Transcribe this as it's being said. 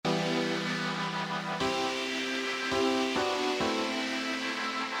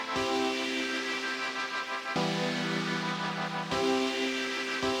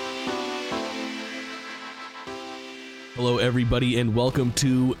Hello, everybody, and welcome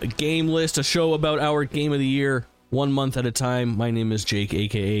to GameList, a show about our game of the year, 1 month at a time. My name is Jake,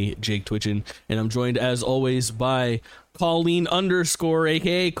 aka Jake Twitchin, and I'm joined, as always, by Colleen _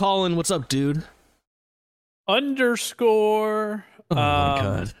 aka Colin. What's up, dude? Underscore. Oh my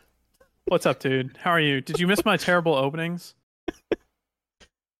god. What's up, dude? How are you? Did you miss my terrible openings?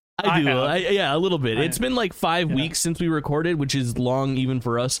 I do. Yeah, a little bit. It's been like 5 weeks since we recorded, which is long even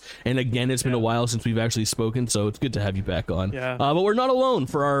for us. And again, it's been a while since we've actually spoken, so it's good to have you back on. Yeah. But we're not alone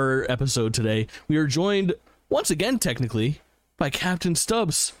for our episode today. We are joined, once again, technically, by Captain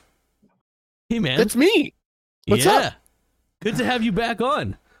Stubbs. Hey, man. That's me. What's up? Good to have you back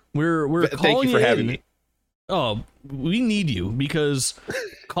on. We're calling Thank you for having me. Oh, we need you because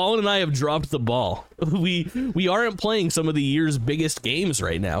Colin and I have dropped the ball. We aren't playing some of the year's biggest games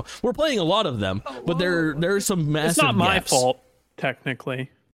right now. We're playing a lot of them, but there are some massive It's not my gaps. fault,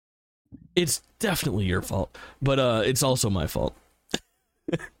 technically. It's definitely your fault, but it's also my fault.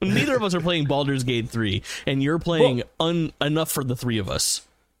 Neither of us are playing Baldur's Gate 3, and you're playing enough for the three of us.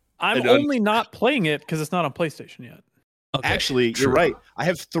 I'm only not playing it because it's not on PlayStation yet. Okay, Actually, true. you're right. I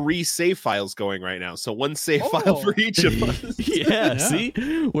have 3 save files going right now, so 1 save file for each of us. Yeah, see?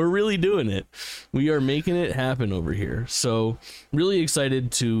 We're really doing it. We are making it happen over here. So, really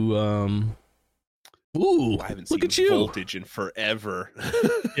excited to I haven't look seen at you. Voltage in forever.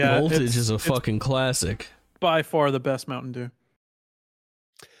 Yeah, Voltage is a fucking classic. by far the best Mountain Dew.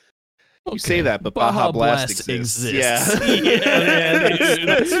 You say that, but Baja Blast exists. Yeah.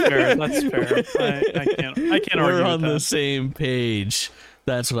 That's fair. That's fair. I can't argue We're with on that. the same page.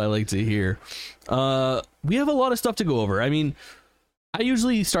 That's what I like to hear. We have a lot of stuff to go over. I mean, I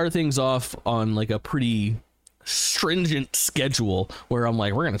usually start things off on like a pretty stringent schedule where I'm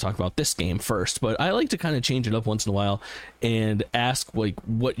like, we're going to talk about this game first, but I like to kind of change it up once in a while and ask like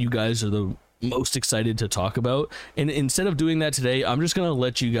what you guys are the most excited to talk about. And instead of doing that today, I'm just gonna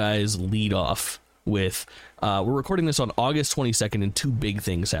let you guys lead off with we're recording this on August 22nd, and 2 big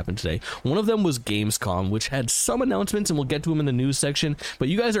things happened today. One of them was Gamescom, which had some announcements, and we'll get to them in the news section, but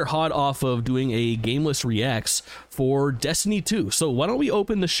you guys are hot off of doing a GameList Reacts for Destiny 2, so why don't we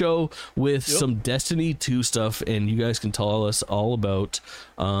open the show with some Destiny 2 stuff, and you guys can tell us all about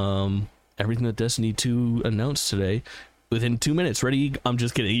everything that Destiny 2 announced today within 2 minutes. Ready? I'm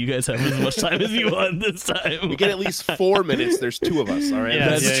just kidding. You guys have as much time as you want this time. We get at least 4 minutes. There's 2 of us, all right? Yeah,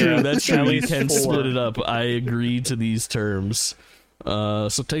 That's true. yeah. That's true. At We least can 4. split it up. I agree to these terms. So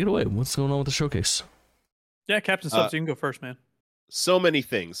take it away. What's going on with the showcase? Yeah, Captain Stubbs, you can go first, man. So many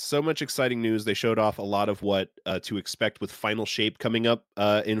things, so much exciting news. They showed off a lot of what to expect with Final Shape coming up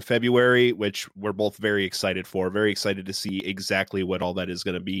in February, which we're both very excited for. Very excited to see exactly what all that is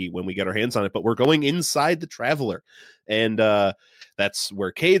going to be when we get our hands on it. But we're going inside the Traveler, and that's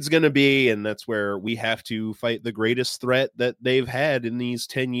where Cade's going to be, and that's where we have to fight the greatest threat that they've had in these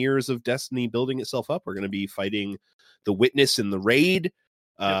 10 years of Destiny building itself up. We're going to be fighting the Witness in the raid.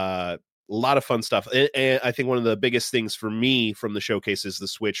 A lot of fun stuff. And I think one of the biggest things for me from the showcase is the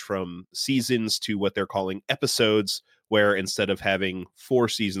switch from seasons to what they're calling episodes, where instead of having 4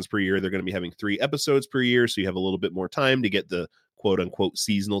 seasons per year, they're going to be having 3 episodes per year. So you have a little bit more time to get the quote unquote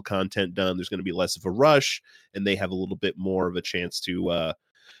seasonal content done. There's going to be less of a rush, and they have a little bit more of a chance to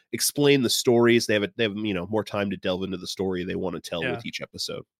explain the stories. They have more time to delve into the story they want to tell with each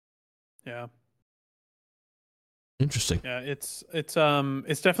episode. Yeah. Interesting. Yeah, it's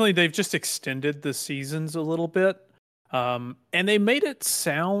definitely, they've just extended the seasons a little bit. And they made it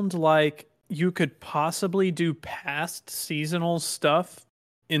sound like you could possibly do past seasonal stuff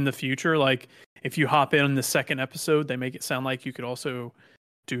in the future. Like if you hop in the 2nd episode, they make it sound like you could also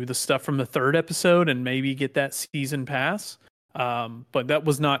do the stuff from the 3rd episode and maybe get that season pass. But that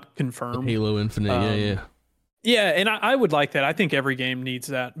was not confirmed. Halo Infinite, yeah. Yeah, and I would like that. I think every game needs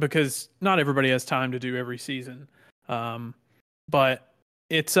that because not everybody has time to do every season. But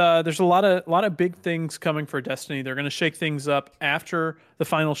it's there's a lot of big things coming for Destiny. They're going to shake things up after the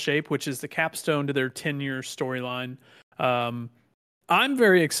Final Shape, which is the capstone to their 10-year storyline. I'm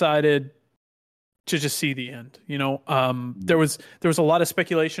very excited to just see the end. There was a lot of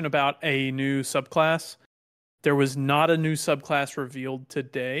speculation about a new subclass. There was not a new subclass revealed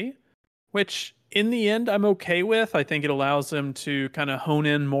today, which in the end I'm okay with. I think it allows them to kind of hone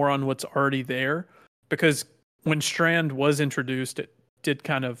in more on what's already there, because when Strand was introduced, it did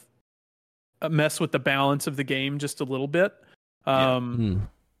kind of mess with the balance of the game just a little bit.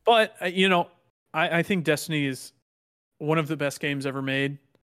 But, I think Destiny is one of the best games ever made.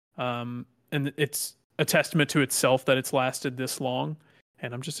 And it's a testament to itself that it's lasted this long.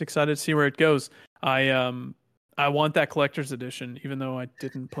 And I'm just excited to see where it goes. I want that collector's edition, even though I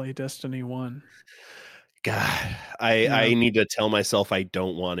didn't play Destiny 1. God, I need to tell myself I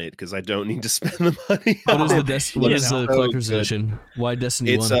don't want it because I don't need to spend the money. What on is it. what is So the collector's good. edition? Why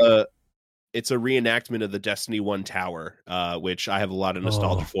Destiny It's 1? it's a reenactment of the Destiny 1 tower, which I have a lot of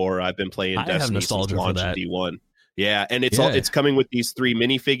nostalgia for. I've been playing I have Destiny since nostalgia for launch in that. D1. Yeah, and it's coming with these 3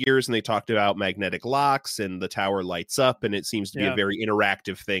 minifigures, and they talked about magnetic locks, and the tower lights up, and it seems to be a very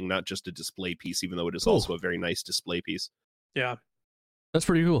interactive thing, not just a display piece, even though it is also a very nice display piece. Yeah. That's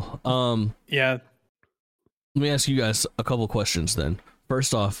pretty cool. Yeah. Let me ask you guys a couple questions then.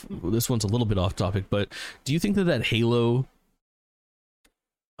 First off, this one's a little bit off topic, but do you think that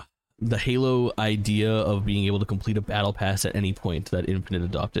the Halo idea of being able to complete a battle pass at any point that Infinite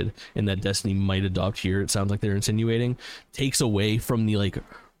adopted and that Destiny might adopt here, it sounds like they're insinuating, takes away from the like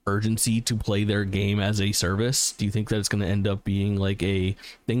urgency to play their game as a service? Do you think that it's going to end up being like a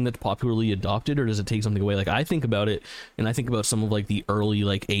thing that's popularly adopted, or does it take something away? Like, I think about it, and I think about some of like the early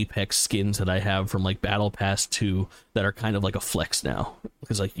like Apex skins that I have from like Battle Pass 2 that are kind of like a flex now,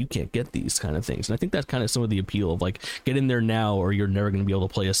 because like you can't get these kind of things, and I think that's kind of some of the appeal of like, get in there now or you're never going to be able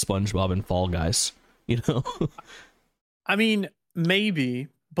to play a SpongeBob and Fall Guys, you know? I mean, maybe,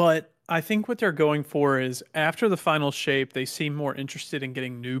 but I think what they're going for is after the final shape, they seem more interested in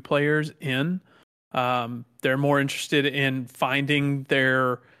getting new players in. They're more interested in finding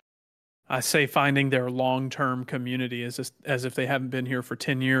their long-term community as if they haven't been here for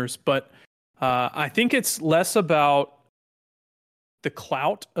 10 years. But I think it's less about the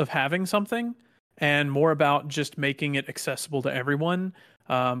clout of having something and more about just making it accessible to everyone,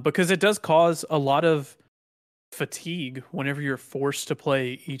 because it does cause a lot of fatigue whenever you're forced to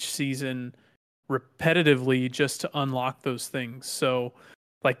play each season repetitively just to unlock those things. So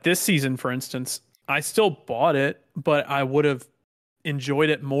like this season, for instance, I still bought it, but I would have enjoyed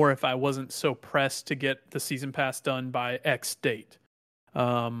it more if I wasn't so pressed to get the season pass done by X date.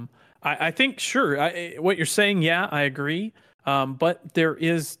 I think, sure, what you're saying, yeah, I agree. But there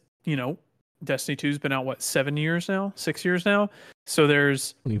is, Destiny 2's been out, 6 years now? So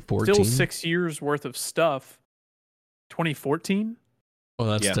there's still 6 years worth of stuff. 2014? Oh,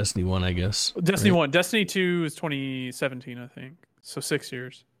 that's Destiny 1, I guess. Destiny 1. Destiny 2 is 2017, I think. So 6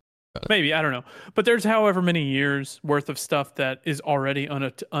 years. Maybe, I don't know. But there's however many years worth of stuff that is already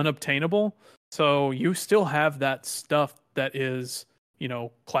unobtainable. So you still have that stuff that is,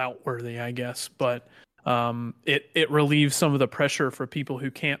 clout worthy, I guess. But it relieves some of the pressure for people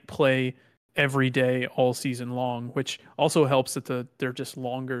who can't play every day all season long, which also helps that they're just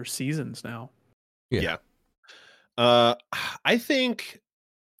longer seasons now. Yeah. I think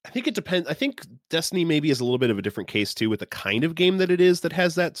it depends. I think Destiny maybe is a little bit of a different case too, with the kind of game that it is that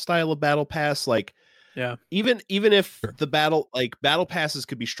has that style of battle pass. Like, yeah, even if the battle passes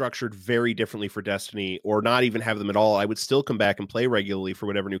could be structured very differently for Destiny, or not even have them at all, I would still come back and play regularly for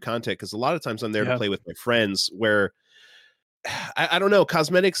whatever new content, because a lot of times I'm there to play with my friends, where I don't know,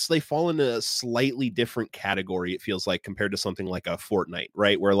 cosmetics, they fall into a slightly different category, it feels like, compared to something like a Fortnite,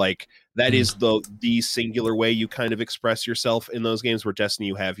 right? Where like that is the singular way you kind of express yourself in those games, where Destiny,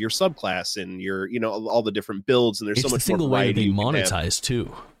 you have your subclass and your, all the different builds, and there's so much more variety. It's the single way they monetize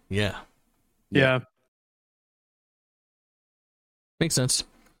too. Yeah. Makes sense.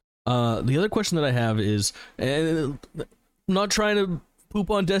 The other question that I have is, and I'm not trying to poop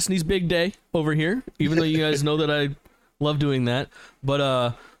on Destiny's big day over here, even though you guys know that I love doing that,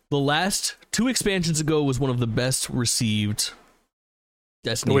 but the last 2 expansions ago was one of the best received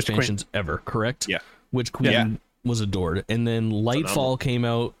Destiny expansions ever, correct? Yeah. Witch Queen was adored. And then Lightfall came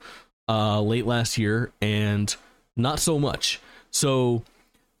out late last year, and not so much. So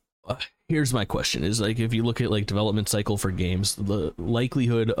here's my question, is like, if you look at like development cycle for games, the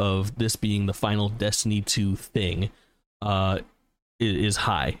likelihood of this being the final Destiny 2 thing is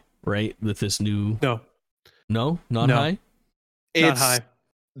high, right? With this new... No, not high. It's not high.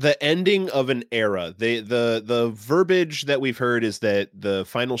 The ending of an era. The verbiage that we've heard is that the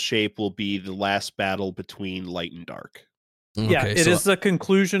final shape will be the last battle between light and dark. Yeah, it is the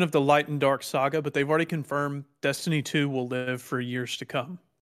conclusion of the light and dark saga, but they've already confirmed Destiny 2 will live for years to come.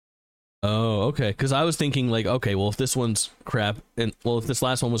 Oh, okay. Because I was thinking like, okay, well, if this one's crap, and well, if this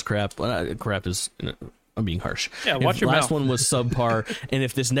last one was crap, crap is... I'm being harsh. Yeah, watch if your last mouth. one was subpar, and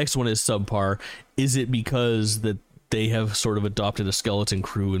if this next one is subpar, is it because that they have sort of adopted a skeleton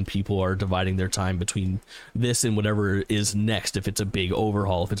crew and people are dividing their time between this and whatever is next? If it's a big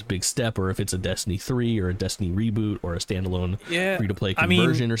overhaul, if it's a big step, or if it's a Destiny 3 or a Destiny reboot or a standalone free-to-play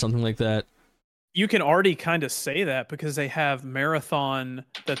conversion or something like that? You can already kind of say that because they have Marathon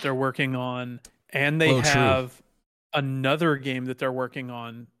that they're working on, and they have another game that they're working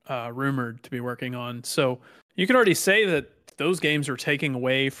on, rumored to be working on. So you can already say that those games are taking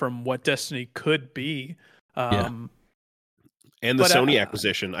away from what Destiny could be. And the But, Sony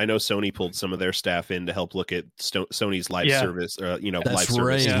acquisition. I know Sony pulled some of their staff in to help look at Sony's live service, live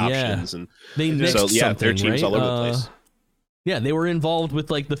service options, and they nixed something, their teams right? all over the place. Yeah, they were involved with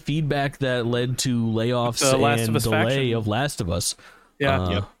like the feedback that led to layoffs and delay faction. of Last of Us.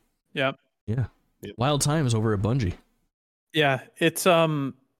 Yeah, yeah. Wild times over at Bungie. Yeah, it's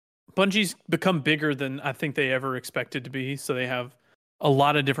Bungie's become bigger than I think they ever expected to be. So they have a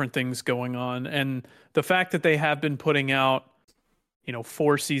lot of different things going on, and the fact that they have been putting out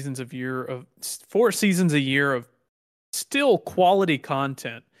 4 seasons a year of still quality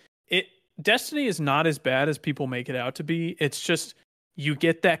content. Destiny is not as bad as people make it out to be. It's just you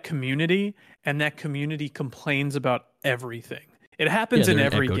get that community, and that community complains about everything. It happens in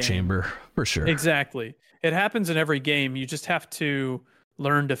every echo game. Chamber for sure. Exactly. It happens in every game. You just have to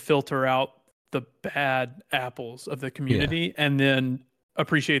learn to filter out the bad apples of the community and then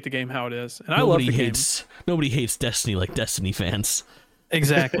appreciate the game how it is. And I love the game. Nobody hates Destiny like Destiny fans.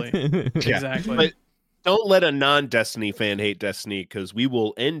 Exactly. Exactly. But don't let a non-Destiny fan hate Destiny, because we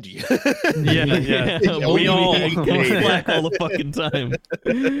will end you. Yeah. We all black all the fucking time.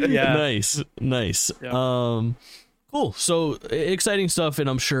 Yeah. Nice. Yeah. Cool. So exciting stuff, and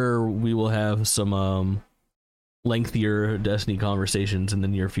I'm sure we will have some lengthier Destiny conversations in the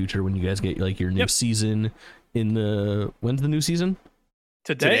near future when you guys get like your new season when's the new season?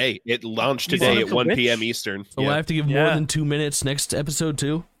 Today. It launched today at 1 p.m. Eastern. So I have to give more than 2 minutes next episode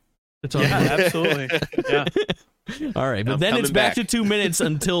too? Absolutely. Yeah. All right, but then it's back to 2 minutes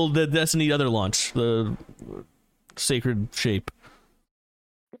until the Destiny other launch, the Sacred Shape.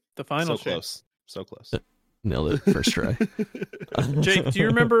 The final shape. So close. Nailed it first try. Jake, do you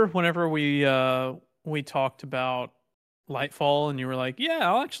remember whenever we talked about Lightfall and you were like,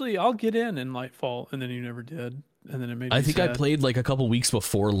 "Yeah, I'll get in Lightfall," and then you never did, and then it made me sad. I played like a couple weeks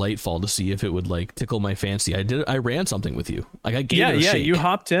before Lightfall to see if it would like tickle my fancy. I ran something with you. Like I gave it a shake. You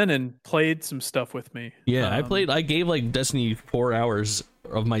hopped in and played some stuff with me. Yeah, I gave like Destiny 4 hours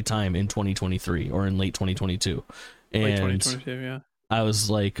of my time in 2023 or in late 2022. And late 2022, yeah. I was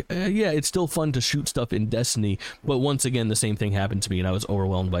like, it's still fun to shoot stuff in Destiny, but once again, the same thing happened to me, and I was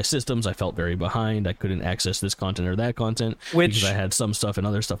overwhelmed by systems. I felt very behind. I couldn't access this content or that content because I had some stuff and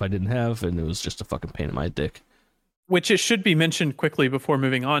other stuff I didn't have, and it was just a fucking pain in my dick. Which it should be mentioned quickly before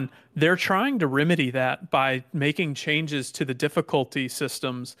moving on. They're trying to remedy that by making changes to the difficulty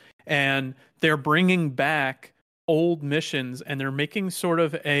systems, and they're bringing back old missions, and they're making sort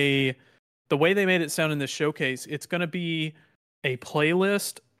of the way they made it sound in this showcase, it's going to be a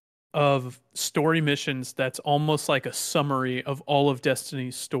playlist of story missions that's almost like a summary of all of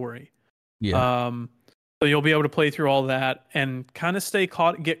Destiny's story. Yeah. So you'll be able to play through all that and kind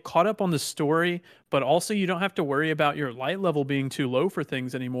of get caught up on the story, but also you don't have to worry about your light level being too low for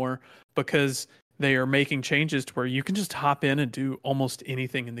things anymore, because they are making changes to where you can just hop in and do almost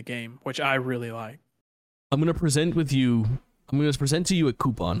anything in the game, which I really like. I'm going to present to you a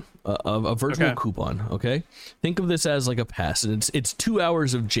coupon, a virtual coupon, okay? Think of this as like a pass, and it's 2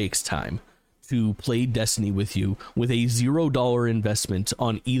 hours of Jake's time to play Destiny with you with a $0 investment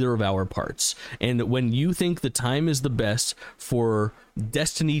on either of our parts. And when you think the time is the best for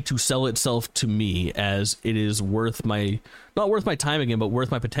Destiny to sell itself to me as it is worth not worth my time again, but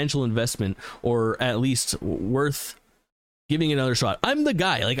worth my potential investment, or at least worth giving it another shot. I'm the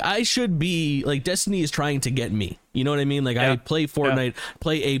guy. Like, I should be like, Destiny is trying to get me. You know what I mean? Like, I play Fortnite,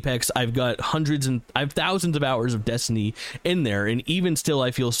 play Apex. I've got I have thousands of hours of Destiny in there, and even still,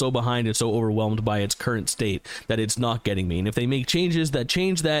 I feel so behind and so overwhelmed by its current state that it's not getting me. And if they make changes that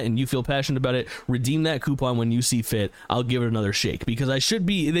change that, and you feel passionate about it, redeem that coupon when you see fit. I'll give it another shake, because they should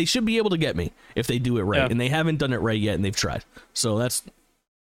be able to get me if they do it right, and they haven't done it right yet, and they've tried. So that's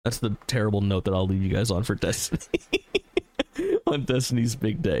the terrible note that I'll leave you guys on for Destiny. On Destiny's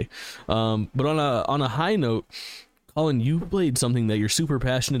big day. But on a high note, Colin, you played something that you're super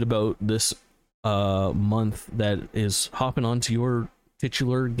passionate about this month that is hopping onto your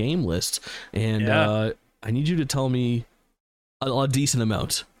titular game list, and I need you to tell me a decent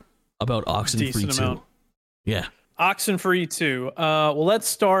amount about Oxenfree 2. Yeah, Oxenfree 2. Well, let's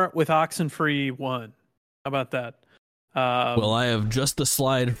start with Oxenfree 1. How about that? Well, I have just the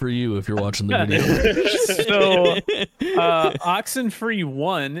slide for you if you're watching the video. So, Oxenfree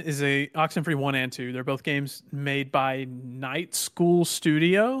 1 is Oxenfree 1 and 2. They're both games made by Night School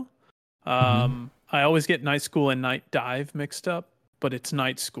Studio. I always get Night School and Night Dive mixed up, but it's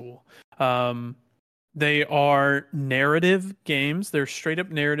Night School. They are narrative games. They're straight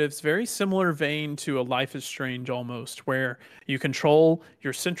up narratives, very similar vein to a Life is Strange almost, where you control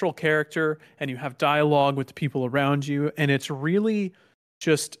your central character and you have dialogue with the people around you. And it's really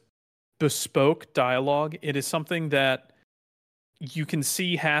just bespoke dialogue. It is something that you can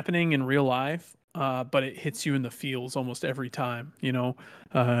see happening in real life, but it hits you in the feels almost every time.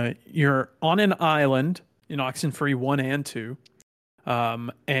 You're on an island in Oxenfree 1 and 2,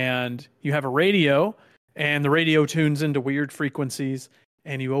 and you have a radio, and the radio tunes into weird frequencies,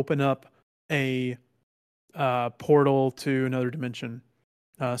 and you open up a portal to another dimension.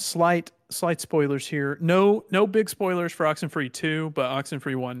 Slight spoilers here. No big spoilers for Oxenfree 2, but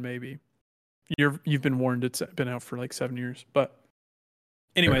Oxenfree 1 maybe. You've been warned. It's been out for like 7 years. But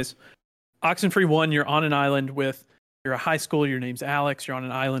anyways, Oxenfree 1, you're on an island you're a high schooler, your name's Alex, you're on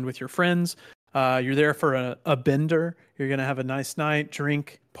an island with your friends. You're there for a bender. You're gonna have a nice night,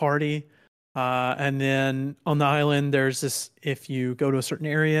 drink, party. And then on the island, there's this, if you go to a certain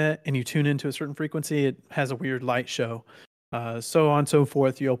area and you tune into a certain frequency, it has a weird light show. So on and so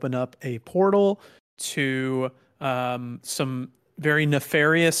forth. You open up a portal to some very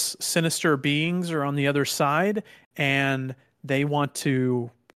nefarious, sinister beings are on the other side, and they want to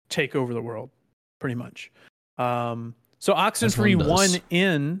take over the world, pretty much. So Oxenfree 1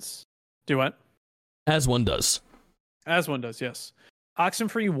 ends... Do what? As one does. As one does, yes.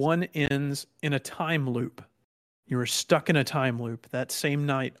 Oxenfree 1 ends in a time loop. You are stuck in a time loop that same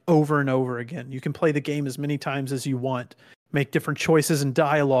night over and over again. You can play the game as many times as you want, make different choices in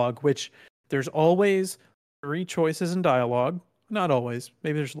dialogue, which there's always 3 choices in dialogue. Not always,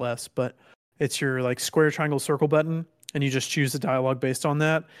 maybe there's less, but it's your like square, triangle, circle button, and you just choose the dialogue based on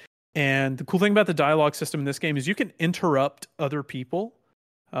that. And the cool thing about the dialogue system in this game is you can interrupt other people,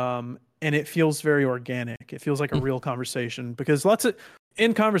 and it feels very organic. It feels like a real conversation, because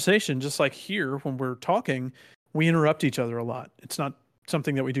in conversation, just like here when we're talking, we interrupt each other a lot. It's not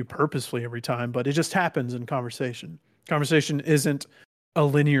something that we do purposefully every time, but it just happens in conversation. Conversation isn't a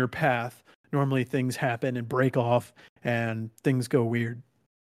linear path. Normally things happen and break off and things go weird.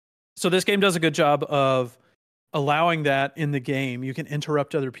 So this game does a good job of allowing that in the game. You can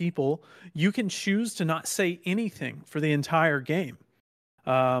interrupt other people. You can choose to not say anything for the entire game.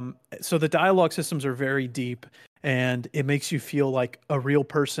 So the dialogue systems are very deep, and it makes you feel like a real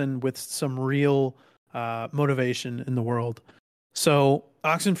person with some real motivation in the world. So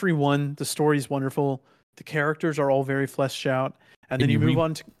Oxenfree 1, the story is wonderful. The characters are all very fleshed out. And then you move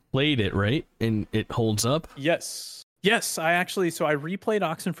on to... Played it, right? And it holds up? Yes, I replayed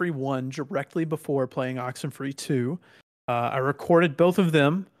Oxenfree 1 directly before playing Oxenfree 2. I recorded both of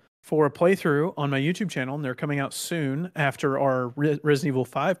them for a playthrough on my YouTube channel, and they're coming out soon after our Resident Evil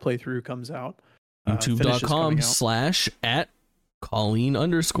 5 playthrough comes out. YouTube.com/@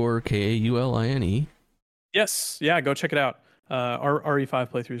 Colleen_KAULINE. Yes, yeah, go check it out. Our RE5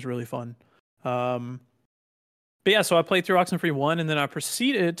 playthrough is really fun. But yeah, so I played through Oxenfree 1, and then I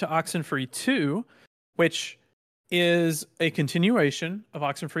proceeded to Oxenfree 2, which is a continuation of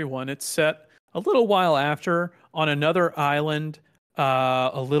Oxenfree 1. It's set a little while after on another island,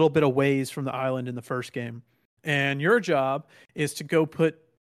 a little bit of ways from the island in the first game. And your job is to go put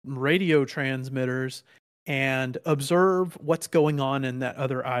radio transmitters and observe what's going on in that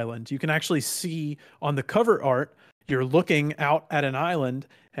other island. You can actually see on the cover art, you're looking out at an island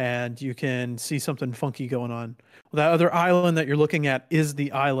and you can see something funky going on. Well, that other island that you're looking at is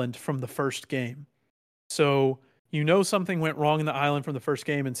the island from the first game. So you know something went wrong in the island from the first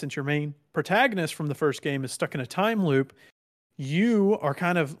game, and since your main protagonist from the first game is stuck in a time loop, you are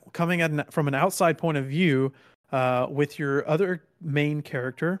kind of coming at from an outside point of view with your other main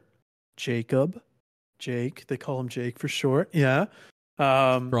character, Jake. They call him Jake for short. Yeah.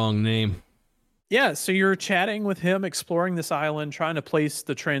 Wrong name. Yeah, so you're chatting with him, exploring this island, trying to place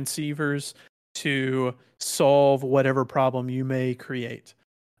the transceivers to solve whatever problem you may create.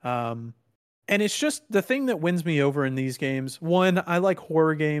 And it's just the thing that wins me over in these games. One, I like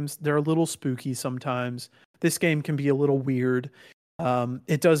horror games. They're a little spooky sometimes. This game can be a little weird.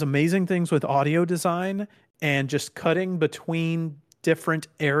 It does amazing things with audio design and just cutting between different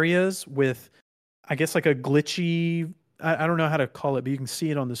areas with, I guess, like a glitchy... I don't know how to call it, but you can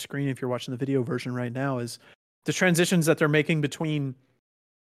see it on the screen if you're watching the video version right now, is the transitions that they're making between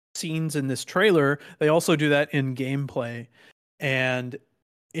scenes in this trailer. They also do that in gameplay. And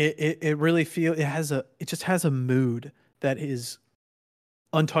it really it just has a mood that is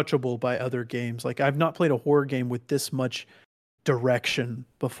untouchable by other games. Like, I've not played a horror game with this direction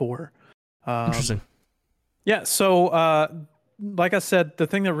before. Interesting. Yeah. So, like I said, the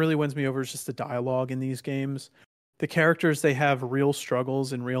thing that really wins me over is just the dialogue in these games. The characters, they have real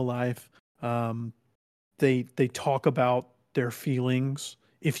struggles in real life. They talk about their feelings.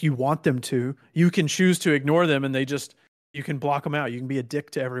 If you want them to, you can choose to ignore them, and you can block them out. You can be a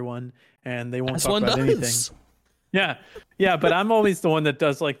dick to everyone, and they won't talk about anything. Yeah, but I'm always the one that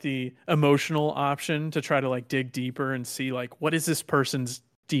does like the emotional option to try to like dig deeper and see like what is this person's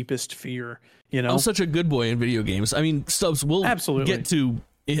deepest fear, you know? I'm such a good boy in video games. I mean, Stubbs, we'll Absolutely. get to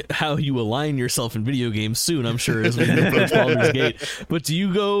how you align yourself in video games soon, I'm sure, as we approach Baldur's Gate. But do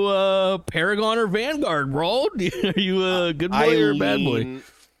you go Paragon or Vanguard, bro? Are you a good boy or a bad boy?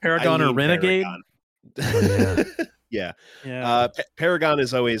 Paragon or Renegade? Paragon. Yeah. Paragon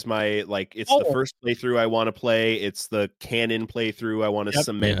is always my, like, it's the first playthrough I want to play. It's the canon playthrough I want to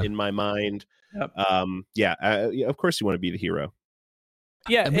cement in my mind. Yep. Of course you want to be the hero.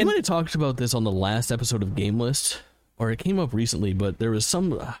 Yeah, we might have talked about this on the last episode of GameList, or it came up recently, but there was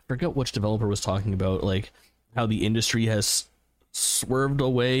I forget which developer was talking about, like, how the industry has swerved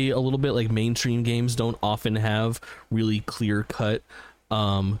away a little bit. Like, mainstream games don't often have really clear-cut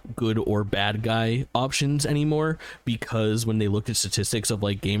good or bad guy options anymore, because when they looked at statistics of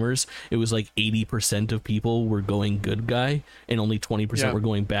like gamers, it was like 80% of people were going good guy and only 20% were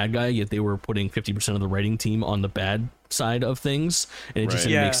going bad guy, yet they were putting 50% of the writing team on the bad side of things, and it just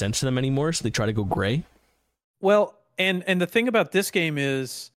didn't make sense to them anymore, so they try to go gray. Well, and the thing about this game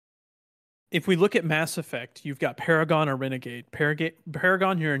is, if we look at Mass Effect, you've got Paragon or Renegade.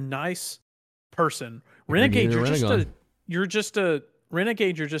 Paragon, you're a nice person. Renegade, you're just a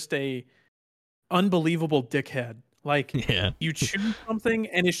Renegade, you're just a unbelievable dickhead. Like, you choose something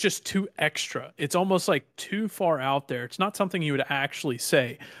and it's just too extra. It's almost like too far out there. It's not something you would actually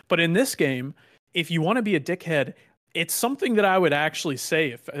say. But in this game, if you want to be a dickhead, it's something that I would actually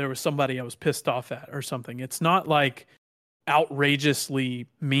say if there was somebody I was pissed off at or something. It's not like outrageously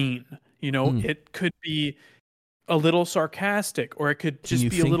mean. You know, it could be a little sarcastic, or it could just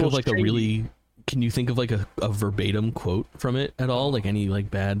be a little like shady. Can you think of like a verbatim quote from it at all? Like any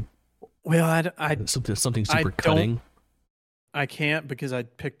like bad? Well, something super cutting. I can't, because I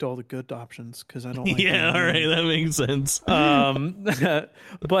picked all the good options because I don't like all right, that makes sense.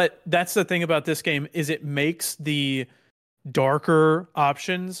 But that's the thing about this game, is it makes the darker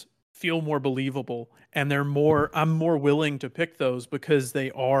options feel more believable, and I'm more willing to pick those because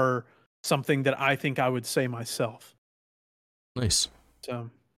they are something that I think I would say myself. Nice. So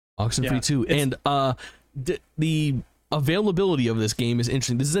Oxenfree 2. And the availability of this game is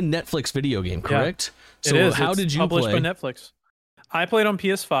interesting. This is a Netflix video game, correct? Yeah, it is. How did you published play? By Netflix. I played on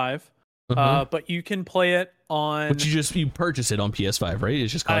PS5, but you can play it on. But you purchase it on PS5, right? It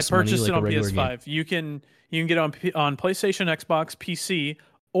just costs money like a regular game. I purchased it on PS5. You can get it on PlayStation, Xbox, PC,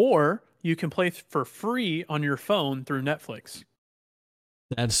 or you can play for free on your phone through Netflix.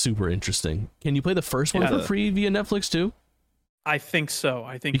 That's super interesting. Can you play the first one for free via Netflix too? I think so.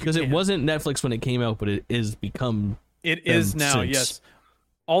 Because it wasn't Netflix when it came out, but it is become. It is now. Since. Yes.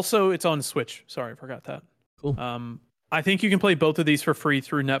 Also, it's on Switch. Sorry, I forgot that. Cool. I think you can play both of these for free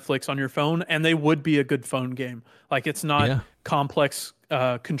through Netflix on your phone, and they would be a good phone game. Like, it's not complex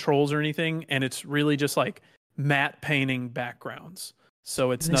controls or anything, and it's really just like matte painting backgrounds.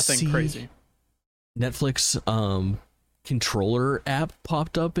 So it's nothing crazy. Netflix controller app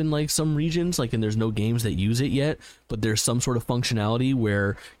popped up in like some regions, like, and there's no games that use it yet, but there's some sort of functionality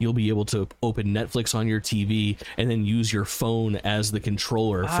where you'll be able to open Netflix on your TV and then use your phone as the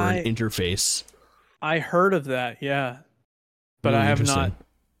controller for an interface. I heard of that, but I have not.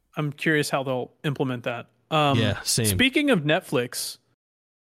 I'm curious how they'll implement that. Same. Speaking of Netflix,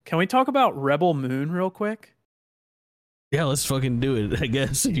 can we talk about Rebel Moon real quick? Yeah, let's fucking do it, I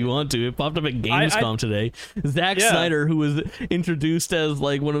guess, if you want to. It popped up at Gamescom today. Zack Snyder, who was introduced as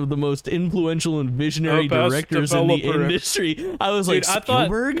like one of the most influential and visionary directors in the industry. I was like,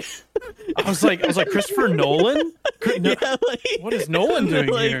 Spielberg? I was like Christopher Nolan? What is Nolan doing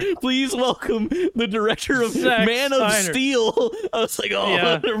here? Please welcome the director of Man of Steel. I was like,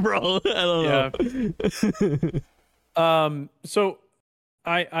 bro, I don't know. So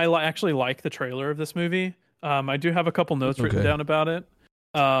I actually like the trailer of this movie. I do have a couple notes written down about it.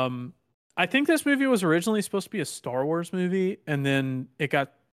 I think this movie was originally supposed to be a Star Wars movie, and then it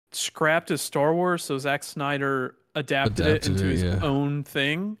got scrapped as Star Wars, so Zack Snyder adapted it into his own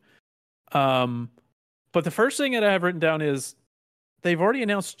thing. But the first thing that I have written down is they've already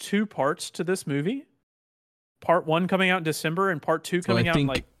announced 2 parts to this movie. Part 1 coming out in December, and part 2 coming out in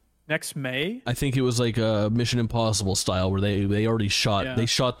like next May. I think it was like a Mission Impossible style where they already shot they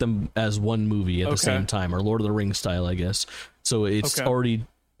shot them as one movie at the same time, or Lord of the Rings style, I guess. So it's already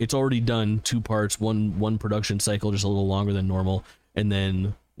done 2 parts, one production cycle, just a little longer than normal, and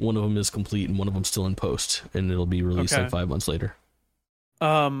then one of them is complete and one of them still in post, and it'll be released like 5 months later.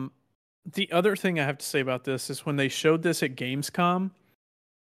 The other thing I have to say about this is when they showed this at Gamescom,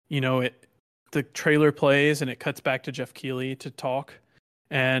 the trailer plays and it cuts back to Jeff Keighley to talk.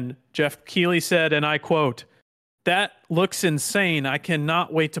 And Jeff Keighley said, and I quote, that looks insane. I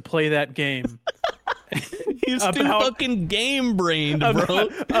cannot wait to play that game. He's too fucking game brained, bro.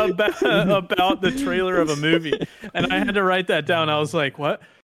 About the trailer of a movie. And I had to write that down. I was like, what?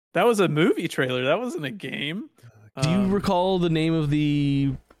 That was a movie trailer. That wasn't a game. Do you recall the name of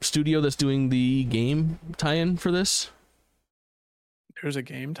the studio that's doing the game tie-in for this? There's a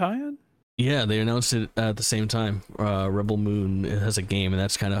game tie-in? Yeah, they announced it at the same time. Rebel Moon has a game, and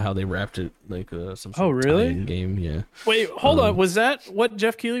that's kind of how they wrapped it, like some sort of tie-in game. Yeah. Wait, hold on. Was that what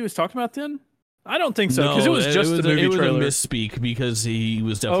Jeff Keighley was talking about then? I don't think so, because it was just the movie trailer. It was a misspeak because he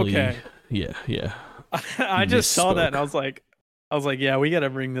was definitely okay. Yeah. I just saw that and I was like, yeah, we got to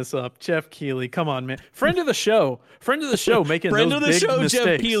bring this up. Jeff Keighley, come on, man. Friend of the show, making friend those of the big show, mistakes.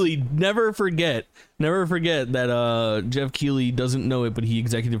 Jeff Keighley. Never forget that Jeff Keighley doesn't know it, but he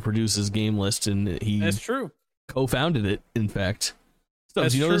executive produces GameList, and That's true. Co-founded it, in fact. So,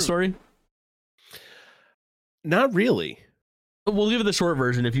 That's do you know true. the story? Not really. We'll give it the short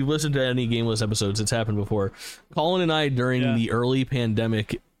version. If you've listened to any GameList episodes, it's happened before. Colin and I, during the early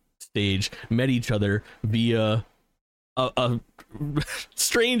pandemic stage, met each other via a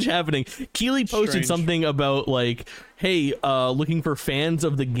strange happening. Keighley posted something about like, hey, looking for fans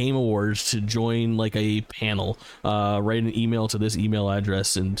of the Game Awards to join like a panel. Write an email to this email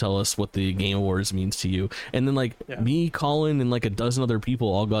address and tell us what the Game Awards means to you. And then like me, Colin, and like a dozen other people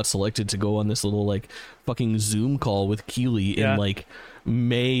all got selected to go on this little like fucking Zoom call with Keighley in like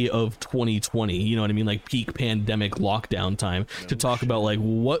May of 2020, you know what I mean, like peak pandemic lockdown time, to talk about like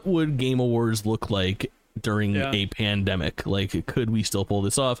what would Game Awards look like during a pandemic. Like, could we still pull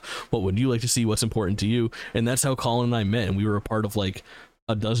this off? What would you like to see? What's important to you? And that's how Colin and I met, and we were a part of like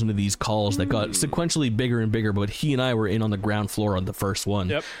a dozen of these calls that got sequentially bigger and bigger, but he and I were in on the ground floor on the first one.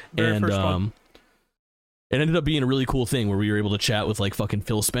 First one. It ended up being a really cool thing where we were able to chat with like fucking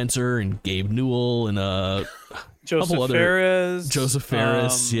Phil Spencer and Gabe Newell and Joseph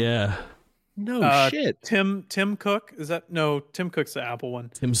Ferris. No shit. Tim Cook, is that? No, Tim Cook's the Apple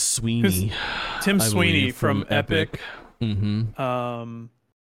one. Tim Sweeney. Tim Sweeney from Epic. Mm-hmm.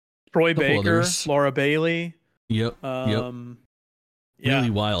 Troy Baker, Laura Bailey. Yep. Really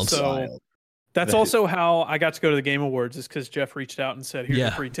wild. So that's also how I got to go to the Game Awards, is because Jeff reached out and said, here's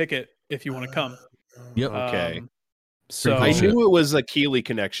a free ticket if you want to come. Yep. Okay. So I knew it was a Keighley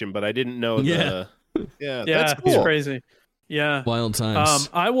connection, but I didn't know that's cool. It's crazy. Yeah. Wild times.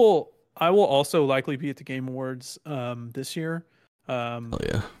 I will also likely be at the Game Awards this year. Oh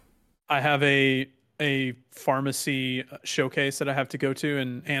yeah. I have a pharmacy showcase that I have to go to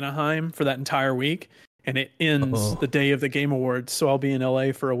in Anaheim for that entire week, and it ends the day of the Game Awards. So I'll be in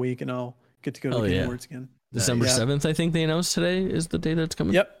LA for a week, and I'll get to go to the Game Awards again. December 7th, I think they announced today is the day that's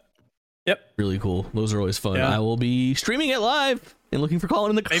coming. Yep. Really cool. Those are always fun. I will be streaming it live and looking for Colin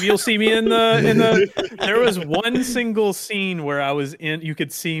in the crowd. Maybe you'll see me in the there was one single scene where I was in, you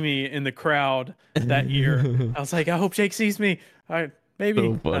could see me in the crowd that year. I was like, I hope Jake sees me. All right, maybe.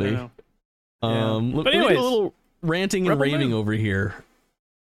 So funny. I don't know. But anyways, a little ranting and raving over here.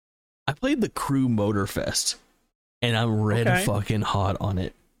 I played the Crew Motorfest, and I'm red fucking hot on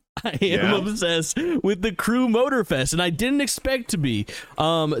it. I am obsessed with the Crew Motorfest, and I didn't expect to be.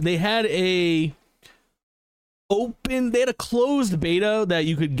 They had a closed beta that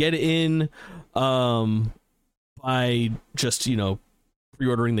you could get in by just,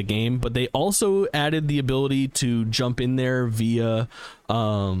 pre-ordering the game, but they also added the ability to jump in there via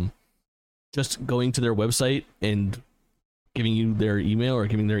just going to their website and giving you their email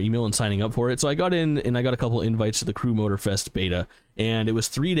and signing up for it. So I got in and I got a couple invites to the Crew Motorfest beta, and it was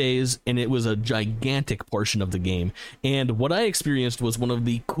 3 days, and it was a gigantic portion of the game. And what I experienced was one of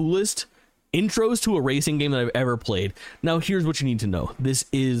the coolest intros to a racing game that I've ever played. Now, here's what you need to know. This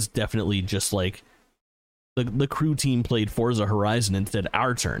is definitely just like the Crew team played Forza Horizon and said,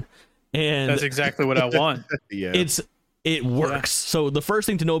 our turn. And that's exactly what I want. It works. So the first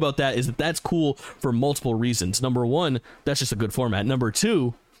thing to know about that is that that's cool for multiple reasons. Number one, that's just a good format. Number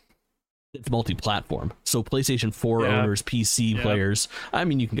two, it's multi-platform. So PlayStation 4 owners, PC players, I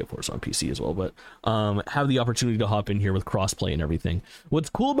mean, you can get Forza on PC as well, but have the opportunity to hop in here with crossplay and everything. What's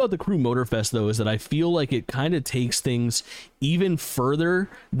cool about the Crew Motorfest, though, is that I feel like it kind of takes things even further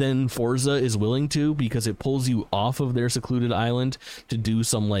than Forza is willing to, because it pulls you off of their secluded island to do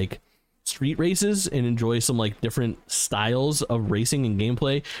some like street races and enjoy some like different styles of racing and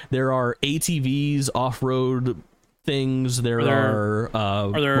gameplay. There are ATVs, off-road things. There are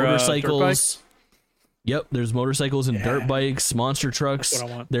motorcycles. Yep, there's motorcycles and dirt bikes, monster trucks.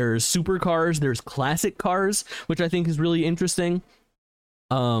 There's supercars. There's classic cars, which I think is really interesting.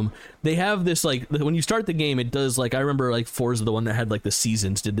 They have this, like, when you start the game, it does, like, I remember, like, Forza, the one that had, like, the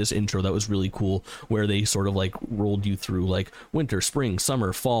seasons, did this intro that was really cool, where they sort of, like, rolled you through, like, winter, spring,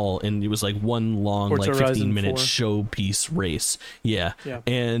 summer, fall, and it was, like, one long, Forza like, 15-minute 4. showpiece race. Yeah.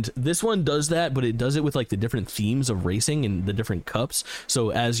 And this one does that, but it does it with, like, the different themes of racing and the different cups. So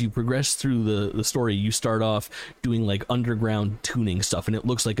as you progress through the story, you start off doing, like, underground tuning stuff, and it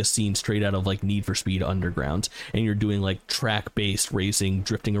looks like a scene straight out of, like, Need for Speed Underground, and you're doing, like, track-based racing,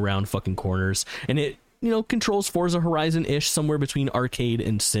 drifting around fucking corners, and it, you know, controls Forza Horizon-ish, somewhere between arcade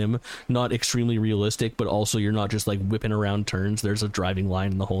and sim. Not extremely realistic, but also you're not just like whipping around turns. There's a driving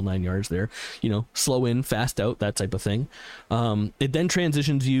line in the whole 9 yards there. You know, slow in, fast out, that type of thing. It then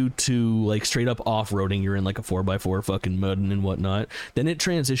transitions you to like straight up off-roading. You're in like a 4x4 fucking mud and whatnot. Then it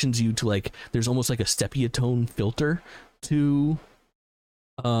transitions you to like, there's almost like a sepia tone filter to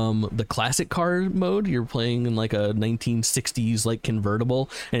the classic car mode. You're playing in like a 1960s like convertible,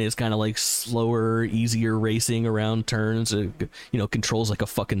 and it's kind of like slower, easier racing around turns. It, you know, controls like a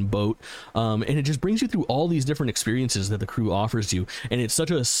fucking boat, and it just brings you through all these different experiences that the crew offers you, and it's such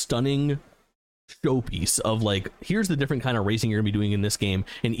a stunning showpiece of like, here's the different kind of racing you're gonna be doing in this game,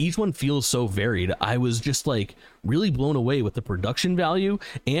 and each one feels so varied. I was just like really blown away with the production value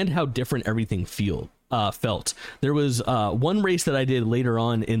and how different everything felt. There was one race that I did later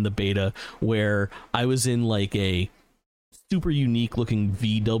on in the beta where I was in like a super unique looking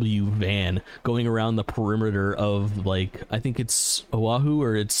VW van going around the perimeter of like, I think it's Oahu,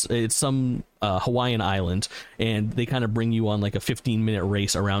 or it's some Hawaiian island, and they kind of bring you on like a 15-minute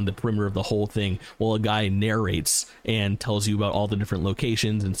race around the perimeter of the whole thing while a guy narrates and tells you about all the different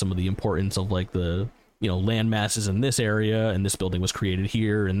locations and some of the importance of like the, you know, land masses in this area, and this building was created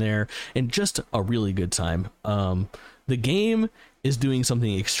here and there, and just a really good time. The game is doing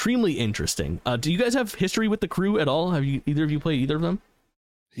something extremely interesting. Do you guys have history with the crew at all? Have you, either of you played either of them?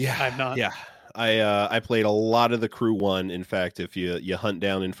 Yeah, I've not. Yeah, I played a lot of the Crew 1. In fact, if you hunt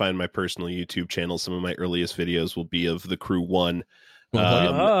down and find my personal YouTube channel, some of my earliest videos will be of the Crew 1.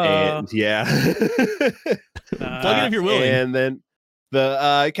 And yeah, plug it if you're willing. And then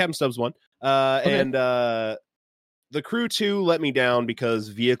the Captain Stubbs 1. Okay. And the Crew 2 let me down because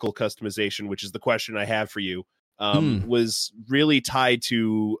vehicle customization, which is the question I have for you, was really tied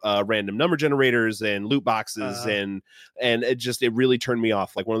to random number generators and loot boxes, and it really turned me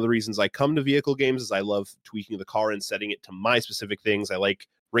off. Like, one of the reasons I come to vehicle games is I love tweaking the car and setting it to my specific things. I like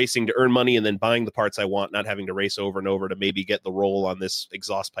racing to earn money and then buying the parts I want, not having to race over and over to maybe get the roll on this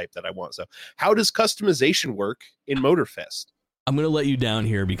exhaust pipe that I want. So how does customization work in Motorfest? I'm going to let you down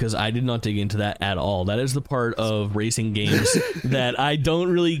here because I did not dig into that at all. That is the part of racing games that I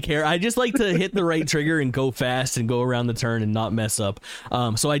don't really care. I just like to hit the right trigger and go fast and go around the turn and not mess up.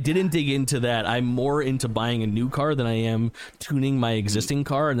 So I didn't dig into that. I'm more into buying a new car than I am tuning my existing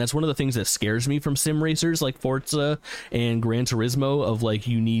car. And that's one of the things that scares me from sim racers like Forza and Gran Turismo, of like,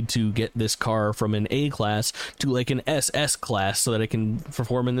 you need to get this car from an A class to like an SS class so that it can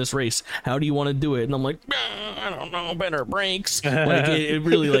perform in this race. How do you want to do it? And I'm like, I don't know, better brakes. Like it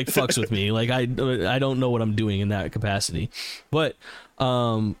really like fucks with me. Like I don't know what I'm doing in that capacity. But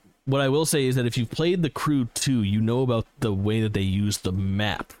what I will say is that if you've played the Crew 2, you know about the way that they use the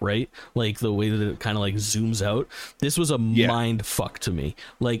map, right? Like the way that it kind of like zooms out. This was a mind fuck to me.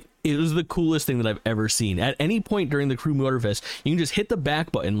 Like, it was the coolest thing that I've ever seen. At any point during the Crew Motorfest, you can just hit the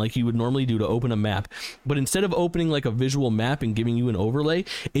back button like you would normally do to open a map. But instead of opening like a visual map and giving you an overlay,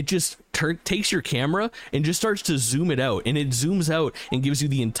 it just takes your camera and just starts to zoom it out. And it zooms out and gives you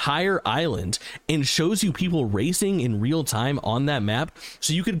the entire island and shows you people racing in real time on that map.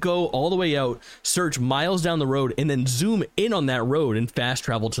 So you could go all the way out, search miles down the road, and then zoom in on that road and fast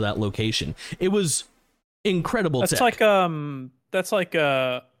travel to that location. It was incredible. That's tech. like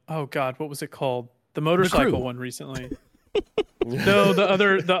oh God, what was it called? The motorcycle one recently. No, the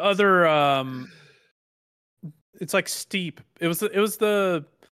other it's like Steep. It was the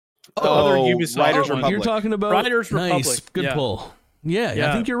other Ubisoft Riders one. Republic. You're talking about Riders nice. Republic. Good pull. Yeah,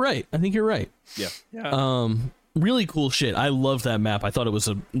 I think you're right. Yeah. Really cool shit. I love that map. I thought it was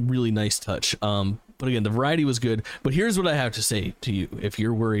a really nice touch. But again, the variety was good. But here's what I have to say to you if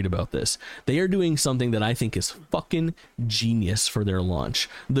you're worried about this. They are doing something that I think is fucking genius for their launch.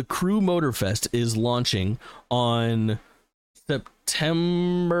 The Crew Motorfest is launching on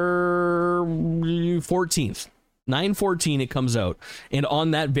September 14th. 9/14 it comes out, and on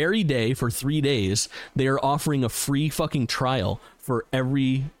that very day, for 3 days, they are offering a free fucking trial for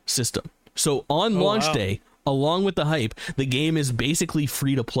every system. So on launch day, along with the hype, the game is basically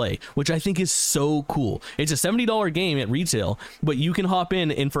free to play, which I think is so cool. It's a $70 game at retail, but you can hop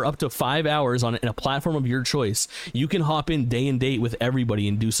in, and for up to 5 hours on a platform of your choice, you can hop in day and date with everybody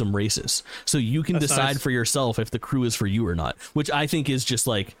and do some races. So you can decide for yourself if the crew is for you or not, which I think is just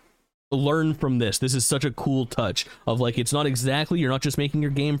like, learn from this. This is such a cool touch of like, it's not exactly, you're not just making your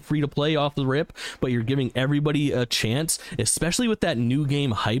game free to play off the rip, but you're giving everybody a chance, especially with that new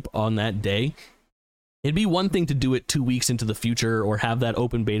game hype on that day. It'd be one thing to do it 2 weeks into the future or have that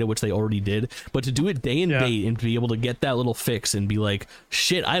open beta, which they already did, but to do it day and date and to be able to get that little fix and be like,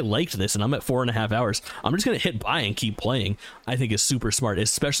 shit, I liked this and I'm at 4.5 hours. I'm just going to hit buy and keep playing. I think is super smart,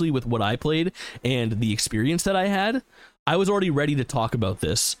 especially with what I played and the experience that I had. I was already ready to talk about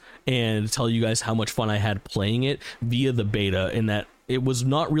this and tell you guys how much fun I had playing it via the beta, and that it was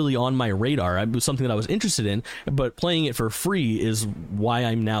not really on my radar. It was something that I was interested in, but playing it for free is why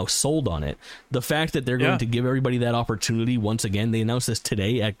I'm now sold on it. The fact that they're going to give everybody that opportunity once again, they announced this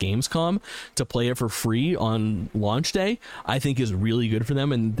today at Gamescom, to play it for free on launch day, I think is really good for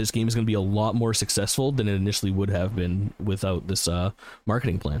them, and this game is going to be a lot more successful than it initially would have been without this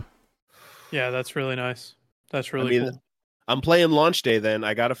marketing plan. Yeah, that's really nice. That's really cool. I'm playing launch day then.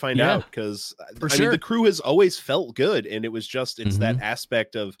 I got to find out, because I mean, the crew has always felt good, and it was just, it's that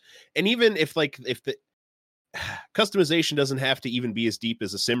aspect of, and even if the customization doesn't have to even be as deep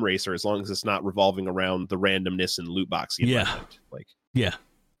as a sim racer, as long as it's not revolving around the randomness and loot box. I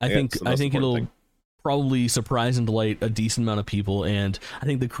think it'll probably surprise and delight a decent amount of people, and I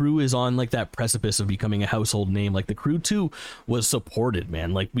think the crew is on like that precipice of becoming a household name. Like the crew 2 was supported,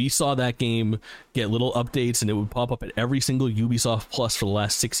 man. Like we saw that game get little updates and it would pop up at every single Ubisoft Plus for the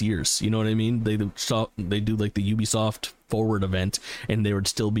last 6 years. You know what I mean? They do like the Ubisoft Forward event, and there would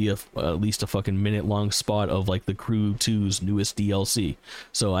still be at least a fucking minute long spot of like the crew 2's newest DLC.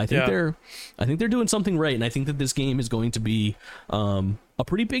 So I think they're doing something right, and I think that this game is going to be a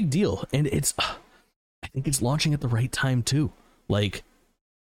pretty big deal, and I think it's launching at the right time too. Like,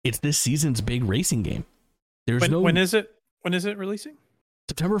 it's this season's big racing game. When is it releasing?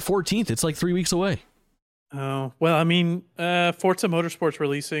 September 14th. It's like 3 weeks away. Oh, well, I mean, Forza Motorsport's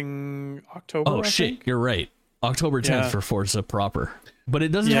releasing October. Oh shit, you're right. October 10th for Forza proper. But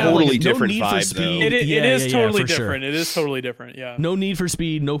it doesn't have totally like, different no need vibe, for speed. It is totally different. Sure. It is totally different. Yeah. No need for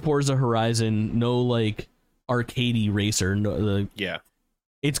speed. No Forza Horizon. No like arcadey racer.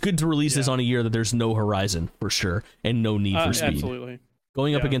 It's good to release this on a year that there's no Horizon for sure, and no need for speed. Absolutely.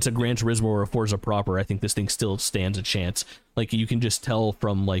 Going up against a Gran Turismo or a Forza proper, I think this thing still stands a chance. Like you can just tell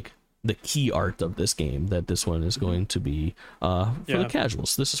from like the key art of this game that this one is going to be for the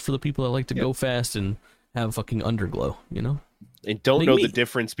casuals. This is for the people that like to go fast and have fucking underglow, you know? And don't know the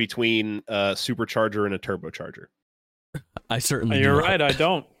difference between a supercharger and a turbocharger. I certainly You're do. right, I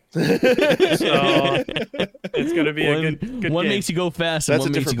don't. So it's going to be a good one game. Makes you go fast, and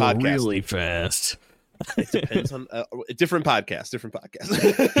one makes you go really fast. It depends on a different podcast.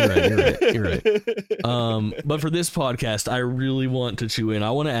 You're right. But for this podcast, I really want to chew in.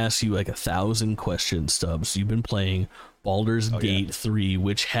 I want to ask you like 1,000 questions, Stubbs. You've been playing Baldur's Gate 3,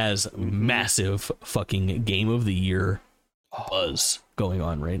 which has massive fucking Game of the Year buzz going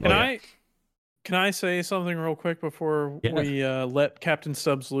on right now. Can I say something real quick before we let Captain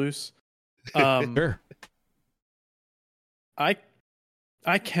Stubbs loose? Sure. I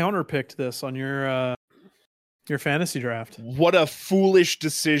counterpicked this on your fantasy draft. What a foolish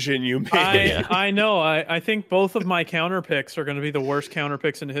decision you made. I know. I think both of my counter picks are going to be the worst counter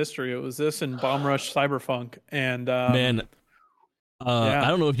picks in history. It was this and Bomb Rush Cyberpunk. And I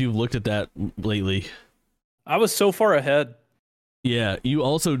don't know if you've looked at that lately. I was so far ahead. Yeah, you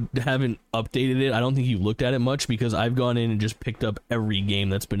also haven't updated it. I don't think you've looked at it much, because I've gone in and just picked up every game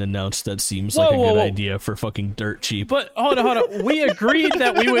that's been announced that seems like a good idea for fucking dirt cheap. But hold on. We agreed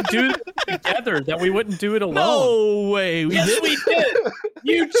that we would do it together, that we wouldn't do it alone. No way. We did.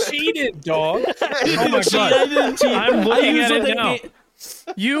 You cheated, dog. Oh my God. I didn't cheat. I'm looking at it now.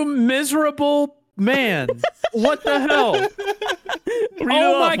 You miserable man. What the hell?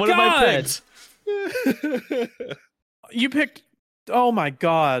 Oh my God. You picked... Oh my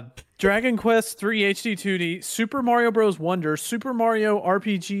God. Dragon Quest 3 HD 2D, Super Mario Bros. Wonder, Super Mario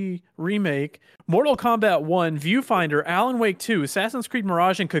RPG Remake, Mortal Kombat 1, Viewfinder, Alan Wake 2, Assassin's Creed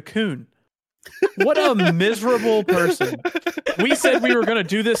Mirage, and Cocoon. What a miserable person. We said we were going to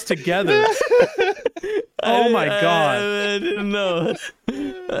do this together. Oh my God. I didn't know.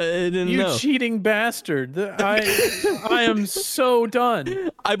 You cheating bastard. I am so done.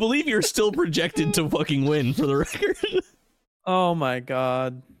 I believe you're still projected to fucking win, for the record. Oh my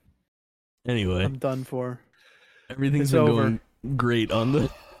God. Anyway, I'm done for. Everything's been going great on the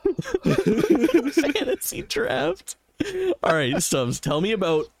Fantasy draft. All right, Stubbs, tell me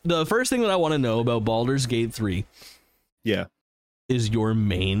about the first thing that I want to know about Baldur's Gate 3. Yeah. Is your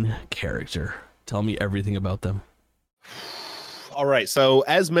main character. Tell me everything about them. All right. So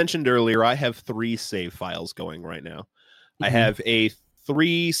as mentioned earlier, I have 3 save files going right now. I have a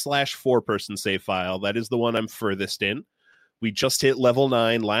 3/4 person save file. That is the one I'm furthest in. We just hit level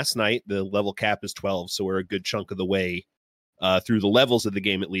 9 last night. The level cap is 12, so we're a good chunk of the way through the levels of the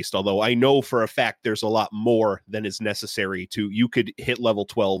game, at least. Although I know for a fact there's a lot more than is necessary you could hit level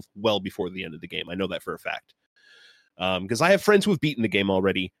 12 well before the end of the game. I know that for a fact. Because I have friends who have beaten the game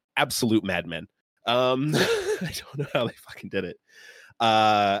already. Absolute madmen. I don't know how they fucking did it.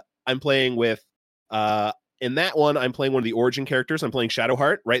 I'm playing with in that one, I'm playing one of the origin characters. I'm playing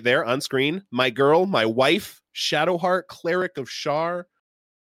Shadowheart right there on screen. My girl, my wife, Shadowheart, Cleric of Shar.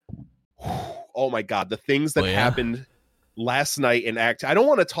 Oh my god, the things that happened last night in Act. I don't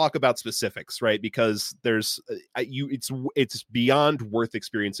want to talk about specifics, right? Because there's it's beyond worth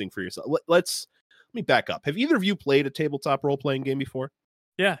experiencing for yourself. Let me back up. Have either of you played a tabletop role-playing game before?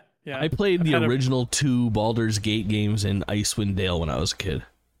 Yeah. I played the original 2 Baldur's Gate games in Icewind Dale when I was a kid.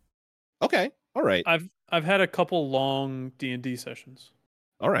 Okay. All right. I've had a couple long D&D sessions.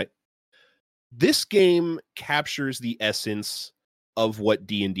 All right. This game captures the essence of what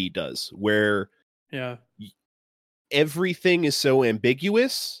D&D does, where everything is so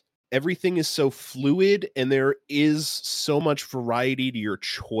ambiguous, everything is so fluid, and there is so much variety to your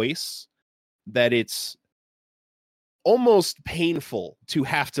choice that it's almost painful to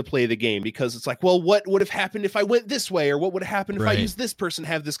have to play the game, because it's like, well, what would have happened if I went this way, or what would have happened if I used this person,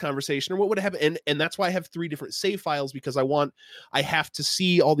 have this conversation, or what would have happened? And that's why I have 3 different save files, because I have to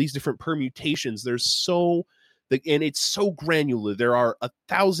see all these different permutations. And it's so granular. There are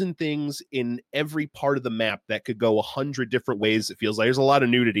 1,000 things in every part of the map that could go 100 different ways. It feels like there's a lot of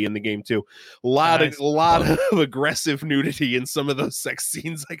nudity in the game too. A lot of aggressive nudity in some of those sex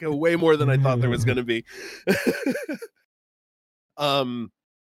scenes. Like way more than I thought there was going to be.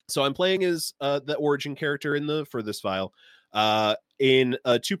 So I'm playing as the origin character for this file. In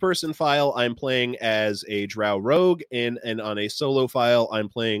a 2-person file, I'm playing as a Drow rogue, and on a solo file, I'm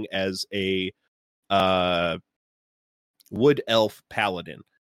playing as a wood elf paladin.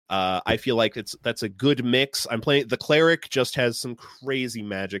 I feel like that's a good mix. I'm playing the cleric, just has some crazy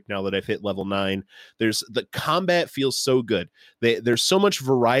magic now that I've hit level 9. The combat feels so good. There's so much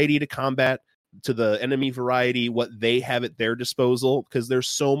variety to combat, to the enemy variety, what they have at their disposal, because there's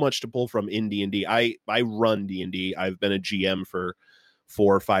so much to pull from in D&D. I run D&D. I've been a GM for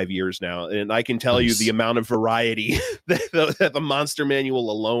 4 or 5 years now, and I can tell you the amount of variety that the monster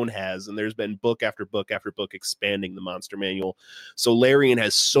manual alone has, and there's been book after book after book expanding the monster manual. So Larian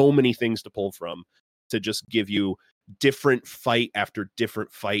has so many things to pull from to just give you different fight after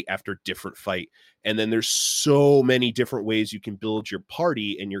different fight after different fight. And then there's so many different ways you can build your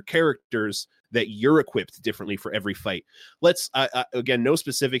party and your characters that you're equipped differently for every fight. Let's again, no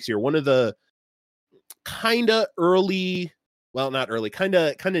specifics here. One of the kind of early, well, not early, kind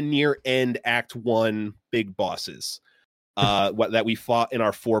of near end Act 1 big bosses that we fought in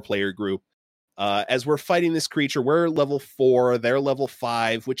our 4-player group. As we're fighting this creature, we're level 4, they're level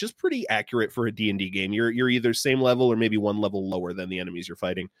 5, which is pretty accurate for a D&D game. You're either same level or maybe 1 level lower than the enemies you're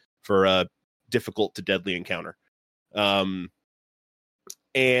fighting for a difficult to deadly encounter.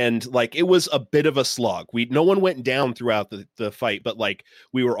 And like, it was a bit of a slog. No one went down throughout the fight, but like,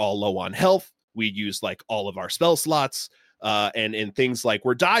 we were all low on health. We used like all of our spell slots, and things like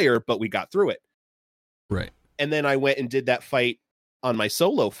were dire, but we got through it. Right. And then I went and did that fight on my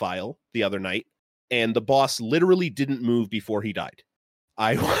solo file the other night, and the boss literally didn't move before he died.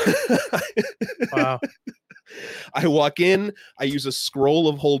 Wow. I walk in, I use a scroll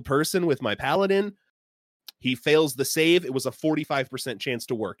of hold person with my paladin. He fails the save. It was a 45% chance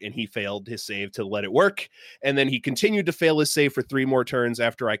to work, and he failed his save to let it work. And then he continued to fail his save for 3 more turns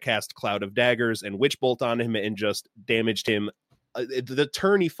after I cast Cloud of Daggers and Witch Bolt on him and just damaged him. The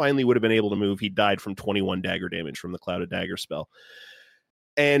turn he finally would have been able to move, he died from 21 dagger damage from the Cloud of Dagger spell.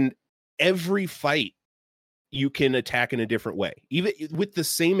 And every fight, you can attack in a different way. Even with the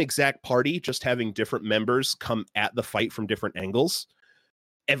same exact party, just having different members come at the fight from different angles,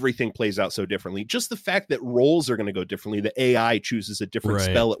 everything plays out so differently. Just the fact that rolls are going to go differently. The AI chooses a different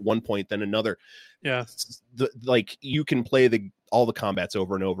spell at one point than another. Yeah. Like, you can play all the combats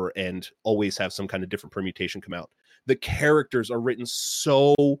over and over and always have some kind of different permutation come out. The characters are written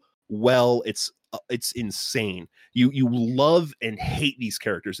so well. It's insane. You love and hate these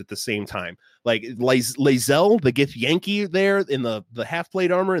characters at the same time. Like Lae'zel, the Gith Yankee there in the half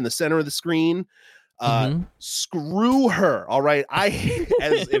plate armor in the center of the screen. Screw her. All right.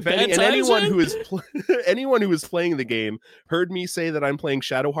 Anyone who is playing the game heard me say that I'm playing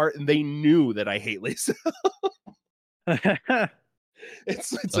Shadowheart, and they knew that I hate Lacey.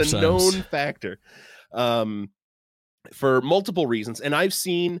 It's a known factor. For multiple reasons. And I've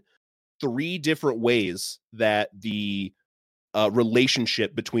seen 3 different ways that the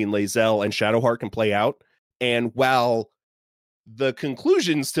relationship between Lae'zel and Shadowheart can play out. And while the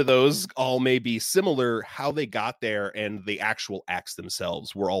conclusions to those all may be similar, how they got there and the actual acts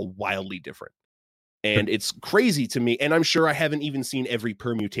themselves were all wildly different. And it's crazy to me. And I'm sure I haven't even seen every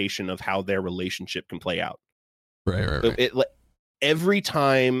permutation of how their relationship can play out. Right. Every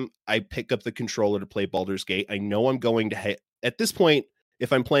time I pick up the controller to play Baldur's Gate, I know I'm going to at this point,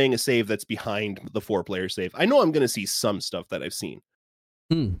 if I'm playing a save that's behind the 4-player save, I know I'm going to see some stuff that I've seen.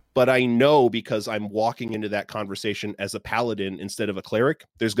 But I know, because I'm walking into that conversation as a paladin instead of a cleric,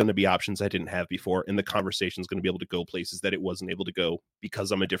 there's going to be options I didn't have before, and the conversation is going to be able to go places that it wasn't able to go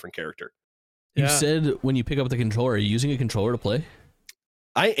because I'm a different character. You said when you pick up the controller, are you using a controller to play?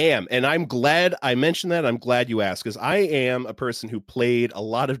 I am, and I'm glad I mentioned that. I'm glad you asked, because I am a person who played a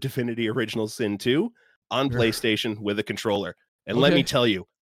lot of Divinity Original Sin 2 on PlayStation with a controller. And let me tell you,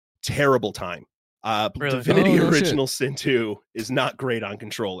 terrible time. Really? Divinity Original Sin 2 is not great on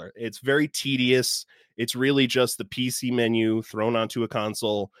controller. It's very tedious. It's really just the PC menu thrown onto a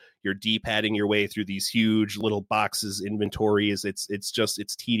console. You're D-padding your way through these huge little boxes, inventories. It's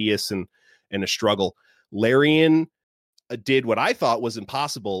tedious and a struggle. Larian did what I thought was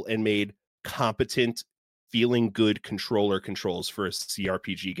impossible and made competent, feeling good controller controls for a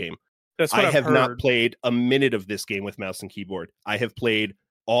CRPG game. That's what I have not played a minute of this game with mouse and keyboard. I have played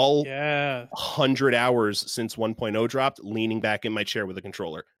all 100 hours since 1.0 dropped, leaning back in my chair with a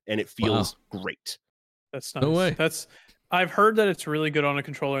controller, and it feels great. That's nice. No way. I've heard that it's really good on a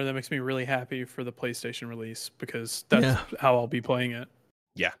controller, and that makes me really happy for the PlayStation release, because that's how I'll be playing it.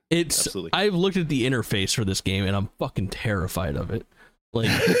 Yeah, it's absolutely. I've looked at the interface for this game, and I'm fucking terrified of it. Like,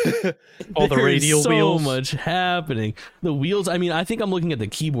 all the radial wheels, so much happening. The wheels. I mean, I think I'm looking at the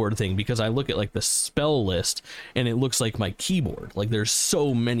keyboard thing, because I look at like the spell list, and it looks like my keyboard. Like, there's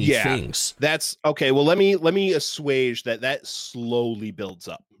so many things. That's okay. Well, let me assuage that slowly builds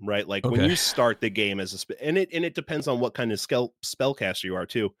up, right? Like when you start the game as and it depends on what kind of spellcaster you are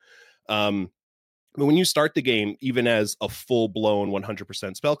too. But when you start the game, even as a full-blown 100%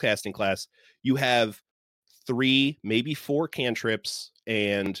 spellcasting class, you have 3, maybe 4 cantrips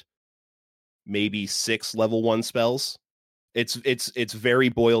and maybe 6 level 1 spells. It's very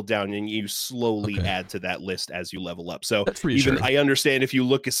boiled down, and you slowly add to that list as you level up. So even I understand if you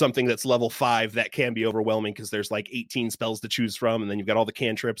look at something that's level 5, that can be overwhelming, because there's like 18 spells to choose from, and then you've got all the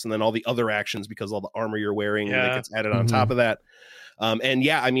cantrips and then all the other actions because all the armor you're wearing that gets added on top of that. And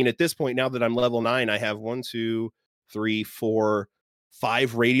I mean, at this point, now that I'm level 9, I have 1, 2, 3, 4,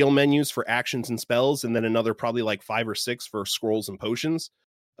 5 radial menus for actions and spells, and then another probably like 5 or 6 for scrolls and potions.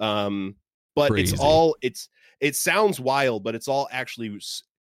 But Crazy. It sounds wild, but it's all actually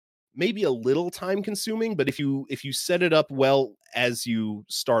maybe a little time consuming. But if you set it up well as you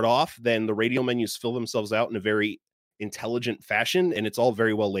start off, then the radial menus fill themselves out in a very intelligent fashion, and it's all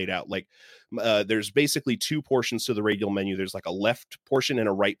very well laid out. Like there's basically 2 portions to the radial menu. There's like a left portion and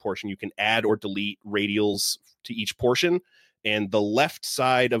a right portion. You can add or delete radials to each portion, and the left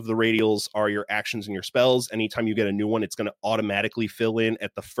side of the radials are your actions and your spells. Anytime you get a new one, it's going to automatically fill in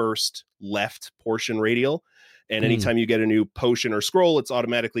at the first left portion radial, and anytime you get a new potion or scroll, it's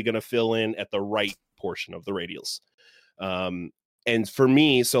automatically going to fill in at the right portion of the radials. And for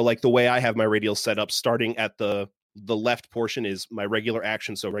me, so like the way I have my radials set up, starting at the left portion is my regular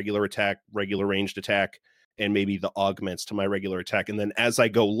action, so regular attack, regular ranged attack, and maybe the augments to my regular attack. And then as I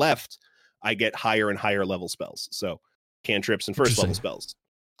go left, I get higher and higher level spells. So cantrips and first level spells,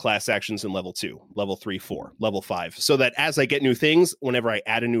 class actions in level 2, level 3, 4, level 5. So that as I get new things, whenever I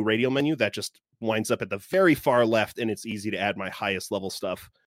add a new radial menu, that just winds up at the very far left, and it's easy to add my highest level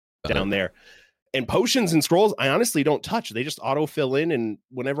stuff down there. And potions and scrolls, I honestly don't touch. They just auto fill in, and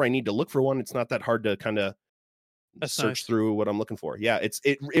whenever I need to look for one, it's not that hard to kind of search through what I'm looking for. Yeah,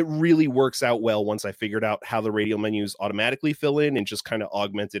 it really works out well once I figured out how the radial menus automatically fill in, and just kind of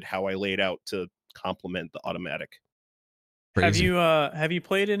augmented how I laid out to complement the automatic. Crazy. Have you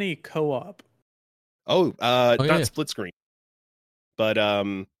played any co-op? Not split screen, but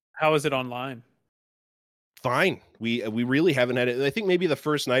how is it online? Fine. We really haven't had it. I think maybe the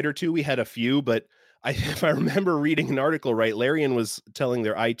first night or two we had a few, but if I remember reading an article right, Larian was telling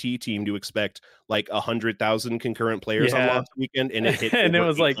their IT team to expect like 100,000 concurrent players on launch weekend, and it hit and it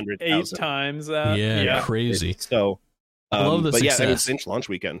was like 8 times that. Yeah, crazy. So I love the success. I mean, since launch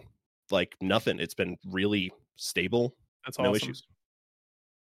weekend. like nothing. It's been really stable. That's no awesome. issues.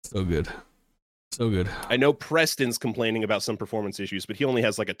 So good. So good. I know Preston's complaining about some performance issues, but he only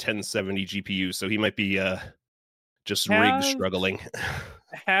has like a 1070 GPU, so he might be just rig struggling.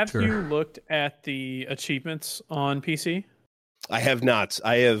 Have you looked at the achievements on PC? I have not.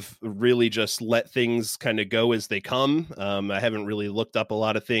 I have really just let things kind of go as they come. I haven't really looked up a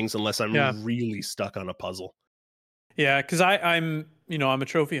lot of things unless I'm really stuck on a puzzle. Yeah, because I'm a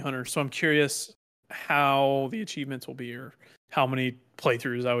trophy hunter, so I'm curious how the achievements will be or how many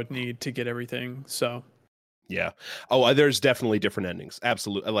playthroughs I would need to get everything. So yeah. Oh, there's definitely different endings.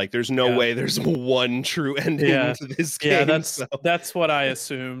 Absolutely. Like there's no way there's one true ending to this game. Yeah, that's what I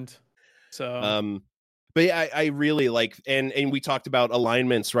assumed. So but yeah, I really like and we talked about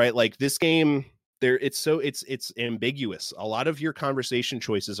alignments, right? Like this game it's ambiguous. A lot of your conversation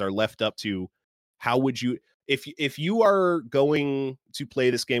choices are left up to how would you if you are going to play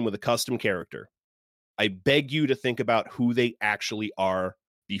this game with a custom character, I beg you to think about who they actually are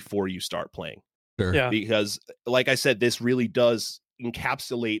before you start playing. Sure. Yeah. Because like I said, this really does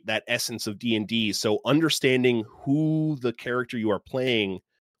encapsulate that essence of D&D. So understanding who the character you are playing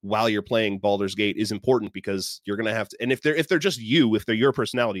while you're playing Baldur's Gate is important because you're going to have to, and if they're just you, if they're your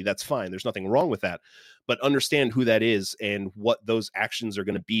personality, that's fine. There's nothing wrong with that, but understand who that is and what those actions are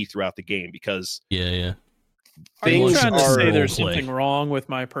going to be throughout the game because are you trying to say there's something wrong with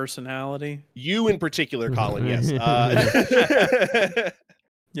my personality? You in particular, Colin, yes.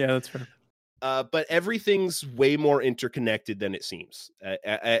 Yeah, that's fair. But everything's way more interconnected than it seems.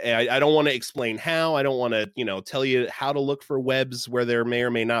 I don't want to explain how. I don't want to, tell you how to look for webs where there may or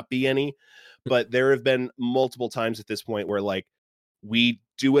may not be any. But there have been multiple times at this point where, like, we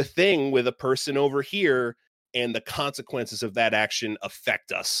do a thing with a person over here, and the consequences of that action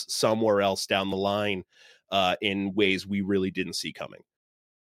affect us somewhere else down the line in ways we really didn't see coming.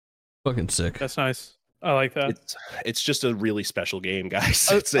 Fucking sick. That's nice. I like that. It's just a really special game, guys.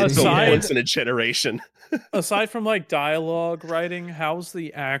 It's once in a generation. Aside from like dialogue writing, how's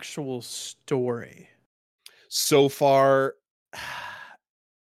the actual story? So far,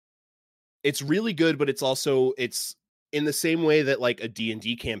 it's really good, but it's in the same way that like a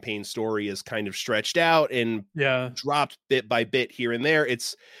D&D campaign story is kind of stretched out and dropped bit by bit here and there.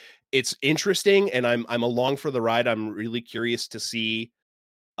 It's interesting, and I'm along for the ride. I'm really curious to see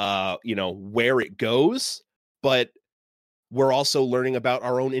where it goes, but we're also learning about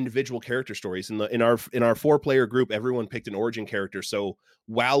our own individual character stories. In our 4-player group, everyone picked an origin character. So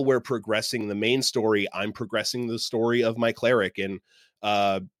while we're progressing the main story, I'm progressing the story of my cleric, and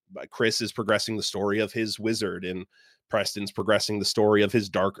Chris is progressing the story of his wizard, and Preston's progressing the story of his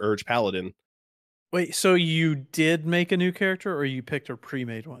Dark Urge paladin. Wait, so you did make a new character, or you picked a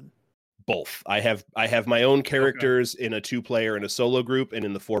pre-made one? Both. I have my own characters in a 2-player and a solo group, and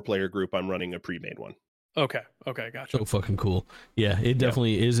in the 4-player group, I'm running a pre-made one. Okay, gotcha. So fucking cool. Yeah, it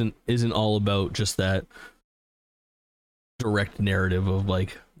definitely isn't all about just that direct narrative of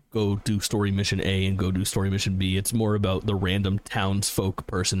like go do story mission A and go do story mission B. It's more about the random townsfolk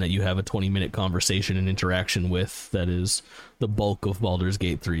person that you have a 20-minute conversation and interaction with. That is the bulk of Baldur's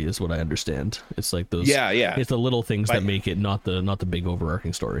Gate 3, is what I understand. It's like those. Yeah. It's the little things that make it not the big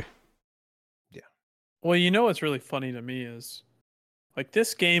overarching story. Yeah. Well, what's really funny to me is like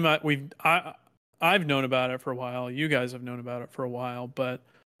this game. I've known about it for a while. You guys have known about it for a while, but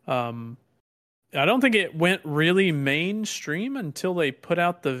I don't think it went really mainstream until they put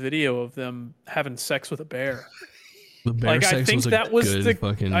out the video of them having sex with a bear. The bear sex that was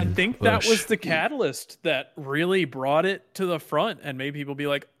the catalyst that really brought it to the front and made people be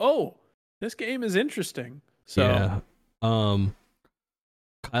like, "Oh, this game is interesting." So, yeah.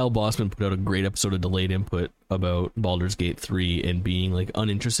 Kyle Bossman put out a great episode of Delayed Input about Baldur's Gate 3 and being like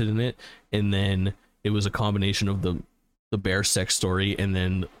uninterested in it, and then it was a combination of the bear sex story and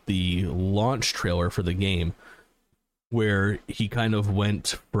then the launch trailer for the game, where he kind of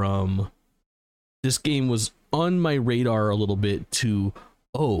went from this game was on my radar a little bit to,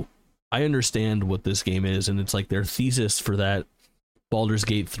 oh, I understand what this game is, and it's like their thesis for that Baldur's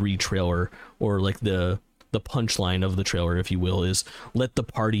Gate 3 trailer, or like the punchline of the trailer, if you will, is let the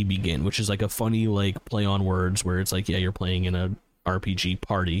party begin, which is like a funny like play on words where it's like, yeah, you're playing in a RPG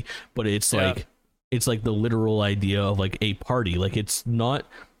party, but it's like the literal idea of like a party. Like it's not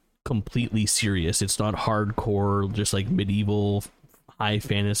completely serious. It's not hardcore, just like medieval high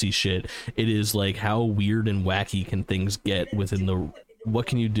fantasy shit. It is like how weird and wacky can things get within what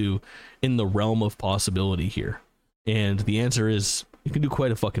can you do in the realm of possibility here? And the answer is you can do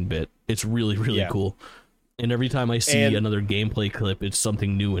quite a fucking bit. It's really, really cool. And every time I see another gameplay clip, it's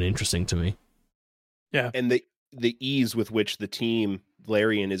something new and interesting to me. Yeah. And the ease with which the team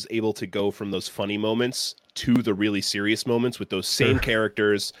Larian is able to go from those funny moments to the really serious moments with those same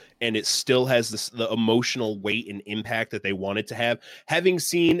characters, and it still has the emotional weight and impact that they want it to have. Having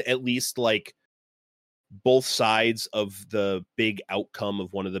seen at least like both sides of the big outcome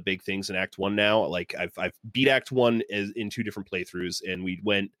of one of the big things in Act 1 now, like I've beat Act 1 in 2 different playthroughs, and we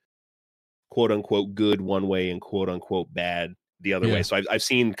went quote unquote good one way and quote unquote bad the other way. So I've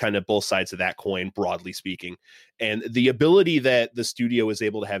seen kind of both sides of that coin, broadly speaking. And the ability that the studio is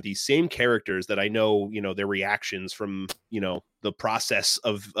able to have these same characters that I know, their reactions from, the process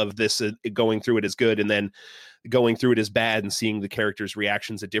of this going through it is good, and then going through it is bad, and seeing the characters'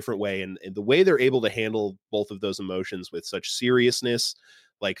 reactions a different way. And the way they're able to handle both of those emotions with such seriousness,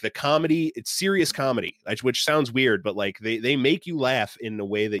 like the comedy, it's serious comedy, which sounds weird, but like they make you laugh in a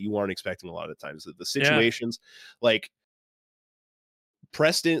way that you aren't expecting a lot of times. The situations, like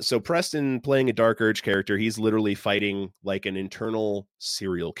Preston playing a Dark Urge character, he's literally fighting like an internal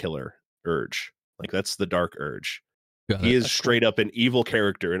serial killer urge. Like that's the Dark Urge. He is straight up an evil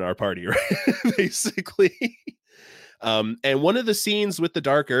character in our party, right? Basically. And one of the scenes with the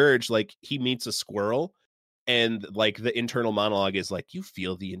Dark Urge, like he meets a squirrel, and like the internal monologue is like, you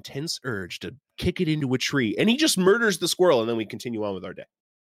feel the intense urge to kick it into a tree, and he just murders the squirrel, and then we continue on with our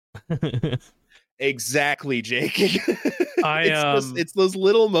day. Exactly, Jake. It's those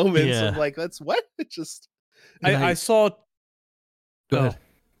little moments of like, that's what it just. I saw. Go ahead.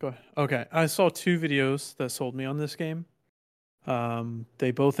 Go ahead. Okay, I saw 2 videos that sold me on this game.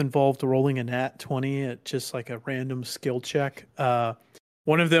 They both involved rolling a nat 20 at just like a random skill check.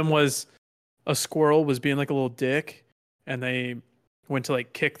 One of them was a squirrel was being like a little dick, and they went to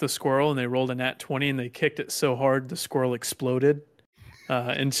like kick the squirrel, and they rolled a nat 20, and they kicked it so hard the squirrel exploded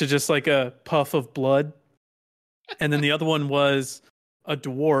into just like a puff of blood. And then the other one was a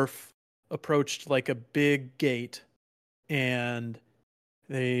dwarf approached like a big gate, and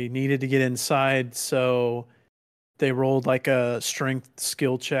they needed to get inside, so they rolled like a strength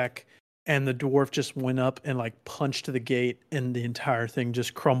skill check, and the dwarf just went up and like punched the gate, and the entire thing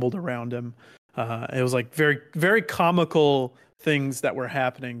just crumbled around him. It was like very, very comical things that were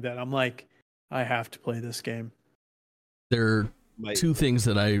happening that I'm like, I have to play this game. There are 2 things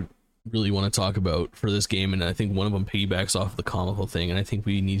that I really want to talk about for this game, and I think one of them piggybacks off the comical thing, and I think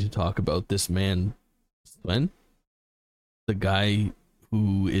we need to talk about this man, Sven, the guy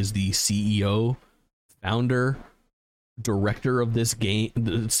who is the CEO, founder, director of this game,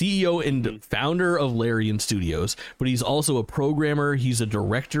 the CEO and founder of Larian Studios, but he's also a programmer, he's a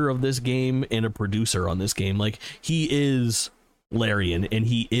director of this game, and a producer on this game. Like, he is Larian, and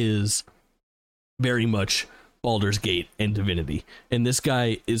he is very much Baldur's Gate and Divinity, and this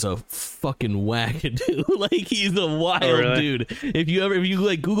guy is a fucking wackadoo. Like, he's a wild dude. If you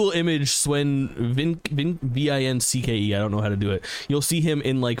like Google image Sven Vincke, I don't know how to do it, you'll see him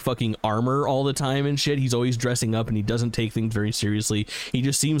in like fucking armor all the time and shit. He's always dressing up, and he doesn't take things very seriously. He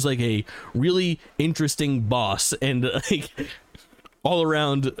just seems like a really interesting boss, and like all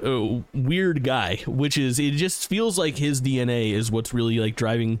around weird guy, which is, it just feels like his DNA is what's really like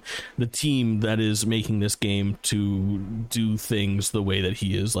driving the team that is making this game to do things the way that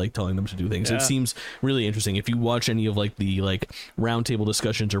he is like telling them to do things. It seems really interesting. If you watch any of like the like roundtable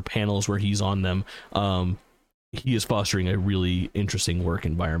discussions or panels where he's on them, he is fostering a really interesting work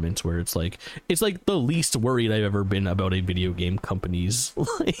environment where it's like the least worried I've ever been about a video game company's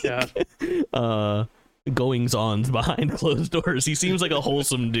like goings on behind closed doors. He seems like a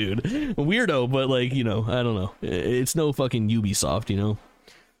wholesome dude, weirdo, but like, I don't know, it's no fucking Ubisoft,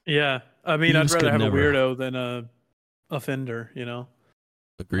 Yeah, I mean, I'd rather have a weirdo than a offender,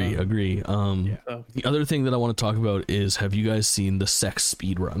 Agree. The other thing that I want to talk about is, have you guys seen the sex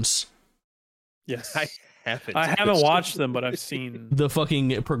speedruns? Yes. I haven't watched them, but I've seen the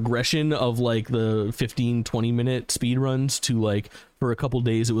fucking progression of like the 15-20 minute speed runs to like, for a couple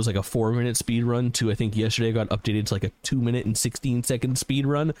days it was like a 4-minute speed run, to I think yesterday it got updated to like a 2-minute and 16-second speed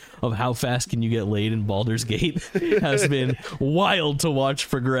run of how fast can you get laid in Baldur's Gate. Has been wild to watch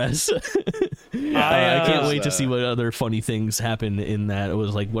progress. I can't wait to see what other funny things happen in that. It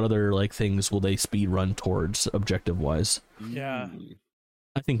was like, what other like things will they speed run towards objective wise? Yeah,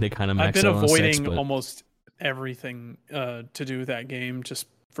 I think they kind of maxed I've been out avoiding on sex, almost everything to do with that game just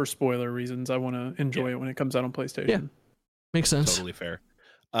for spoiler reasons. I want to enjoy it when it comes out on PlayStation. Yeah. Makes sense. Totally fair.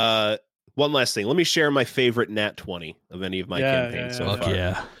 One last thing. Let me share my favorite nat 20 of any of my campaigns so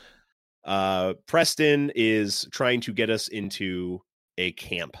far. Preston is trying to get us into a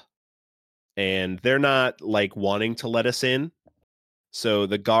camp, and they're not like wanting to let us in. So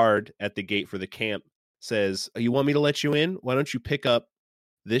the guard at the gate for the camp says, "You want me to let you in? Why don't you pick up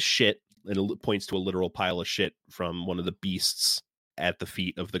this shit?" And it points to a literal pile of shit from one of the beasts at the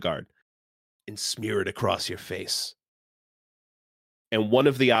feet of the guard and smear it across your face. And one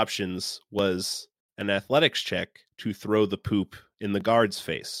of the options was an athletics check to throw the poop in the guard's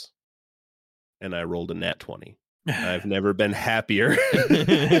face. And I rolled a nat 20. I've never been happier at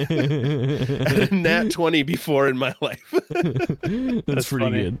a nat 20 before in my life. That's pretty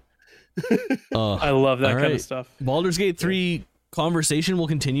funny. good. I love that kind of stuff. Baldur's Gate 3 conversation will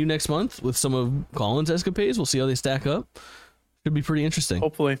continue next month with some of Colin's escapades. We'll see how they stack up. Should be pretty interesting.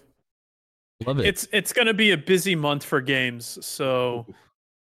 Hopefully. Love it. It's going to be a busy month for games, so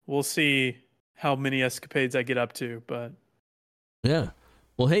we'll see how many escapades I get up to, but yeah.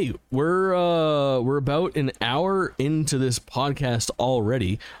 Well, hey, we're about an hour into this podcast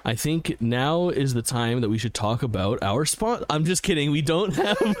already. I think now is the time that we should talk about our sponsor. I'm just kidding. We don't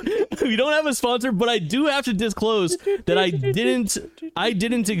have a sponsor, but I do have to disclose that I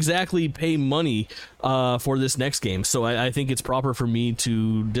didn't exactly pay money for this next game. So I think it's proper for me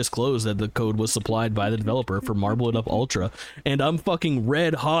to disclose that the code was supplied by the developer for Marble It Up Ultra, and I'm fucking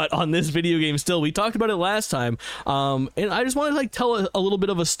red hot on this video game still. We talked about it last time, and I just want to tell a little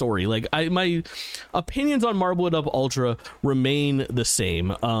bit of a story. My opinions on Marble It Up Ultra remain the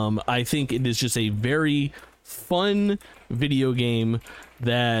same. I think it is just a very fun video game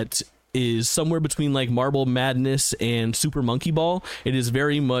that is somewhere between Marble Madness and Super Monkey Ball. It is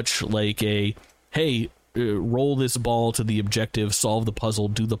very much like a, hey, roll this ball to the objective, solve the puzzle,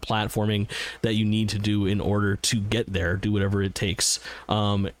 do the platforming that you need to do in order to get there, do whatever it takes.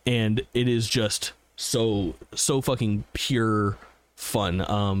 And it is just so fucking pure fun.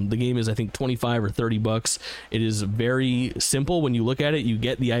 The game is, I think, $25 or $30. It is very simple. When you look at it, you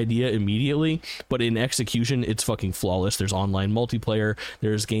get the idea immediately, but in execution, it's fucking flawless. There's online multiplayer.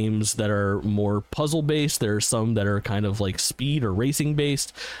 There's games that are more puzzle based. There's some that are kind of speed or racing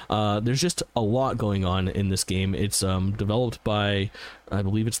based. There's just a lot going on in this game. It's developed by, I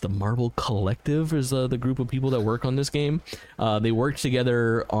believe it's the Marble Collective is the group of people that work on this game. They worked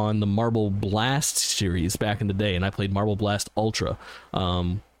together on the Marble Blast series back in the day, and I played Marble Blast Ultra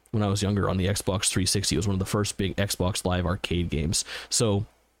when I was younger on the Xbox 360. It was one of the first big Xbox Live arcade games. So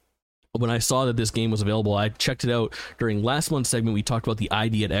when I saw that this game was available, I checked it out. During last month's segment, we talked about the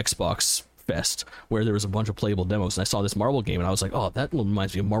ID at Xbox Fest, where there was a bunch of playable demos, and I saw this Marble game, and I was like, oh, that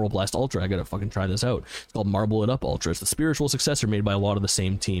reminds me of Marble Blast Ultra. I gotta fucking try this out. It's called Marble It Up Ultra. It's the spiritual successor made by a lot of the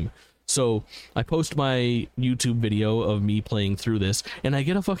same team. So I post my YouTube video of me playing through this, and I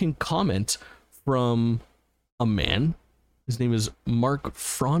get a fucking comment from a man. His name is Mark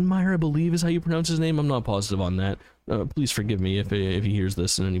Fronmeyer, I believe is how you pronounce his name. I'm not positive on that. Please forgive me if he hears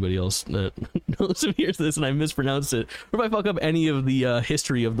this, and anybody else that knows him hears this and I mispronounce it, or if I fuck up any of the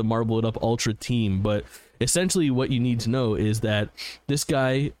history of the Marble It Up Ultra team. But essentially what you need to know is that this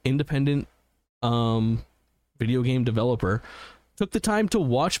guy, independent video game developer, took the time to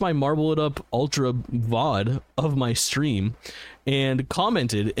watch my Marble It Up Ultra VOD of my stream and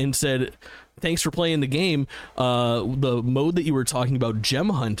commented and said, thanks for playing the game. The mode that you were talking about, Gem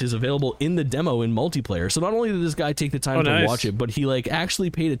Hunt, is available in the demo in multiplayer. So not only did this guy take the time to watch it, but he actually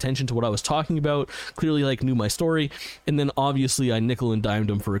paid attention to what I was talking about, clearly knew my story, and then obviously I nickel and dimed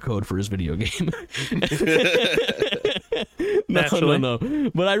him for a code for his video game. No.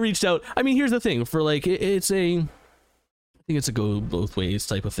 But I reached out. I mean, here's the thing. For I think it's a go both ways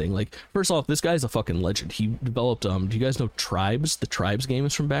type of thing. First off, this guy's a fucking legend. He developed do you guys know Tribes? The Tribes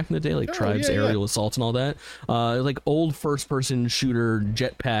games from back in the day, Tribes Aerial Assault and all that. Old first person shooter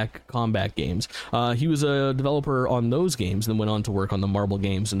jetpack combat games. He was a developer on those games and then went on to work on the Marble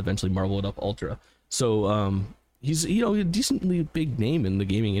games and eventually Marble It Up Ultra. So he's a decently big name in the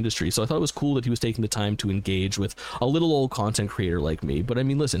gaming industry, so I thought it was cool that he was taking the time to engage with a little old content creator like me. But I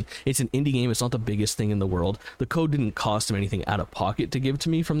mean, listen, it's an indie game. It's not the biggest thing in the world. The code didn't cost him anything out of pocket to give to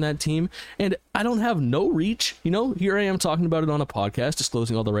me from that team, and I don't have no reach. Here I am talking about it on a podcast,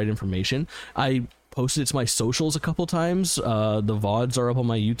 disclosing all the right information. I posted it to my socials a couple times. The VODs are up on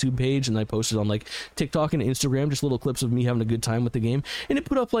my YouTube page, and I posted on TikTok and Instagram, just little clips of me having a good time with the game, and it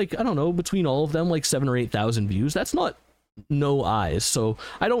put up I don't know, between all of them 7,000 or 8,000 views. That's not no eyes, so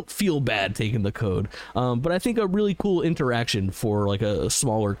I don't feel bad taking the code, but I think a really cool interaction for a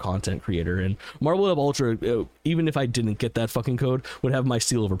smaller content creator. And Marble It Up Ultra, even if I didn't get that fucking code, would have my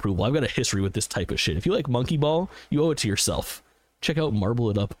seal of approval. I've got a history with this type of shit. If you like Monkey Ball, you owe it to yourself. Check out Marble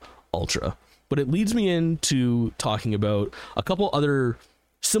It Up Ultra. But it leads me into talking about a couple other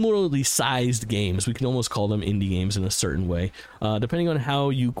similarly sized games. We can almost call them indie games in a certain way, depending on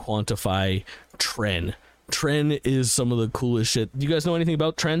how you quantify Tren. Tren is some of the coolest shit. Do you guys know anything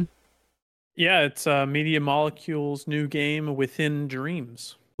about Tren? Yeah, it's Media Molecule's new game, Within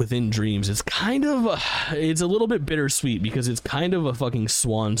Dreams. Within Dreams, it's kind of it's a little bit bittersweet because it's kind of a fucking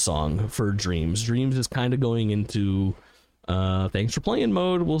swan song for Dreams. Dreams is kind of going into thanks for playing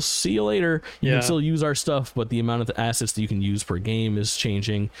mode. We'll see you later. You can still use our stuff, but the amount of assets that you can use per game is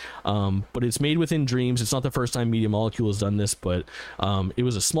changing. But it's made within Dreams. It's not the first time Media Molecule has done this, but it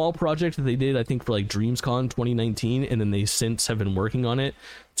was a small project that they did, I think, for like DreamsCon 2019, and then they since have been working on it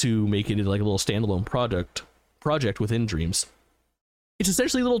to make it like a little standalone project within Dreams. It's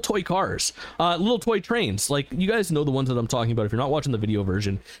essentially little toy cars, little toy trains. Like, you guys know the ones that I'm talking about. If you're not watching the video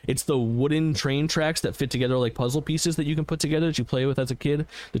version, it's the wooden train tracks that fit together like puzzle pieces that you can put together that you play with as a kid.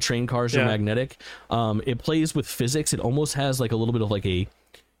 The train cars are magnetic. It plays with physics. It almost has like a little bit of like you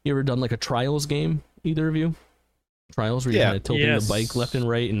ever done like a Trials game, either of you? Trials where you're kind of tilting the bike left and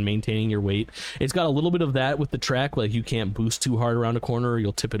right and maintaining your weight. It's got a little bit of that with the track, like you can't boost too hard around a corner or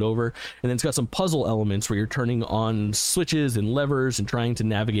you'll tip it over. And then it's got some puzzle elements where you're turning on switches and levers and trying to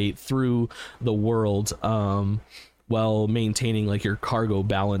navigate through the world while maintaining like your cargo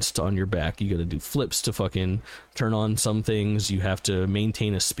balanced on your back. You got to do flips to fucking turn on some things. You have to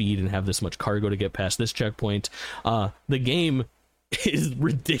maintain a speed and have this much cargo to get past this checkpoint. The game is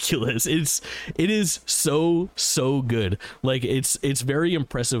ridiculous. It is so good. Like, it's very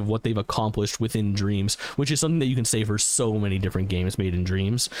impressive what they've accomplished within Dreams, which is something that you can say for so many different games made in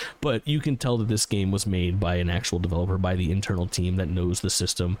Dreams. But you can tell that this game was made by an actual developer, by the internal team that knows the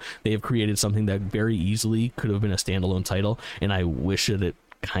system. They have created something that very easily could have been a standalone title, and I wish that it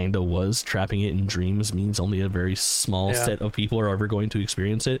kind of was. Trapping it in Dreams means only a very small set of people are ever going to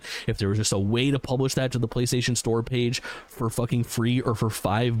experience it. If there was just a way to publish that to the PlayStation Store page for fucking free or for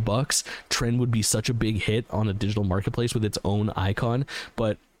 $5, Trend would be such a big hit on a digital marketplace with its own icon.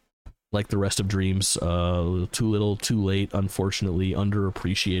 But like the rest of Dreams, too little, too late, unfortunately,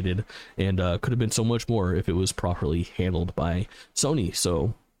 underappreciated, and could have been so much more if it was properly handled by Sony.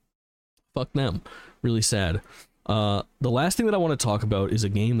 So fuck them. Really sad. The last thing that I want to talk about is a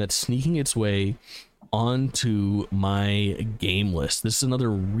game that's sneaking its way onto my game list. This is another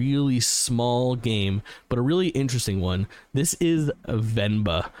really small game, but a really interesting one. This is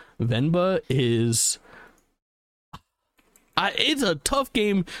Venba. Venba is... it's a tough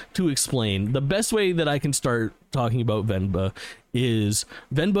game to explain. The best way that I can start talking about Venba is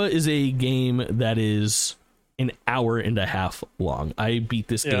a game that is an hour and a half long. I beat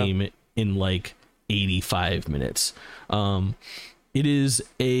this game in like 85 minutes. It is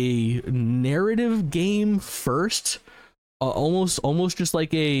a narrative game first, almost just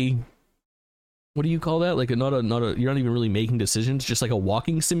like a, what do you call that? Like you're not even really making decisions, just like a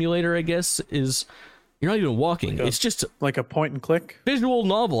walking simulator, I guess. You're not even walking. It's just like a point and click visual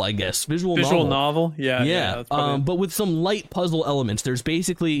novel, I guess. Visual novel. Yeah. But with some light puzzle elements. There's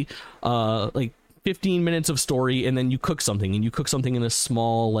basically like 15 minutes of story, and then you cook something, and you cook something in a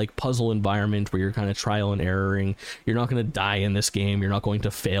small like puzzle environment where you're kind of trial and erroring. You're not going to die in this game. You're not going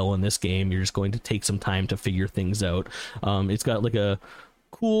to fail in this game. You're just going to take some time to figure things out. It's got like a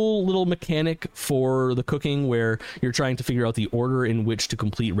cool little mechanic for the cooking where you're trying to figure out the order in which to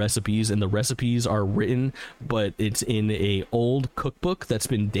complete recipes, and the recipes are written, but it's in a old cookbook that's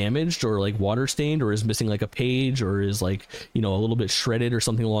been damaged or like water stained or is missing like a page or is like, you know, a little bit shredded or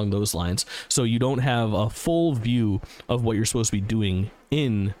something along those lines. So you don't have a full view of what you're supposed to be doing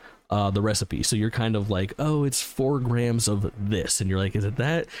in the recipe. So you're kind of like, oh, it's 4 grams of this, and you're like, is it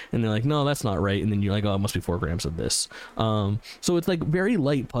that? And they're like, no, that's not right. And then you're like, oh, it must be 4 grams of this. So it's like very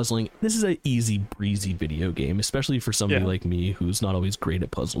light puzzling. This is an easy breezy video game, especially for somebody like me who's not always great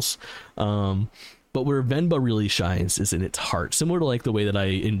at puzzles. But where Venba really shines is in its heart, similar to like the way that I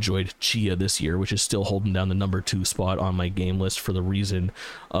enjoyed Chia this year, which is still holding down the number 2 spot on my game list for the reason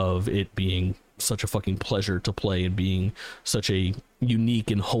of it being such a fucking pleasure to play and being such a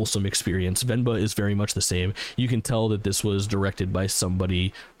unique and wholesome experience. Venba is very much the same. You can tell that this was directed by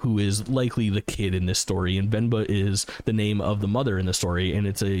somebody who is likely the kid in this story, and Venba is the name of the mother in the story, and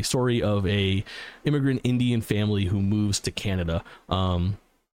it's a story of a immigrant Indian family who moves to Canada.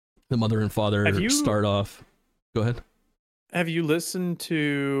 The mother and father start off... Go ahead. Have you listened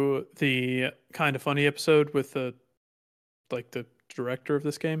to the Kind of Funny episode with the director of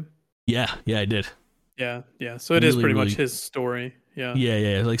this game? Yeah, I did. Yeah. So it is pretty much his story.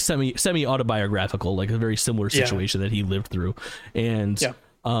 Yeah. Like semi autobiographical, like a very similar situation that he lived through, and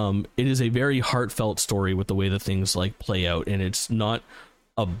it is a very heartfelt story with the way that things like play out, and it's not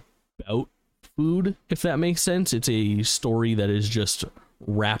about food, if that makes sense. It's a story that is just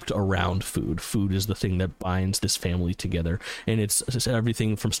wrapped around food. Food is the thing that binds this family together, and it's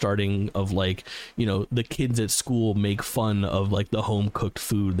everything from starting of like, you know, the kids at school make fun of like the home cooked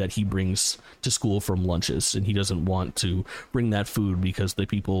food that he brings to school from lunches, and he doesn't want to bring that food because the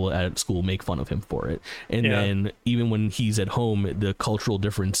people at school make fun of him for it. And then even when he's at home, the cultural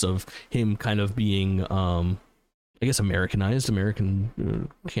difference of him kind of being I guess Americanized.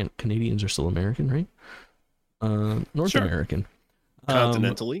 Canadians are still American, right? North American.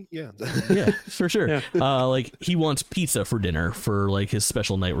 Continentally, yeah. Yeah, for sure. Like he wants pizza for dinner for like his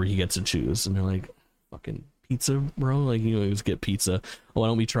special night where he gets to choose, and they're like, fucking pizza, bro? Like, you always get pizza. Why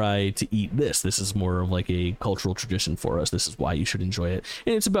don't we try to eat this? This is more of like a cultural tradition for us. This is why you should enjoy it.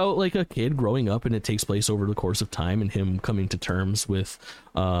 And it's about like a kid growing up, and it takes place over the course of time, and him coming to terms with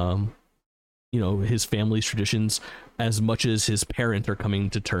you know, his family's traditions as much as his parents are coming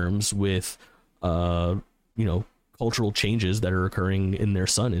to terms with you know, cultural changes that are occurring in their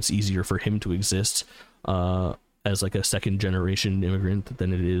son. It's easier for him to exist as like a second generation immigrant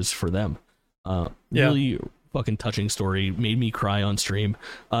than it is for them. Really fucking touching story. Made me cry on stream.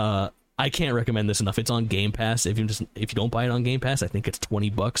 I can't recommend this enough. It's on Game Pass. If you don't buy it on Game Pass, I think it's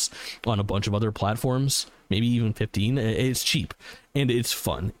 $20 on a bunch of other platforms, maybe even 15. It's cheap and it's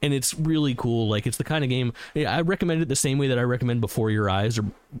fun and it's really cool. Like, it's the kind of game I recommend it the same way that I recommend Before Your Eyes or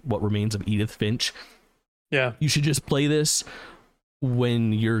What Remains of Edith Finch. Yeah, you should just play this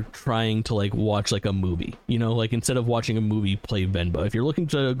when you're trying to like watch like a movie, you know, like instead of watching a movie, play Venba. If you're looking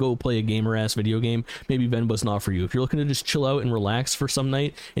to go play a gamer ass video game, maybe Venba's not for you. If you're looking to just chill out and relax for some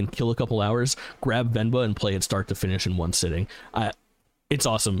night and kill a couple hours, grab Venba and play it start to finish in one sitting. It's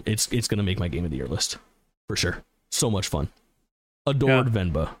awesome. It's gonna make my game of the year list for sure. So much fun. Adored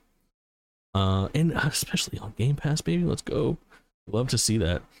Venba. And especially on Game Pass, baby. Let's go. Love to see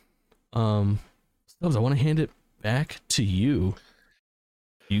that. Stubbs, I want to hand it back to you.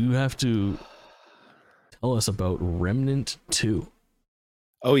 You have to tell us about Remnant 2.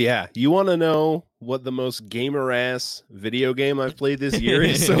 Oh, yeah. You want to know what the most gamer-ass video game I've played this year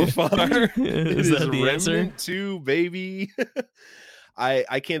is so far? Is that the answer? Remnant 2, baby.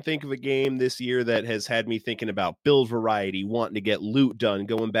 I can't think of a game this year that has had me thinking about build variety, wanting to get loot done,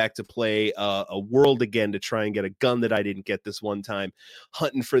 going back to play a world again to try and get a gun that I didn't get this one time,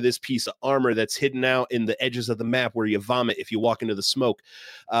 hunting for this piece of armor that's hidden out in the edges of the map where you vomit if you walk into the smoke.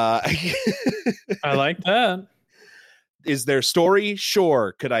 I like that. Is there story?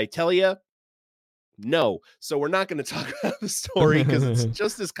 Sure. Could I tell you? No. So we're not going to talk about the story because it's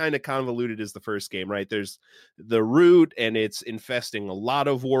just as kind of convoluted as the first game, right? There's the root and it's infesting a lot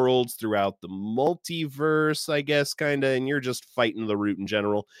of worlds throughout the multiverse, I guess, kind of, and you're just fighting the root in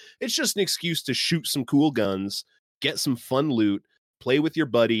general. It's just an excuse to shoot some cool guns, get some fun loot, play with your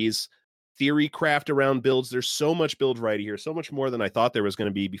buddies, theory craft around builds. There's so much build variety here, so much more than I thought there was going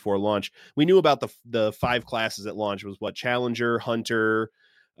to be before launch. We knew about the 5 classes at launch. It was what? Challenger, Hunter,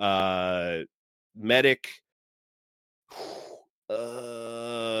 Medic,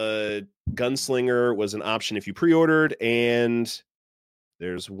 Gunslinger was an option if you pre-ordered, and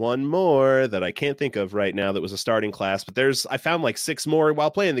there's one more that I can't think of right now that was a starting class, but I found like 6 more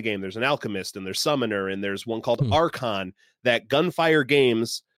while playing the game. There's an Alchemist, and there's Summoner, and there's one called Archon that Gunfire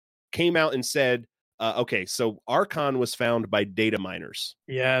Games came out and said, okay, so Archon was found by data miners.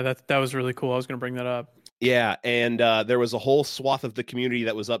 Yeah, that was really cool. I was going to bring that up. Yeah, and there was a whole swath of the community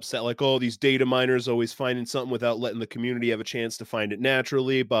that was upset, like, oh, these data miners always finding something without letting the community have a chance to find it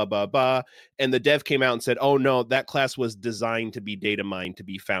naturally, blah, blah, blah. And the dev came out and said, oh, no, that class was designed to be data mined to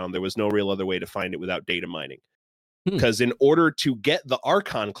be found. There was no real other way to find it without data mining. Because in order to get the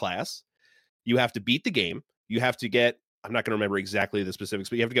Archon class, you have to beat the game. You have to get, I'm not going to remember exactly the specifics,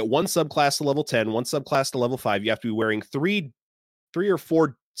 but you have to get 1 subclass to level 10, 1 subclass to level 5. You have to be wearing three or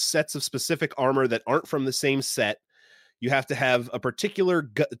four sets of specific armor that aren't from the same set. You have to have a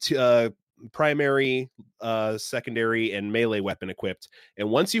particular primary, secondary, and melee weapon equipped. And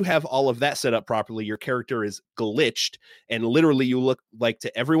once you have all of that set up properly, your character is glitched, and literally you look like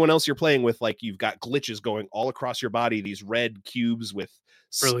to everyone else you're playing with like you've got glitches going all across your body, these red cubes with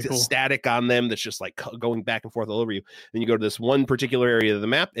really cool static on them that's just like going back and forth all over you. Then you go to this one particular area of the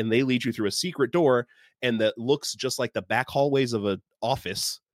map, and they lead you through a secret door, and that looks just like the back hallways of an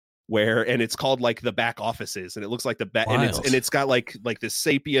office, and it's called like the back offices, and it looks like the back, and it's got like this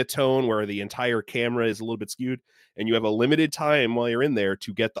sepia tone where the entire camera is a little bit skewed, and you have a limited time while you're in there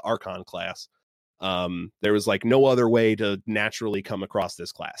to get the Archon class. There was like no other way to naturally come across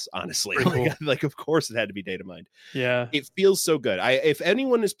this class, honestly. Cool. Like, of course it had to be data mined. Yeah, it feels so good. If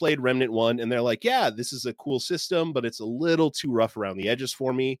anyone has played Remnant 1 and they're like, yeah, this is a cool system, but it's a little too rough around the edges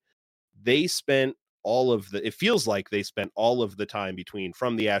for me, they spent it feels like they spent all of the time between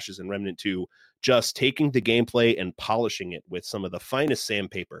From the Ashes and Remnant 2 just taking the gameplay and polishing it with some of the finest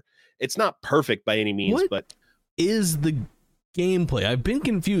sandpaper. It's not perfect by any means, but is the gameplay? I've been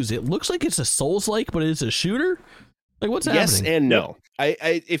confused. It looks like it's a Souls-like, but it's a shooter. Like, what's happening? Yes and no. I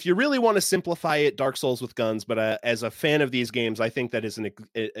if you really want to simplify it, Dark Souls with guns, but as a fan of these games, I think that is an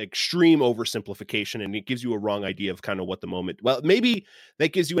extreme oversimplification, and it gives you a wrong idea of kind of what the moment. Well, maybe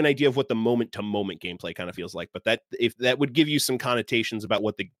that gives you an idea of what the moment-to-moment gameplay kind of feels like, but that would give you some connotations about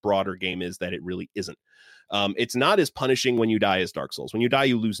what the broader game is that it really isn't. It's not as punishing when you die as Dark Souls. When you die,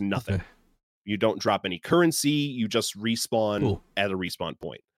 you lose nothing. Okay. You don't drop any currency. You just respawn at a respawn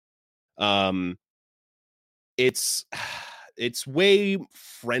point. It's way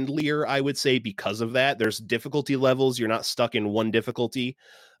friendlier, I would say, because of that. There's difficulty levels. You're not stuck in one difficulty.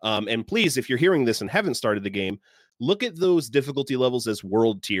 And please, if you're hearing this and haven't started the game, look at those difficulty levels as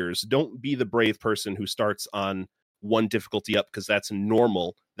world tiers. Don't be the brave person who starts on one difficulty up, because that's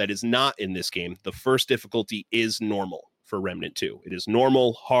normal. That is not in this game. The first difficulty is normal for Remnant 2. It is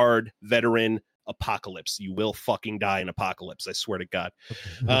normal, hard, veteran, apocalypse. You will fucking die in apocalypse, I swear to God.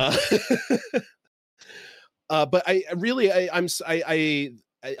 But I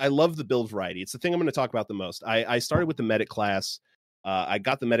love the build variety. It's the thing I'm going to talk about the most. I started with the medic class. I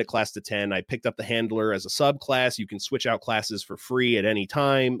got the medic class to 10. I picked up the handler as a subclass. You can switch out classes for free at any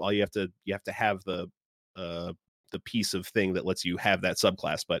time. All you have to have the piece of thing that lets you have that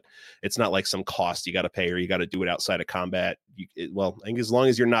subclass, but it's not like some cost you got to pay or you got to do it outside of combat. I think as long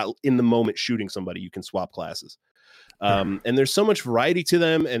as you're not in the moment shooting somebody, you can swap classes. And there's so much variety to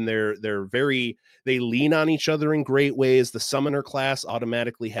them, and they lean on each other in great ways. The summoner class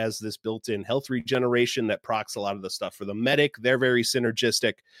automatically has this built-in health regeneration that procs a lot of the stuff for the medic. They're very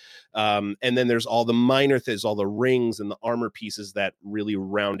synergistic. And then there's all the minor things, all the rings and the armor pieces that really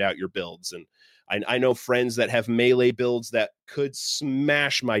round out your builds. And I know friends that have melee builds that could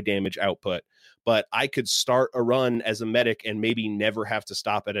smash my damage output, but I could start a run as a medic and maybe never have to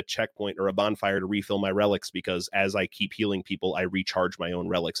stop at a checkpoint or a bonfire to refill my relics, because as I keep healing people, I recharge my own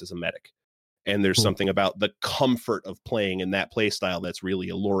relics as a medic. And there's something about the comfort of playing in that play style that's really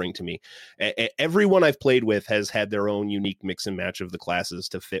alluring to me. Everyone I've played with has had their own unique mix and match of the classes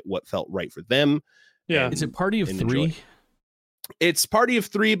to fit what felt right for them. Yeah. Is it party of 3? It's party of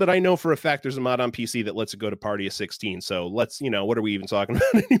 3, but I know for a fact there's a mod on PC that lets it go to party of 16. So let's, what are we even talking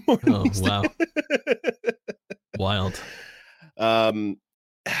about anymore? Oh, wow. Wild.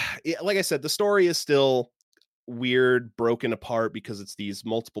 Like I said, the story is still weird, broken apart, because it's these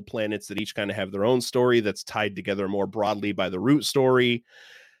multiple planets that each kind of have their own story that's tied together more broadly by the root story.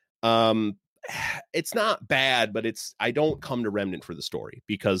 It's not bad, but I don't come to Remnant for the story,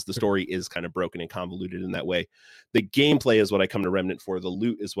 because the story is kind of broken and convoluted in that way. The gameplay is what I come to Remnant for. The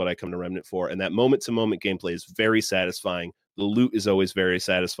loot is what I come to Remnant for. And that moment to moment gameplay is very satisfying. The loot is always very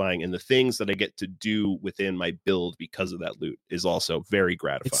satisfying. And the things that I get to do within my build because of that loot is also very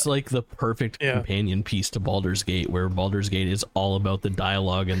gratifying. It's like the perfect companion piece to Baldur's Gate, where Baldur's Gate is all about the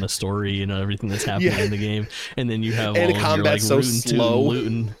dialogue and the story and everything that's happening in the game. And then you have all of your like so slow.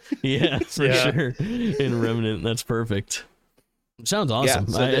 Looting. Yeah, for sure. In Remnant, that's perfect. Sounds awesome.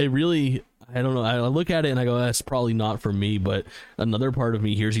 Yeah, so I don't know. I look at it and I go, that's probably not for me, but another part of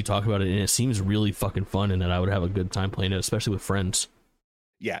me hears you talk about it and it seems really fucking fun, and that I would have a good time playing it, especially with friends.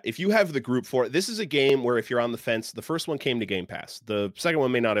 Yeah, if you have the group for it, this is a game where if you're on the fence, the first one came to Game Pass. The second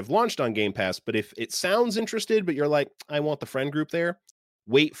one may not have launched on Game Pass, but if it sounds interested, but you're like, I want the friend group there,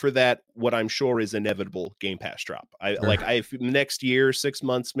 wait for that, what I'm sure is inevitable Game Pass drop. Next year, 6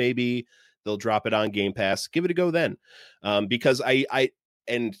 months maybe, they'll drop it on Game Pass. Give it a go then. Because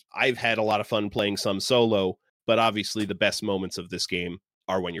I've had a lot of fun playing some solo, but obviously the best moments of this game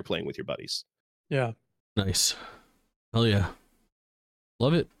are when you're playing with your buddies. Yeah. Nice. Hell yeah.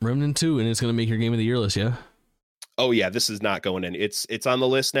 Love it. Remnant 2, and it's going to make your game of the year list, yeah? Oh yeah, this is not going in. It's on the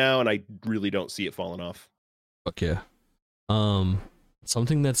list now, and I really don't see it falling off. Fuck yeah.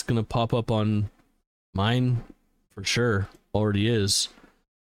 Something that's going to pop up on mine for sure already is,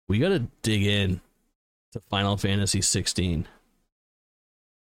 we got to dig in to Final Fantasy 16.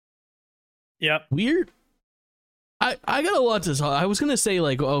 Yep. Weird. I got a lot to talk. I was gonna say,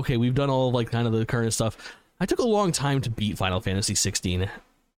 like, okay, we've done all of like kind of the current stuff. I took a long time to beat Final Fantasy 16.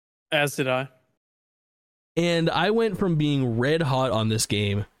 As did I. And I went from being red hot on this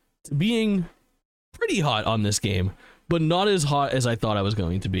game to being pretty hot on this game, but not as hot as I thought I was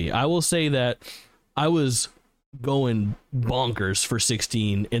going to be. I will say that I was going bonkers for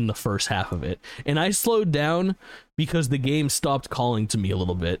 16 in the first half of it, and I slowed down because the game stopped calling to me a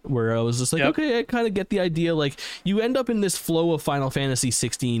little bit, where I was just like, okay, I kind of get the idea. Like, you end up in this flow of Final Fantasy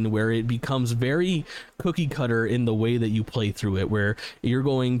 16 where it becomes very cookie cutter in the way that you play through it, where you're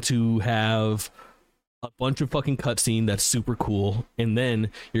going to have a bunch of fucking cutscene that's super cool, and then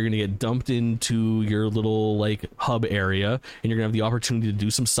you're gonna get dumped into your little like hub area, and you're gonna have the opportunity to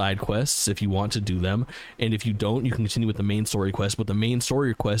do some side quests if you want to do them, and if you don't, you can continue with the main story quest. But the main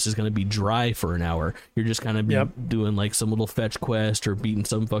story quest is gonna be dry for an hour. You're just kind of doing like some little fetch quest or beating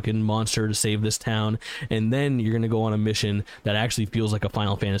some fucking monster to save this town, and then you're gonna go on a mission that actually feels like a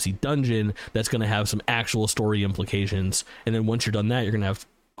Final Fantasy dungeon that's gonna have some actual story implications. And then once you're done that, you're gonna have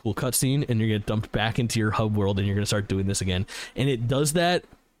cool cutscene, and you're gonna dumped back into your hub world, and you're gonna start doing this again. And it does that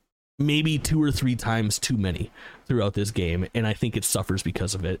maybe 2 or 3 times too many throughout this game, and I think it suffers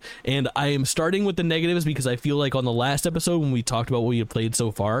because of it. And I am starting with the negatives because I feel like on the last episode when we talked about what we have played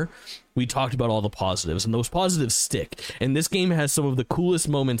so far, we talked about all the positives, and those positives stick. And this game has some of the coolest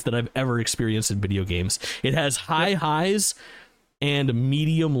moments that I've ever experienced in video games. It has high highs and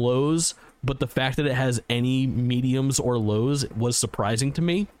medium lows, but the fact that it has any mediums or lows was surprising to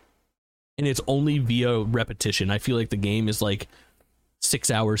me. And it's only via repetition. I feel like the game is like 6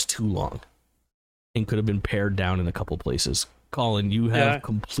 hours too long and could have been pared down in a couple places. Colin, you have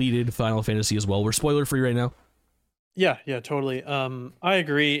completed Final Fantasy as well. We're spoiler free right now. Yeah, totally. I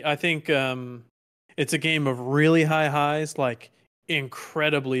agree. I think it's a game of really high highs, like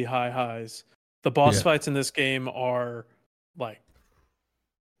incredibly high highs. The boss fights in this game are like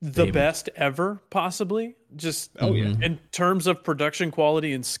the best ever, possibly, just in terms of production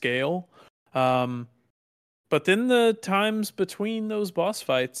quality and scale. But then the times between those boss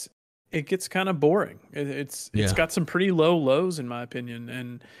fights, it gets kind of boring. It's got some pretty low lows, in my opinion,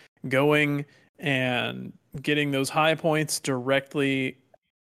 and going and getting those high points directly,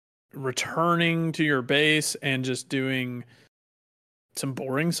 returning to your base and just doing some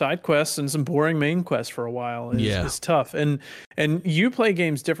boring side quests and some boring main quests for a while is tough. And you play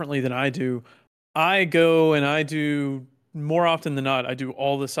games differently than I do. I go and I do, more often than not, I do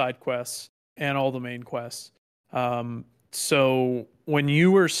all the side quests and all the main quests. So when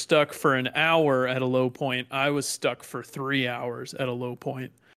you were stuck for an hour at a low point, I was stuck for 3 hours at a low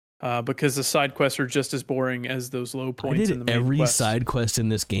point. Because the side quests are just as boring as those low points in the main every quests. side quest in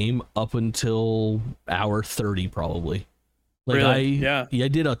this game up until hour 30 probably. Like really? I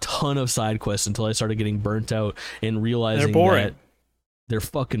did a ton of side quests until I started getting burnt out and realizing that they're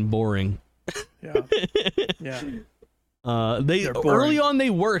fucking boring. Yeah. They early on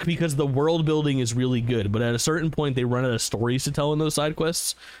they work because the world building is really good, but at a certain point they run out of stories to tell in those side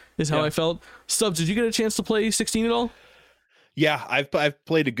quests. Is how I felt. Stubbs, did you get a chance to play 16 at all? Yeah, I've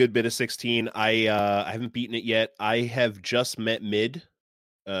played a good bit of 16. I haven't beaten it yet. I have just met Mid.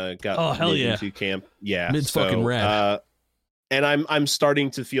 Got hell Mid yeah into camp. Yeah, Mid's fucking rad. And I'm starting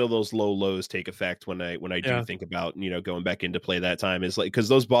to feel those low lows take effect when I do think about going back into play that time, is like, because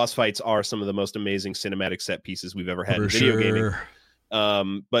those boss fights are some of the most amazing cinematic set pieces we've ever had in video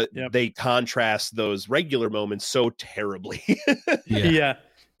gaming. But they contrast those regular moments so terribly.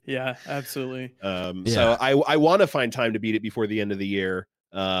 Yeah, absolutely. So I want to find time to beat it before the end of the year,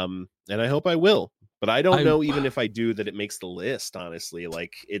 and I hope I will. But I don't know even if I do that it makes the list. Honestly,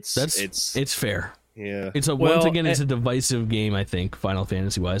 like it's fair. Yeah, it's a divisive game. I think Final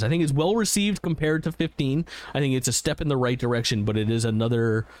Fantasy wise, I think it's well received compared to 15. I think it's a step in the right direction, but it is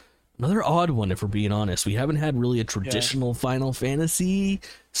another odd one. If we're being honest, we haven't had really a traditional Final Fantasy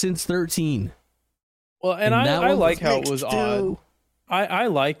since 13. Well, and I like how it was odd. I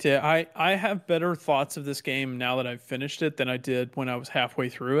liked it. I have better thoughts of this game now that I've finished it than I did when I was halfway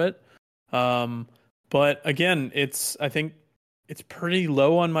through it. But again, I think it's pretty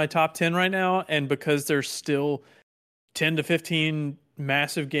low on my top 10 right now. And because there's still 10 to 15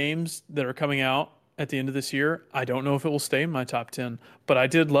 massive games that are coming out at the end of this year, I don't know if it will stay in my top 10. But I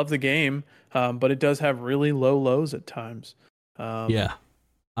did love the game. But it does have really low lows at times.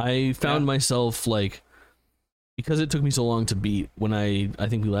 I found myself like, because it took me so long to beat, when I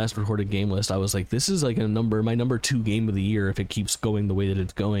think we last recorded GameList, I was like, this is like my number 2 game of the year if it keeps going the way that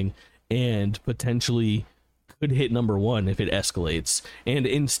it's going, and potentially could hit number 1 if it escalates. And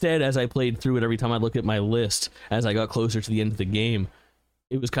instead, as I played through it, every time I looked at my list, as I got closer to the end of the game,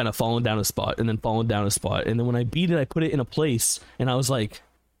 it was kind of falling down a spot and then falling down a spot. And then when I beat it, I put it in a place, and I was like,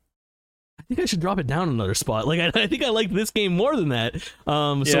 I think I should drop it down another spot. Like, I think I like this game more than that.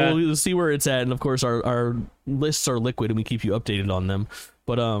 So we'll see where it's at. And of course, our lists are liquid and we keep you updated on them.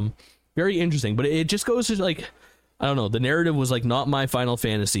 But very interesting. But it just goes to like, I don't know. The narrative was like not my Final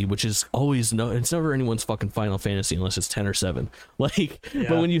Fantasy, which is always it's never anyone's fucking Final Fantasy unless it's 10 or 7. Like,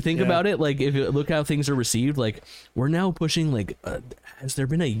 but when you think about it, like if you look how things are received, like we're now pushing like, has there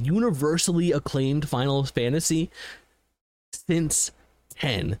been a universally acclaimed Final Fantasy since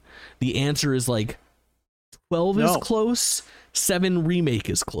 10? The answer is like 12 is close, 7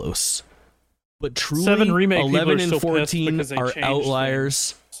 remake is close. But truly, 7 remake 11 and 14 are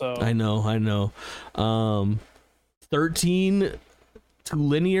outliers. Things, so. I know. 13 too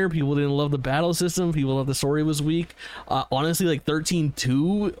linear. People didn't love the battle system. People thought the story was weak. Honestly, like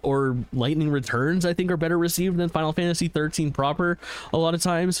 13-2 or Lightning Returns, I think, are better received than Final Fantasy 13 proper. A lot of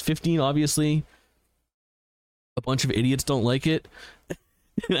times, 15, obviously, a bunch of idiots don't like it.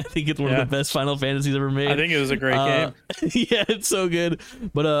 I think it's one of the best Final Fantasies ever made. I think it was a great game. Yeah, it's so good.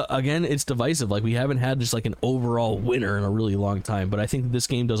 But again, it's divisive. Like we haven't had just like an overall winner in a really long time. But I think this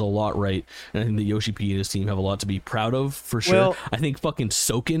game does a lot right, and I think that Yoshi P and his team have a lot to be proud of for sure. Well, I think fucking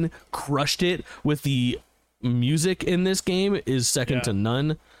Soken crushed it with the music in this game is second to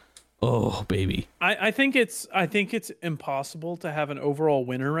none. Oh baby, I think it's impossible to have an overall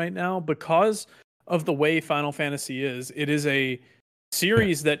winner right now because of the way Final Fantasy is. It is a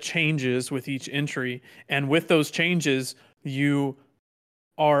series that changes with each entry, and with those changes you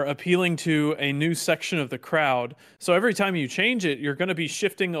are appealing to a new section of the crowd. So every time you change it, you're going to be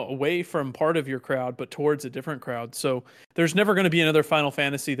shifting away from part of your crowd but towards a different crowd. So there's never going to be another Final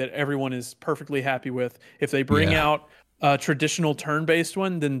Fantasy that everyone is perfectly happy with. If they bring out a traditional turn-based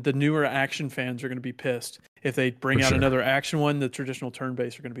one, then the newer action fans are going to be pissed. If they bring out another action one, the traditional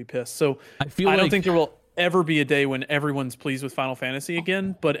turn-based are going to be pissed. So I don't think there will ever be a day when everyone's pleased with Final Fantasy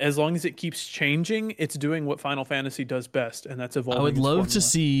again, but as long as it keeps changing, it's doing what Final Fantasy does best, and that's evolving. I would love to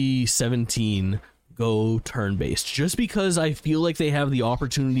see 17 go turn-based, just because I feel like they have the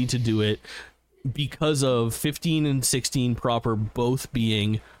opportunity to do it because of 15 and 16 proper both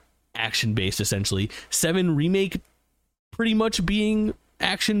being action-based, essentially. 7 remake pretty much being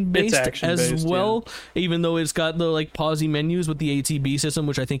action-based as well, even though it's got the like pausey menus with the ATB system,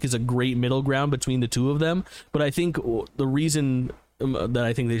 which I think is a great middle ground between the two of them. But I think the reason that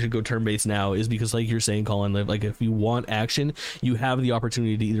I think they should go turn-based now is because, like you're saying, Colin, like if you want action, you have the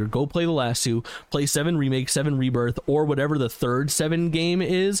opportunity to either go play the last two, play 7 Remake, 7 Rebirth, or whatever the third 7 game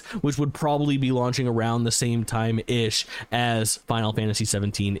is, which would probably be launching around the same time-ish as Final Fantasy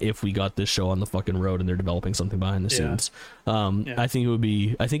 17 if we got this show on the fucking road and they're developing something behind the scenes. I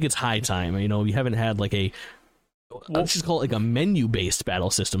think it's high time. You know, we haven't had like let's just call it like a menu-based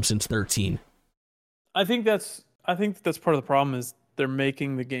battle system since 13. I think that's part of the problem is they're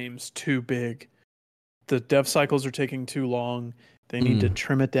making the games too big. The dev cycles are taking too long. They need to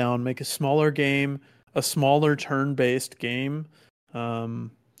trim it down, make a smaller game, a smaller turn-based game.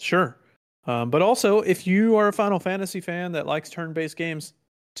 Sure. But also, if you are a Final Fantasy fan that likes turn-based games,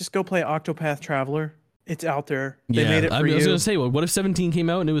 just go play Octopath Traveler. It's out there. They made it for you. I was going to say, what if 17 came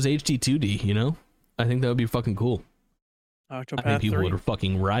out and it was HD 2D, you know? I think that would be fucking cool. Octopath I think people 3. would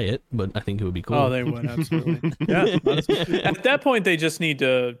fucking riot, but I think it would be cool. Oh, they would, absolutely. Yeah. At that point, they just need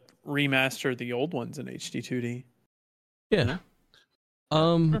to remaster the old ones in HD 2D. Yeah.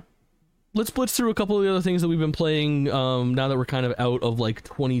 Let's blitz through a couple of the other things that we've been playing now that we're kind of out of like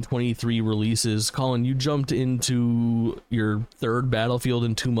 2023 releases. Colin, you jumped into your third Battlefield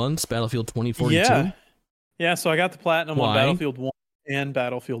in 2 months, Battlefield 2042. Yeah, so I got the platinum on Battlefield 1 and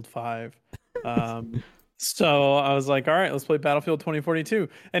Battlefield 5. So I was like, all right, let's play Battlefield 2042.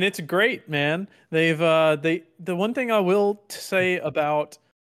 And it's great, man. The one thing I will say about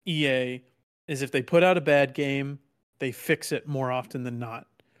EA is if they put out a bad game, they fix it more often than not.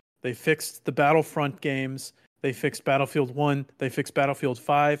 They fixed the Battlefront games. They fixed Battlefield 1. They fixed Battlefield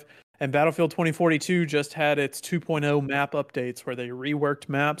 5. And Battlefield 2042 just had its 2.0 map updates where they reworked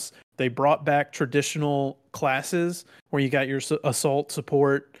maps. They brought back traditional classes where you got your assault,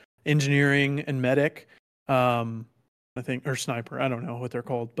 support, engineering, and medic. I think, or sniper. I don't know what they're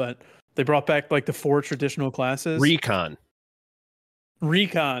called, but they brought back like the 4 traditional classes. Recon.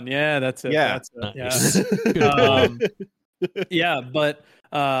 Yeah, that's it. Yeah. That's it. Yeah. But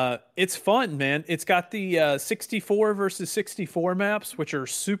it's fun, man. It's got the 64 versus 64 maps, which are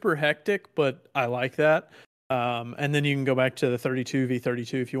super hectic, but I like that. And then you can go back to the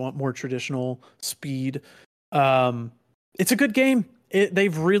 32v32 if you want more traditional speed. It's a good game.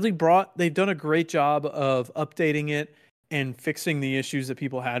 They've done a great job of updating it and fixing the issues that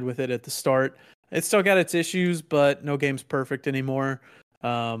people had with it at the start. It's still got its issues, but no game's perfect anymore.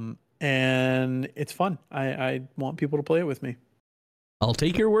 And it's fun. I want people to play it with me. I'll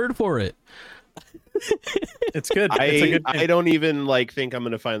take your word for it. It's good. It's a good game. I don't even think I'm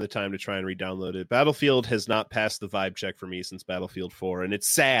going to find the time to try and re-download it. Battlefield has not passed the vibe check for me since Battlefield 4, and it's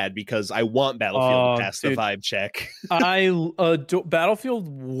sad because I want Battlefield to pass the vibe check. Battlefield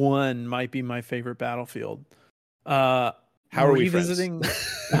 1 might be my favorite Battlefield. How are we revisiting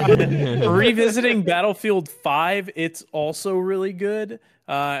Battlefield 5? It's also really good.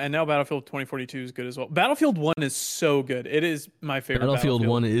 And now Battlefield 2042 is good as well. Battlefield 1 is so good. It is my favorite. Battlefield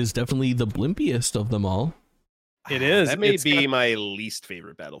 1 is definitely the blimpiest of them all. It is. That may be my least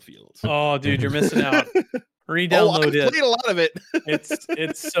favorite Battlefield. Oh, dude, you're missing out. Re-download I've it. played a lot of it.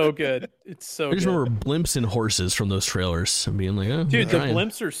 It's so good. It's so good. I just remember blimps and horses from those trailers and being like, oh, dude, the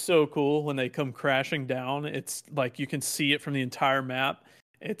blimps are so cool when they come crashing down. It's like you can see it from the entire map.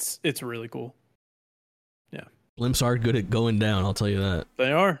 It's really cool. Yeah. Blimps are good at going down, I'll tell you that.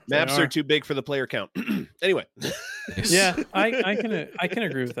 They are. Maps are too big for the player count. Anyway. Nice. Yeah, I can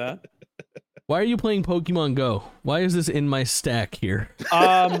agree with that. Why are you playing Pokemon Go? Why is this in my stack here?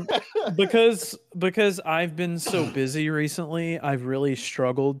 Because I've been so busy recently, I've really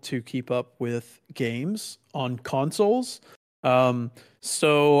struggled to keep up with games on consoles.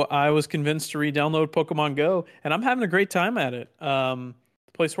 So I was convinced to re-download Pokemon Go, and I'm having a great time at it. The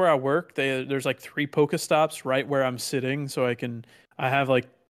place where I work, there's 3 Pokestops right where I'm sitting, so I have 3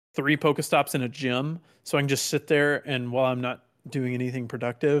 Pokestops in a gym, so I can just sit there and while I'm not doing anything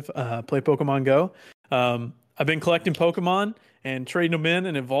productive, play Pokemon Go. I've been collecting Pokemon and trading them in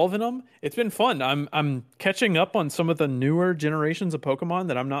and evolving them. It's been fun. I'm catching up on some of the newer generations of Pokemon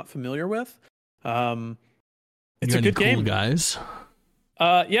that I'm not familiar with. It's a good game, guys.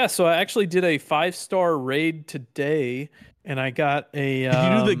 Yeah. So I actually did a 5-star raid today, and I got a. Did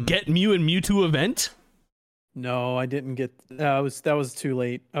you do the Get Mew and Mewtwo event? No, I didn't get. That was too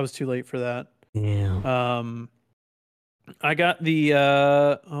late. I was too late for that. Yeah. I got the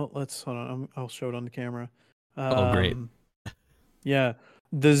let's hold on. I'll show it on the camera. Great. Yeah,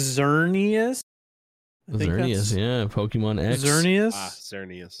 the Xerneas. Xerneas, yeah, Pokemon X. Xerneas.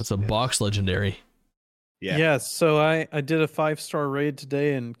 Xerneas. That's a box legendary. Yeah. Yeah. So I did a 5-star raid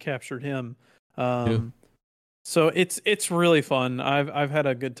today and captured him. So it's really fun. I've had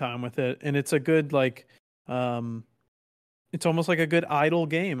a good time with it, and it's a good it's almost like a good idle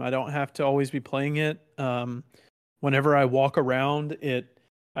game. I don't have to always be playing it. Whenever I walk around,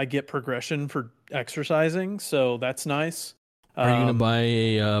 I get progression for exercising, so that's nice. Are you gonna buy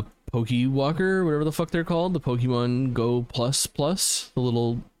a Pokewalker, whatever the fuck they're called, the Pokemon Go Plus, the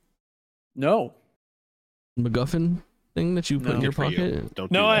little MacGuffin thing that you put in your pocket?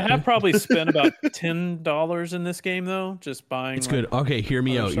 I have probably spent about $10 in this game though, just buying. It's good. Okay, hear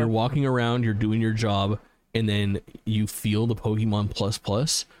me out. stuff. You're walking around, you're doing your job, and then you feel the Pokemon Plus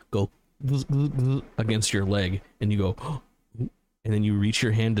go against your leg, and you go, and then you reach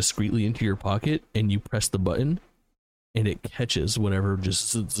your hand discreetly into your pocket, and you press the button, and it catches whatever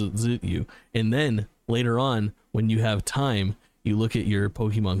just you. And then later on, when you have time, you look at your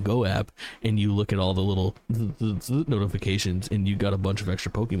Pokemon Go app, and you look at all the little notifications, and you got a bunch of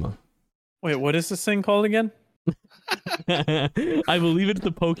extra Pokemon. Wait, what is this thing called again? I believe it's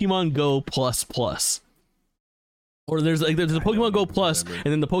the Pokemon Go Plus. Or there's a Pokemon Go Plus, and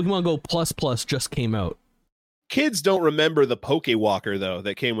then the Pokemon Go Plus just came out. Kids don't remember the Pokewalker though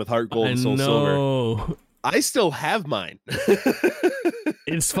that came with Heart Gold and Soul Silver. I still have mine.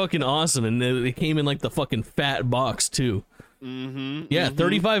 It's fucking awesome, and it came in the fucking fat box too. Yeah,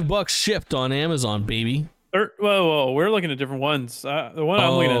 $35 shipped on Amazon, baby. Whoa, we're looking at different ones. The one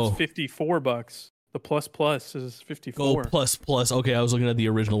I'm looking at is $54. The plus is 54. Go plus. Okay, I was looking at the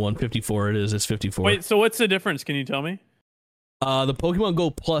original one. 54 it is. It's 54. Wait, so what's the difference? Can you tell me? The Pokemon Go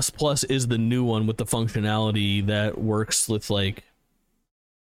Plus is the new one with the functionality that works with I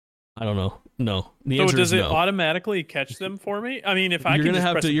don't know. No. The answer does is it no. automatically catch them for me? I mean, if I you're can gonna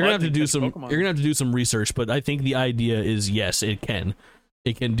just have to, you're gonna have to do some. Pokemon. You're gonna have to do some research, but I think the idea is yes, it can.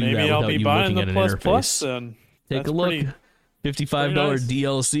 It can do Maybe that I'll without be you buying looking the at an plus interface. then. Take That's a look. pretty- $55 nice.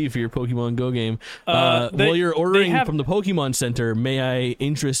 DLC for your Pokemon Go game. While you're ordering from the Pokemon Center, may I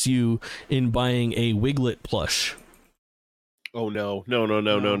interest you in buying a Wiglet plush? Oh no. I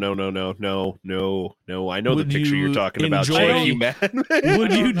know the picture you're talking about. Enjoy- You man.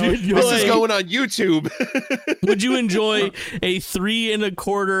 Would you enjoy? This is going on YouTube. Would you enjoy a 3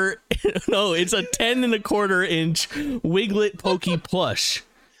 1/4? No, it's a 10 1/4 inch Wiglet Poke plush.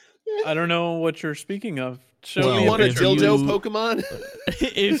 I don't know what you're speaking of. Do you want a dildo Pokemon?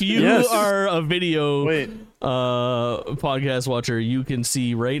 If you are a video podcast watcher, you can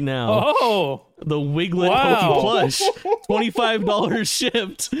see right now the the Wiglet Poke plush. $25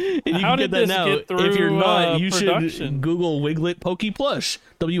 shipped, and you How can get did that this now. get through, If you're not, you production? should Google Wiglet Poke Plush.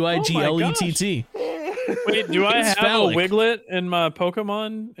 WIGLETT. Wait, do I It's have phallic. a Wiglet in my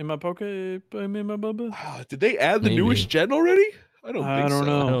Pokemon? In my Bubba? Did they add the Maybe. newest gen already? I don't think so.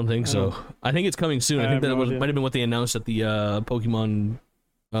 know. I don't think so. I think it's coming soon. I think have that no idea. might have been what they announced at the Pokemon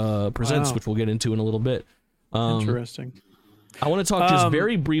Presents, Wow. which we'll get into in a little bit. Interesting. I want to talk just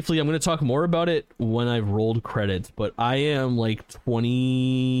very briefly. I'm going to talk more about it when I've rolled credits, but I am like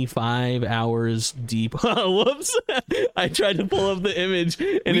 25 hours deep. Whoops. I tried to pull up the image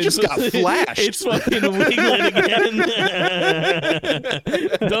and We just got flashed. It's fucking Wiglet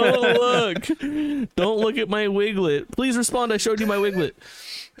again. Don't look at my Wiglet. Please respond. I showed you my Wiglet.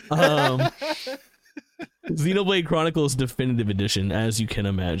 Xenoblade Chronicles Definitive Edition, as you can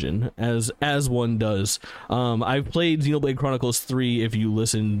imagine, as one does. I've played Xenoblade Chronicles 3. If you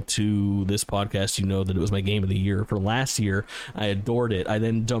listen to this podcast, you know that it was my game of the year for last year. I adored it. I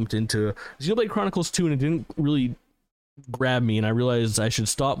then jumped into Xenoblade Chronicles 2, and it didn't really grab me, and I realized I should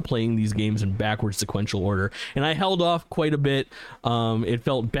stop playing these games in backwards sequential order, and I held off quite a bit. It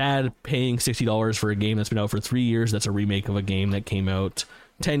felt bad paying $60 for a game that's been out for 3 years. That's a remake of a game that came out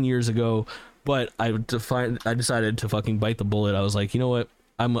 10 years ago. But I decided to fucking bite the bullet. I was like, you know what?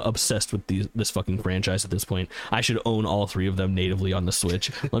 I'm obsessed with this fucking franchise at this point. I should own all 3 of them natively on the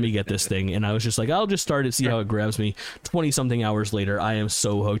Switch. Let me get this thing. And I was just like, I'll just start it, see how it grabs me. 20-something hours later, I am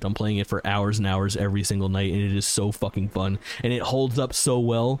so hooked. I'm playing it for hours and hours every single night, and it is so fucking fun. And it holds up so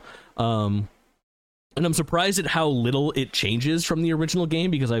well. And I'm surprised at how little it changes from the original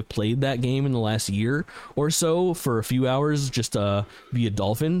game, because I've played that game in the last year or so for a few hours just via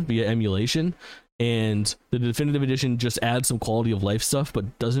Dolphin, via emulation. And the Definitive Edition just adds some quality of life stuff,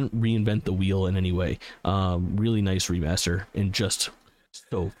 but doesn't reinvent the wheel in any way. Really nice remaster, and just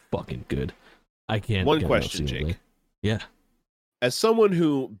so fucking good. I can't. One question, Jake. Yeah. As someone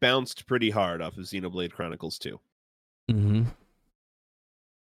who bounced pretty hard off of Xenoblade Chronicles 2,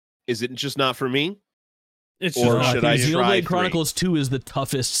 is it just not for me? It's Or just should not I easy. try Xenoblade Chronicles 2 is the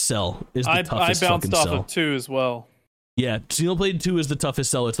toughest sell. I bounced off of 2 as well. Yeah, Xenoblade 2 is the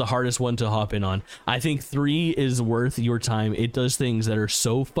toughest sell. It's the hardest one to hop in on. I think 3 is worth your time. It does things that are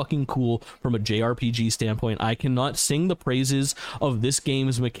so fucking cool from a JRPG standpoint. I cannot sing the praises of this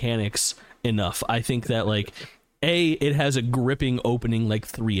game's mechanics enough. I think that, like, it has a gripping opening, like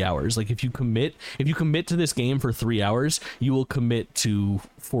 3 hours. Like, if you commit to this game for 3 hours, you will commit to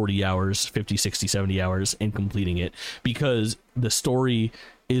 40 hours, 50, 60, 70 hours and completing it, because the story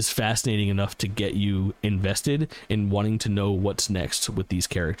is fascinating enough to get you invested in wanting to know what's next with these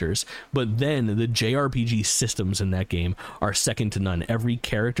characters. But then the JRPG systems in that game are second to none. Every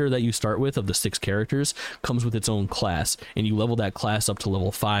character that you start with, of the 6 characters, comes with its own class, and you level that class up to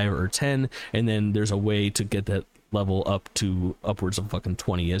level 5 or 10, and then there's a way to get that level up to upwards of fucking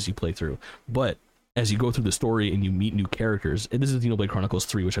 20 as you play through. But as you go through the story and you meet new characters, and this is Xenoblade Chronicles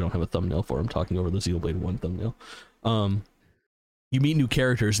 3, which I don't have a thumbnail for, I'm talking over the Xenoblade 1 thumbnail. You meet new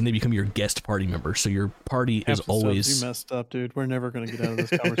characters and they become your guest party member. So your party is always... You messed up, dude. We're never going to get out of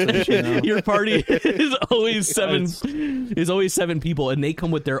this conversation now. Your party is always seven people, and they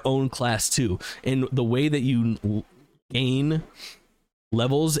come with their own class too. And the way that you gain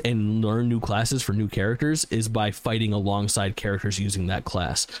levels and learn new classes for new characters is by fighting alongside characters using that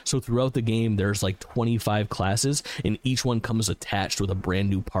class. So throughout the game, there's like 25 classes, and each one comes attached with a brand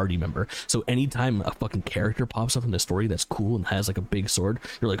new party member. So anytime a fucking character pops up in the story that's cool and has like a big sword,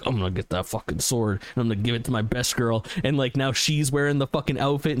 you're like, I'm gonna get that fucking sword and I'm gonna give it to my best girl. And like, now she's wearing the fucking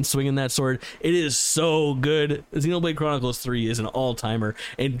outfit and swinging that sword. It is so good. Xenoblade Chronicles 3 is an all-timer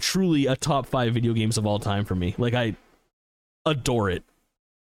and truly a top 5 video games of all time for me. Like, I adore it.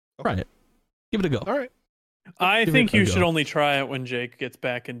 Try it. Give it a go. All right. I Give think it a you go. should only try it when Jake gets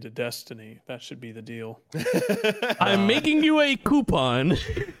back into Destiny. That should be the deal. I'm making you a coupon.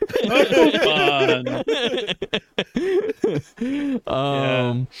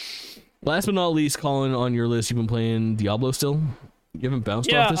 Last but not least, Colin, on your list, you've been playing Diablo still? You haven't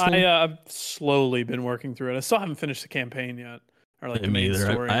bounced off this thing? I've slowly been working through it. I still haven't finished the campaign yet, or like the Me main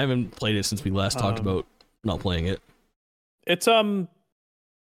either. story. I haven't played it since we last talked about not playing it. It's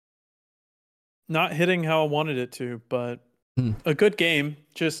not hitting how I wanted it to, but a good game,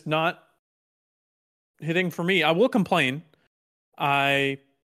 just not hitting for me. I will complain. I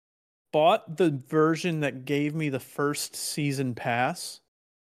bought the version that gave me the first season pass.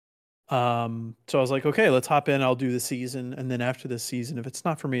 So I was like, okay, let's hop in. I'll do the season, and then after this season, if it's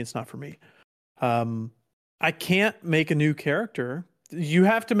not for me, it's not for me. I can't make a new character. You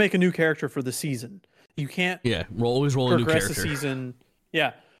have to make a new character for the season. You can't. Yeah, always roll a new progress character. the season.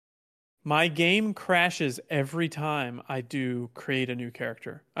 Yeah. My game crashes every time I do create a new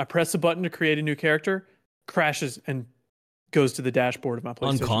character. I press a button to create a new character, crashes and goes to the dashboard of my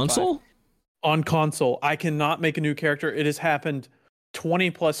PlayStation 5. On console? On console. I cannot make a new character. It has happened 20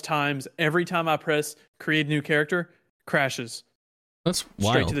 plus times. Every time I press create a new character, crashes. That's straight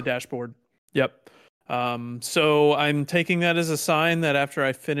wild. to the dashboard. Yep. So I'm taking that as a sign that after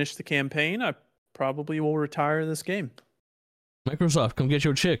I finish the campaign, I probably will retire this game. Microsoft, come get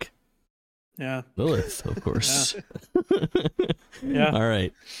your chick. Yeah. Lilith, of course. Yeah. All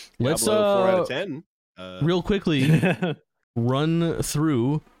right. Let's 4 out of 10. Real quickly run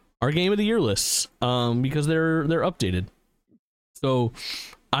through our game of the year lists because they're updated. So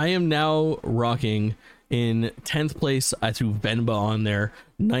I am now rocking in 10th place. I threw Venba on there.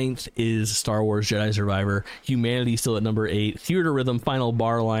 9th is Star Wars Jedi Survivor. Humanity still at number 8. Theater Rhythm Final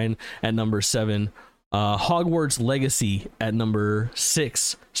Bar Line at number 7. Hogwarts Legacy at number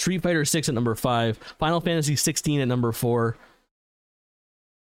 6. Street Fighter 6 at number 5. Final Fantasy 16 at number 4.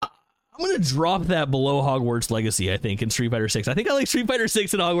 I'm going to drop that below Hogwarts Legacy, I think, in Street Fighter 6. I think I like Street Fighter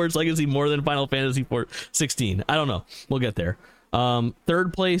 6 and Hogwarts Legacy more than Final Fantasy 16. I don't know. We'll get there.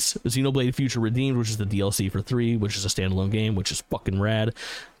 Third place, Xenoblade Future Redeemed, which is the DLC for 3, which is a standalone game, which is fucking rad.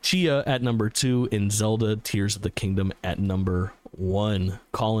 Chia at number 2, and Zelda Tears of the Kingdom at number 1.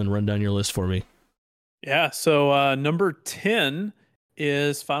 Colin, run down your list for me. Yeah, so number 10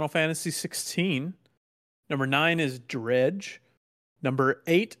 is Final Fantasy 16. Number 9 is Dredge. Number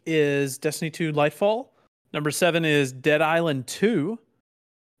 8 is Destiny 2 Lightfall. Number 7 is Dead Island 2.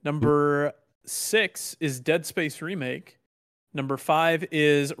 Number 6 is Dead Space Remake. Number 5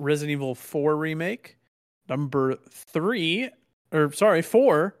 is Resident Evil 4 Remake. Number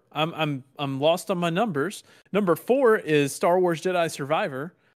 4. I'm lost on my numbers. Number 4 is Star Wars Jedi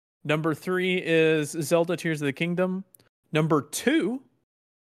Survivor. Number 3 is Zelda Tears of the Kingdom. Number 2,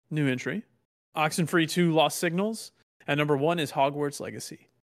 new entry, Oxenfree 2 Lost Signals. And number 1 is Hogwarts Legacy.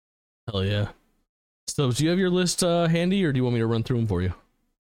 Hell yeah. So, do you have your list handy, or do you want me to run through them for you?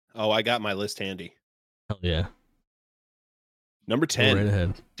 Oh, I got my list handy. Hell yeah. Number 10, right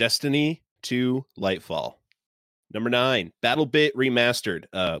ahead. Destiny 2 Lightfall. Number 9, BattleBit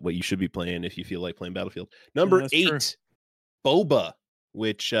Remastered. What you should be playing if you feel like playing Battlefield. Number 8, true. Boba,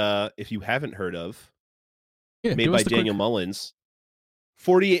 which if you haven't heard of, Yeah, made by Daniel Mullins.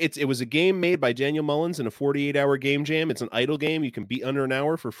 It was a game made by Daniel Mullins in a 48-hour game jam. It's an idle game. You can beat under an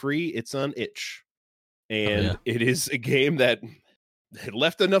hour for free. It's on itch. And It is a game that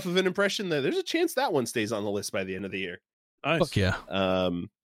left enough of an impression that there's a chance that one stays on the list by the end of the year. Nice. Fuck yeah.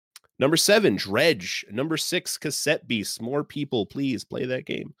 Number 7, Dredge. Number 6, Cassette Beasts. More people, please play that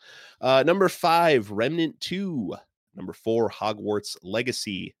game. Number 5, Remnant 2. Number 4, Hogwarts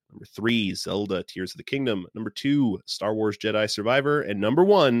Legacy. Number 3, Zelda Tears of the Kingdom. Number 2, Star Wars Jedi Survivor. And number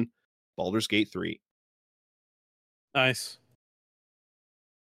 1, Baldur's Gate 3. Nice.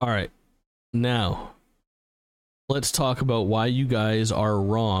 All right. Now, let's talk about why you guys are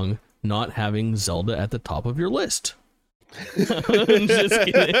wrong not having Zelda at the top of your list. I'm just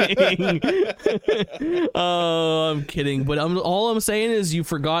kidding. I'm kidding. But all I'm saying is you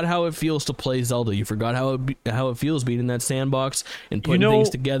forgot how it feels to play Zelda. You forgot how it feels being in that sandbox and putting things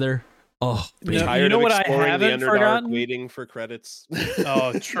together. Oh, tired of what exploring the Underdark, waiting for credits.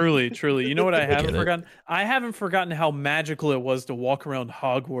 Oh, truly. You know what I haven't forgotten? I haven't forgotten how magical it was to walk around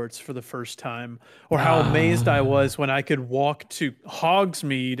Hogwarts for the first time, or how amazed I was when I could walk to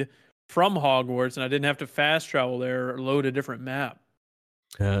Hogsmeade from Hogwarts and I didn't have to fast travel there or load a different map.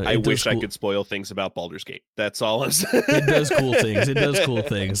 I wish I could spoil things about Baldur's Gate. That's all I'm saying. It does cool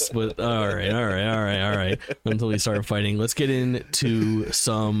things. But all right. Until we start fighting, let's get into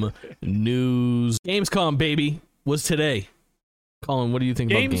some news. Gamescom, baby, was today. Colin, what do you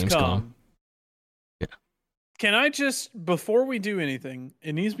think about Gamescom? Yeah. Can I just, before we do anything,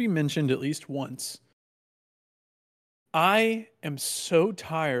 it needs to be mentioned at least once. I am so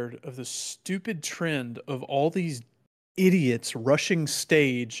tired of the stupid trend of all these idiots rushing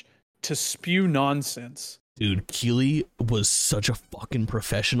stage to spew nonsense. Dude, Keeley was such a fucking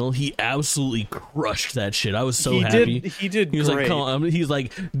professional. He absolutely crushed that shit. I was so happy. He did was great. Like, he's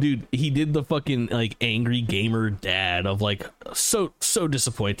like, dude, he did the fucking like angry gamer dad of like so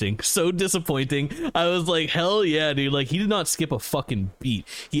disappointing. So disappointing. I was like, hell yeah, dude. Like, he did not skip a fucking beat.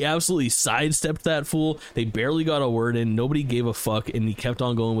 He absolutely sidestepped that fool. They barely got a word in. Nobody gave a fuck, and he kept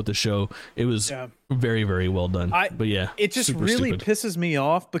on going with the show. It was very, very well done. But yeah, it just really pisses me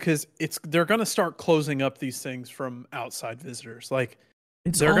off because they're gonna start closing up these things from outside visitors. Like,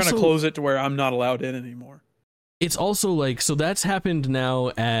 they're gonna close it to where I'm not allowed in anymore. It's also like, so that's happened now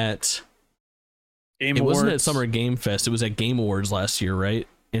at Game Awards. It wasn't at Summer Game Fest. It was at Game Awards last year, right?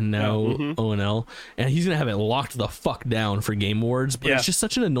 and now ONL, and he's gonna have it locked the fuck down for Game Awards. But it's just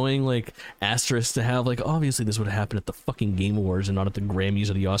such an annoying like asterisk to have. Like, obviously this would happen at the fucking Game Awards and not at the Grammys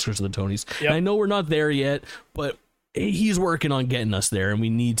or the Oscars or the Tonys. And I know we're not there yet, but he's working on getting us there, and we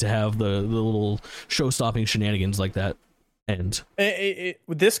need to have the little show-stopping shenanigans like that. And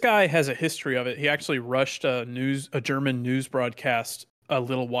this guy has a history of it. He actually rushed a German news broadcast a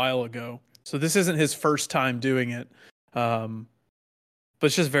little while ago, so this isn't his first time doing it. But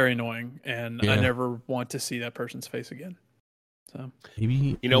it's just very annoying, and I never want to see that person's face again. So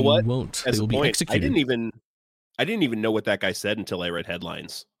maybe you know what? Won't. As they will a point, be executed. I didn't even know what that guy said until I read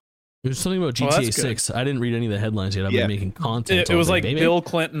headlines. There's something about GTA 6. I didn't read any of the headlines yet. I've been making content. It was like Bill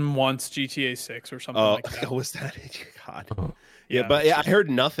Clinton wants GTA 6 or something like that. Was that it? God. Yeah, but I heard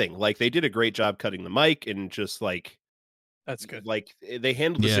nothing. Like, they did a great job cutting the mic and just like, that's good. Like, they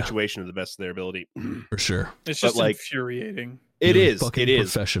handled the situation to the best of their ability. For sure. It's just like infuriating. It is. It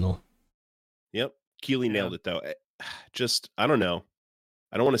is professional. Yep. Keeley nailed it though. Just, I don't know.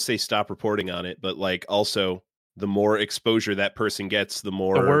 I don't want to say stop reporting on it, but like, also, the more exposure that person gets, the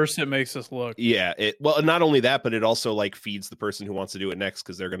worse it makes us look. Yeah. Well, not only that, but it also like feeds the person who wants to do it next,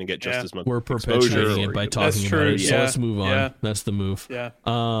 because they're going to get just as much. We're perpetuating it by talking about it. So let's move on. Yeah. That's the move. Yeah.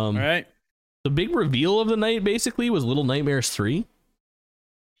 All right. The big reveal of the night basically was Little Nightmares 3.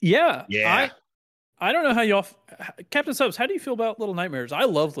 Yeah. Yeah. I don't know how y'all, Captain Subs, how do you feel about Little Nightmares? I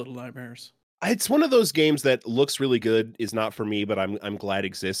love Little Nightmares. It's one of those games that looks really good, is not for me, but I'm glad it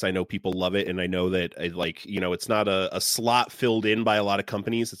exists. I know people love it, and I know that it's not a slot filled in by a lot of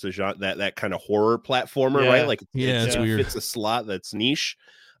companies. It's a genre, that kind of horror platformer, right? Like it's weird. It's a slot that's niche.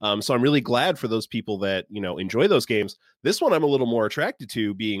 So I'm really glad for those people that enjoy those games. This one I'm a little more attracted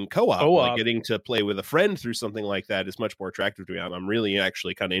to, being co-op. Like getting to play with a friend through something like that is much more attractive to me. I'm really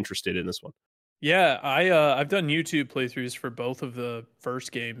actually kind of interested in this one. Yeah, I've done YouTube playthroughs for both of the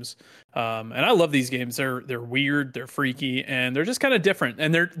first games, and I love these games. They're weird, they're freaky, and they're just kind of different,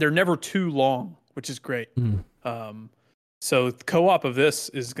 and they're never too long, which is great. So the co-op of this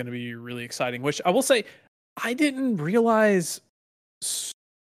is going to be really exciting. Which I will say, I didn't realize.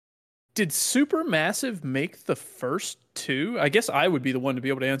 Did Supermassive make the first two? I guess I would be the one to be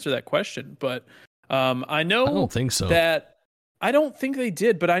able to answer that question, but I know I don't think so. That. I don't think they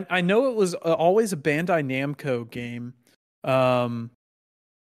did, but I know it was always a Bandai Namco game. So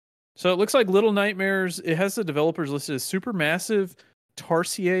it looks like Little Nightmares, it has the developers listed as Supermassive,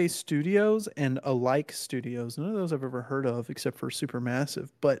 Tarsier Studios, and Alike Studios. None of those I've ever heard of except for Supermassive.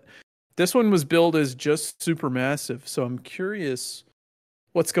 But this one was billed as just Supermassive, so I'm curious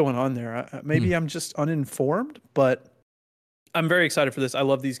what's going on there. Maybe I'm just uninformed, but I'm very excited for this. I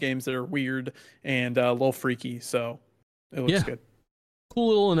love these games that are weird and a little freaky, so... it looks good. Cool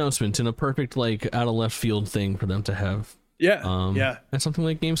little announcement and a perfect like out of left field thing for them to have. At something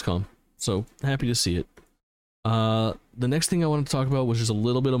like Gamescom. So happy to see it. The next thing I wanted to talk about was just a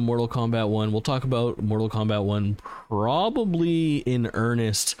little bit of Mortal Kombat 1. We'll talk about Mortal Kombat 1 probably in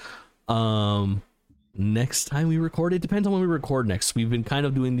earnest next time we record. It depends on when we record next. We've been kind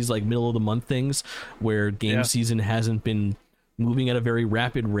of doing these like middle of the month things where game season hasn't been moving at a very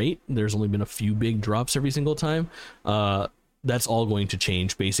rapid rate. There's only been a few big drops every single time. That's all going to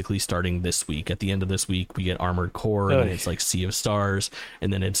change basically starting this week. At the end of this week, we get Armored Core, and then it's like Sea of Stars,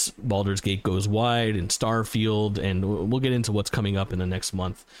 and then it's Baldur's Gate Goes Wide and Starfield, and we'll get into what's coming up in the next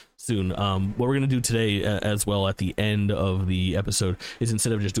month soon. What we're going to do today as well at the end of the episode is,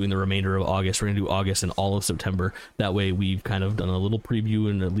 instead of just doing the remainder of August, we're going to do August and all of September. That way we've kind of done a little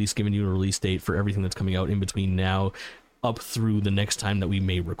preview and at least given you a release date for everything that's coming out in between now up through the next time that we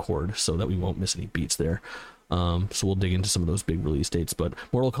may record, so that we won't miss any beats there. So we'll dig into some of those big release dates, but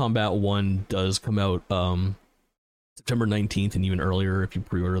Mortal Kombat 1 does come out September 19th, and even earlier if you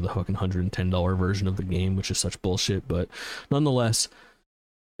pre-order the fucking $110 version of the game, which is such bullshit. But nonetheless,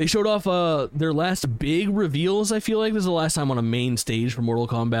 they showed off their last big reveals. I feel like this is the last time on a main stage for Mortal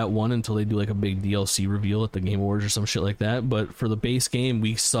Kombat 1 until they do like a big DLC reveal at the Game Awards or some shit like that. But for the base game,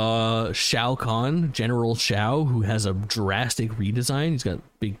 we saw Shao Kahn, General Shao, who has a drastic redesign. He's got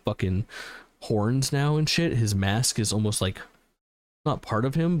big fucking horns now and shit. His mask is almost like not part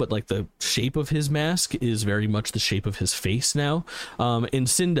of him, but like the shape of his mask is very much the shape of his face now. And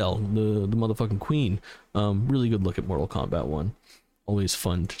Sindel, the motherfucking queen, really good look at Mortal Kombat 1. Always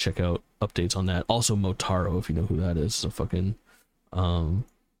fun to check out updates on that. Also Motaro, if you know who that is, a fucking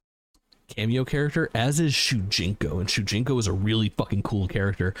cameo character, as is Shujinko, and Shujinko is a really fucking cool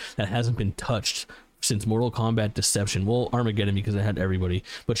character that hasn't been touched since Mortal Kombat Deception. Well, Armageddon because it had everybody,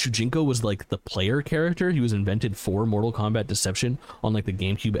 but Shujinko was like the player character. He was invented for Mortal Kombat Deception on like the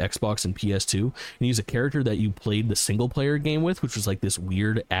GameCube, Xbox, and PS2, and he's a character that you played the single player game with, which was like this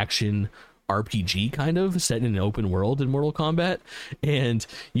weird action RPG kind of set in an open world in Mortal Kombat, and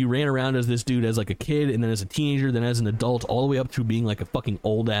you ran around as this dude as like a kid, and then as a teenager, then as an adult, all the way up through being like a fucking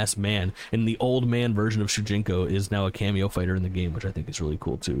old ass man. And the old man version of Shujinko is now a cameo fighter in the game, which I think is really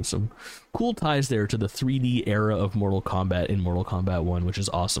cool too. Some cool ties there to the 3D era of Mortal Kombat in Mortal Kombat 1, which is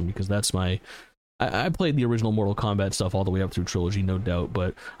awesome because that's my I played the original Mortal Kombat stuff all the way up through Trilogy, no doubt,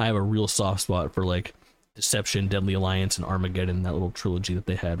 but I have a real soft spot for like Deception, Deadly Alliance, and Armageddon, that little trilogy that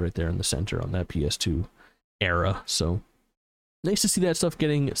they had right there in the center on that PS2 era. So nice to see that stuff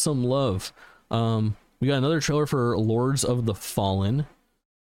getting some love. We got another trailer for Lords of the Fallen.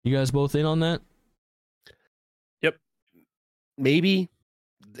 You guys both in on that? Yep. Maybe.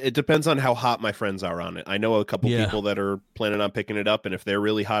 It depends on how hot my friends are on it. I know a couple people that are planning on picking it up, and if they're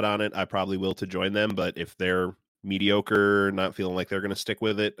really hot on it, I probably will to join them. But if they're mediocre, not feeling like they're going to stick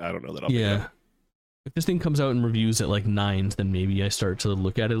with it, I don't know that I'll pick it up. If this thing comes out in reviews at like 9s, then maybe I start to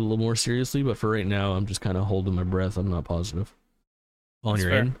look at it a little more seriously. But for right now, I'm just kind of holding my breath. I'm not positive. On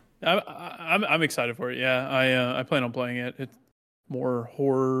your end, I'm excited for it. Yeah, I plan on playing it. It's more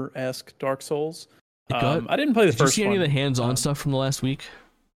horror-esque Dark Souls. I didn't play the first one. Did you see any of the hands-on stuff from the last week?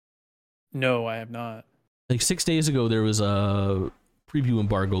 No, I have not. Like 6 days ago, there was a preview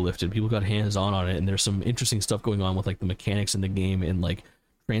embargo lifted. People got hands-on it, and there's some interesting stuff going on with like the mechanics in the game and like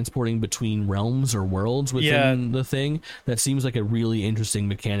transporting between realms or worlds within the thing. That seems like a really interesting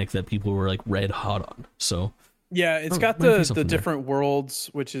mechanic that people were like red hot on. So yeah, it's got the different worlds,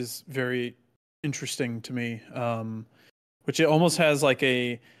 which is very interesting to me. Which it almost has like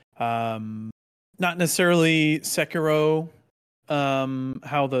a not necessarily Sekiro,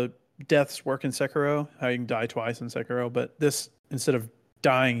 how the deaths work in Sekiro, how you can die twice in Sekiro, but this, instead of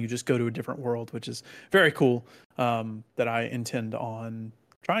dying, you just go to a different world, which is very cool. That I intend on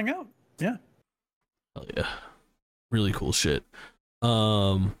trying out. Yeah. Oh yeah. Really cool shit.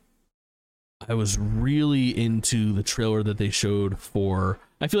 I was really into the trailer that they showed for,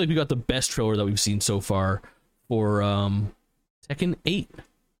 I feel like we got the best trailer that we've seen so far for Tekken 8,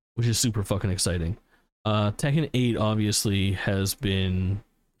 which is super fucking exciting. Tekken 8 obviously has been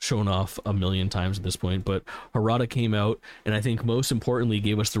shown off a million times at this point, but Harada came out and I think most importantly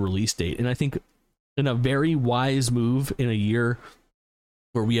gave us the release date. And I think in a very wise move in a year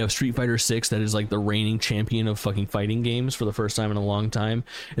where we have Street Fighter 6 that is like the reigning champion of fucking fighting games for the first time in a long time,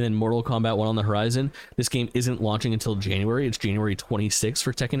 and then Mortal Kombat 1 on the horizon. This game isn't launching until January. It's January 26th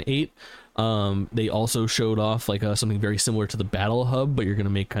for Tekken 8. They also showed off like something very similar to the Battle Hub, but you're gonna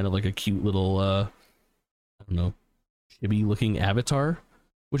make kind of like a cute little I don't know, chibi looking avatar,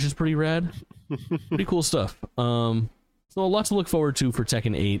 which is pretty rad. Pretty cool stuff. So a lot to look forward to for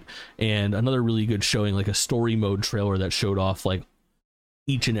Tekken 8, and another really good showing, like a story mode trailer that showed off like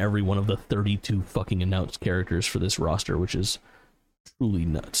each and every one of the 32 fucking announced characters for this roster, which is truly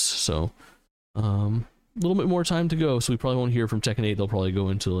nuts. So a little bit more time to go, so we probably won't hear from Tekken 8. They'll probably go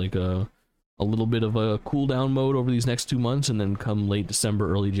into like a little bit of a cooldown mode over these next 2 months, and then come late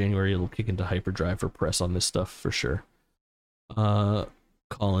December, early January, it'll kick into hyperdrive for press on this stuff for sure.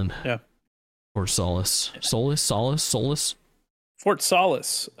 Colin. Yeah. Or Solace. Solace? Fort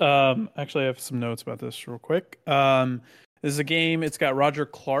Solace. Actually, I have some notes about this real quick. This is a game, it's got Roger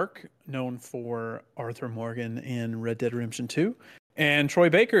Clark, known for Arthur Morgan in Red Dead Redemption 2, and Troy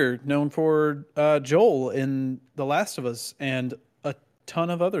Baker, known for Joel in The Last of Us, and a ton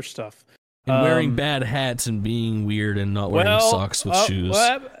of other stuff. And wearing bad hats and being weird and not wearing socks with shoes.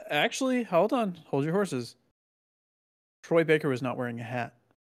 Well, actually, hold on. Hold your horses. Troy Baker was not wearing a hat.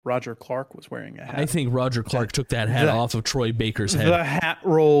 Roger Clark was wearing a hat. I think Roger Clark took that hat off of Troy Baker's head. The hat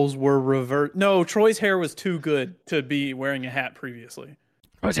rolls were reversed. No, Troy's hair was too good to be wearing a hat previously.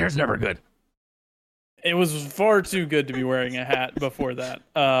 Troy's hair's never good. It was far too good to be wearing a hat before that.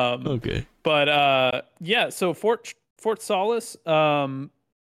 Okay. But yeah, so Fort Solace,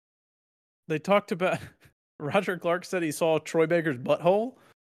 they talked about Roger Clark said he saw Troy Baker's butthole.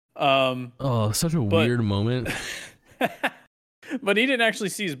 Such a weird moment. But he didn't actually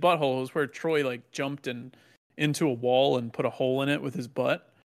see his butthole. It was where Troy like jumped into a wall and put a hole in it with his butt.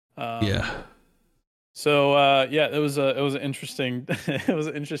 Yeah. So yeah, it was an interesting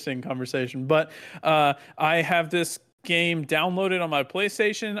conversation. But I have this game downloaded on my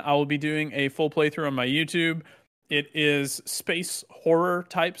PlayStation. I will be doing a full playthrough on my YouTube. It is space horror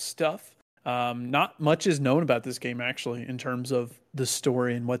type stuff. Not much is known about this game actually in terms of the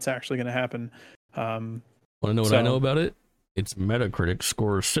story and what's actually going to happen. Want to know what I know about it? Its Metacritic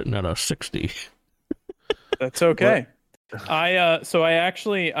score is sitting at a 60. That's okay. I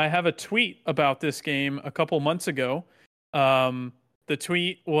have a tweet about this game a couple months ago. The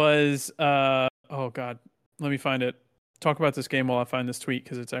tweet was oh god, let me find it. Talk about this game while I find this tweet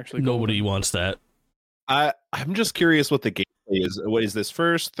because it's actually Nobody golden. wants that. I'm just curious what the gameplay is. What is this,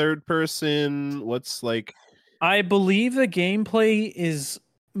 first, third person? What's like? I believe the gameplay is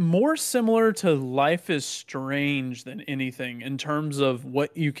more similar to Life is Strange than anything in terms of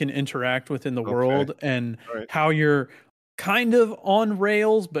what you can interact with in the world and Right. how you're kind of on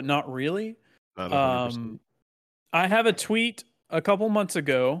rails, but not really. Not 100%. I have a tweet a couple months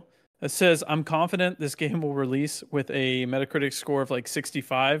ago that says, I'm confident this game will release with a Metacritic score of like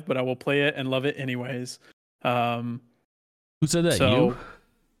 65, but I will play it and love it anyways. Who said that? So You?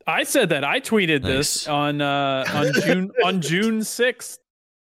 I said that. I tweeted this on June 6th.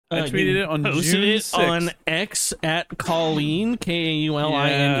 I tweeted it on posted June it 6th. on X at Colleen,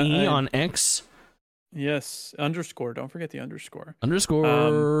 Kauline on X. Yes, underscore. Don't forget the underscore.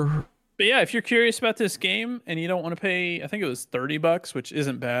 Underscore. But yeah, if you're curious about this game and you don't want to pay, I think it was $30, which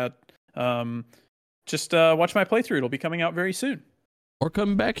isn't bad. Just watch my playthrough. It'll be coming out very soon. Or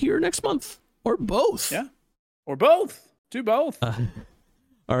come back here next month. Or both. Yeah. Or both. Do both.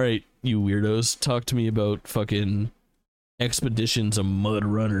 All right, you weirdos. Talk to me about fucking Expeditions, a Mud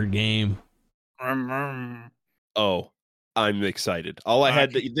Runner game. Oh, I'm excited.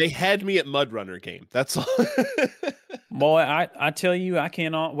 They had me at Mud Runner game. That's all. Boy, I tell you, I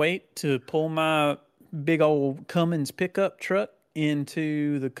cannot wait to pull my big old Cummins pickup truck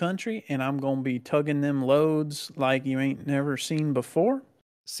into the country, and I'm going to be tugging them loads like you ain't never seen before.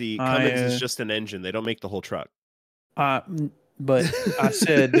 See, Cummins is just an engine. They don't make the whole truck. But I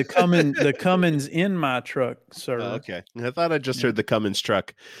said the Cummins in my truck, sir. Okay, I thought I just heard the Cummins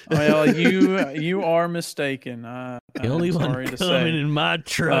truck. Well, you are mistaken. The only one coming say. in my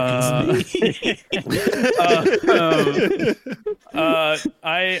truck is me.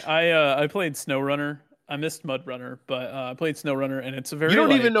 I played SnowRunner. I missed Mud Runner, but I played SnowRunner, and it's a very. You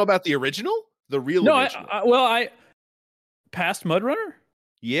don't even know about the original, the real original. I passed Mud Runner.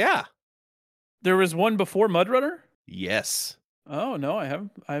 Yeah, there was one before Mud Runner. Yes. Oh no, I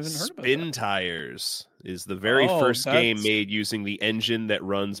haven't heard about that. Spin Tires is the very first game made using the engine that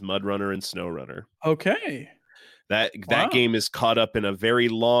runs Mud Runner and SnowRunner. Okay. That game is caught up in a very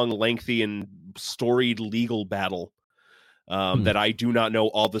long, lengthy, and storied legal battle that I do not know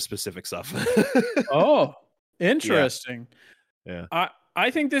all the specifics of. Oh, interesting. Yeah. I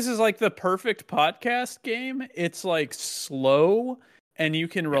think this is like the perfect podcast game. It's like slow and you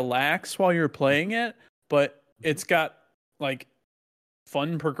can relax while you're playing it, but it's got like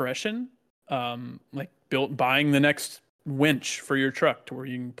fun progression, like buying the next winch for your truck to where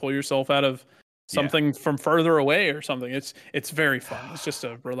you can pull yourself out of something from further away or something. It's very fun. It's just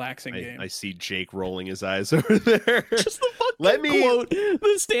a relaxing game. I see Jake rolling his eyes over there. Just the fucking quote,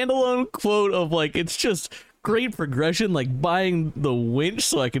 the standalone quote of like, it's just great progression, like buying the winch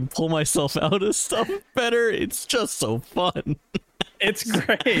so I can pull myself out of stuff better. It's just so fun. It's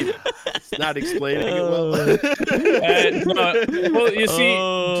great. It's not explaining it well. Well, you see,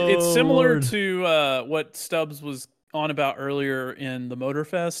 it's similar to what Stubbs was on about earlier in the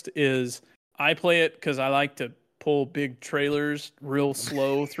Motorfest. Is I play it because I like to pull big trailers real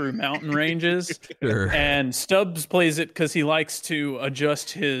slow through mountain ranges, and Stubbs plays it because he likes to adjust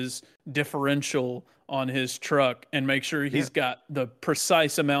his differential on his truck and make sure he's got the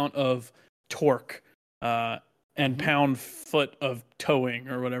precise amount of torque. And pound foot of towing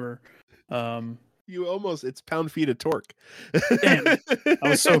or whatever. It's pound feet of torque. Damn, I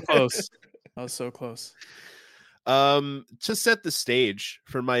was so close. To set the stage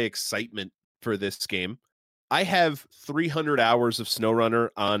for my excitement for this game, I have 300 hours of SnowRunner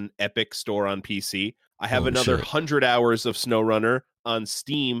on Epic Store on PC. I have another 100 hours of SnowRunner on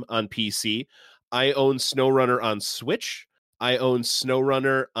Steam on PC. I own SnowRunner on Switch. I own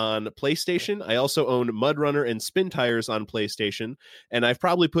SnowRunner on PlayStation. I also own Mud Runner and Spin Tires on PlayStation. And I've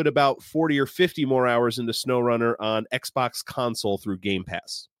probably put about 40 or 50 more hours into SnowRunner on Xbox console through Game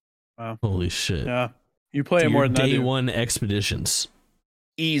Pass. Wow. Holy shit. Yeah. You play it more than day one expeditions.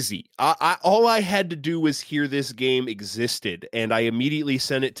 Easy. All I had to do was hear this game existed, and I immediately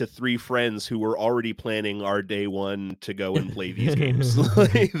sent it to 3 friends who were already planning our day one to go and play these games.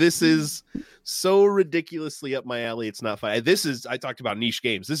 This is so ridiculously up my alley. It's not fun. I talked about niche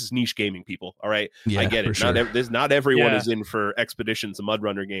games. This is niche gaming, people. All right. Yeah, I get it. Sure. Not everyone is in for Expeditions, a Mud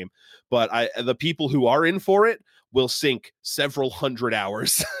Runner game, but the people who are in for it will sink several hundred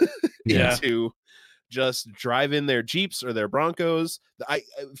hours into just drive in their Jeeps or their Broncos.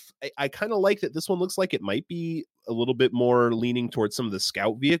 I kind of like that this one looks like it might be a little bit more leaning towards some of the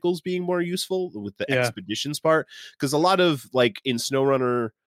scout vehicles being more useful with the expeditions part, because a lot of like in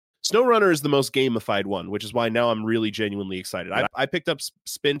SnowRunner is the most gamified one, which is why now I'm really genuinely excited. I picked up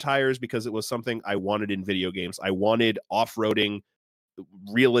spin tires because it was something I wanted in video games. I wanted off-roading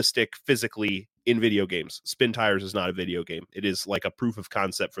realistic physically in video games. Spin tires is not a video game. It is like a proof of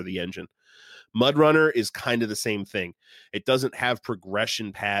concept for the engine. Mud Runner is kind of the same thing. It doesn't have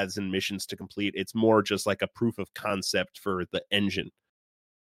progression paths and missions to complete. It's more just like a proof of concept for the engine.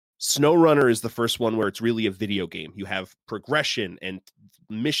 SnowRunner is the first one where it's really a video game. You have progression and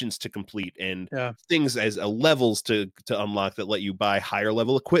missions to complete and things as levels to unlock that let you buy higher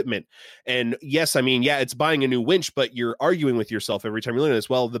level equipment. And yes, I mean, it's buying a new winch, but you're arguing with yourself every time you learn this.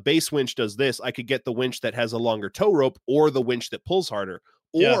 Well, the base winch does this. I could get the winch that has a longer tow rope, or the winch that pulls harder.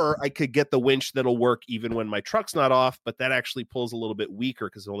 Or I could get the winch that'll work even when my truck's not off, but that actually pulls a little bit weaker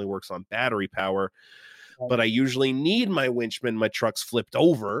because it only works on battery power. But I usually need my winch when my truck's flipped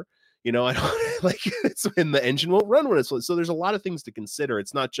over. You know, I don't like it's when the engine won't run when it's so. There's a lot of things to consider.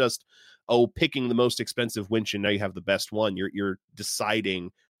 It's not just picking the most expensive winch and now you have the best one. You're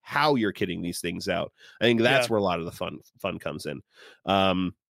deciding how you're kitting these things out. I think that's where a lot of the fun comes in.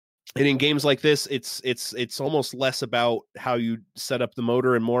 And in games like this, it's almost less about how you set up the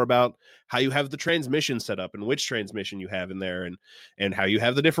motor and more about how you have the transmission set up and which transmission you have in there and how you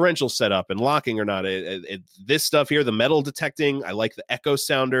have the differential set up and locking or not. This stuff here, the metal detecting, I like the echo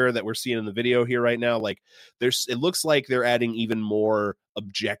sounder that we're seeing in the video here right now. Like it looks like they're adding even more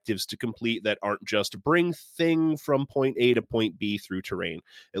objectives to complete that aren't just bring thing from point A to point B through terrain.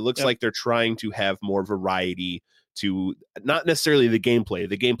 It looks like they're trying to have more variety to not necessarily the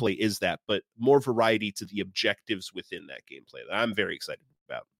gameplay is that, but more variety to the objectives within that gameplay that I'm very excited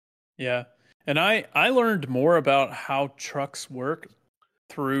about. Yeah. And I learned more about how trucks work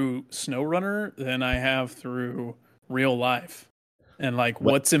through SnowRunner than I have through real life, and like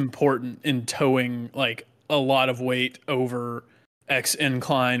what's important in towing like a lot of weight over X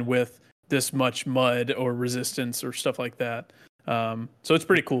incline with this much mud or resistance or stuff like that. So it's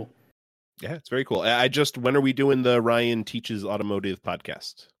pretty cool. Yeah, it's very cool. When are we doing the Ryan Teaches Automotive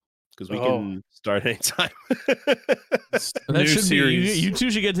podcast? Because we can start anytime. That should series. You two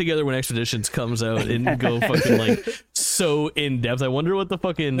should get together when Expeditions comes out and go fucking like so in depth. I wonder what the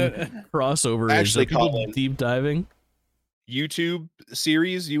fucking crossover is. Are people deep diving? YouTube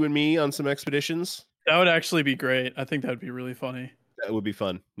series, you and me on some Expeditions. That would actually be great. I think that would be really funny. That would be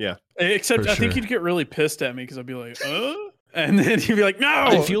fun. Yeah. Except I think you'd get really pissed at me because I'd be like, and then you'd be like, no.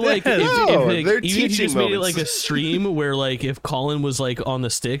 I feel like even if you just made it like a stream where like if Colin was like on the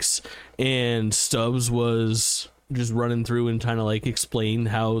sticks and Stubbs was just running through and trying to like explain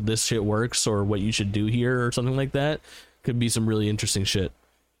how this shit works or what you should do here or something like that, could be some really interesting shit.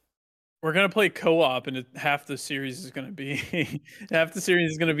 We're gonna play co-op, and half the series is gonna be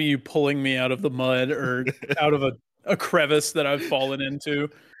you pulling me out of the mud or out of a crevice that I've fallen into.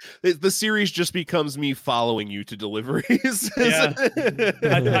 The series just becomes me following you to deliveries. Yeah,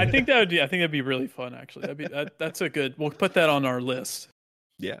 I think that'd be really fun. Actually, that's a good. We'll put that on our list.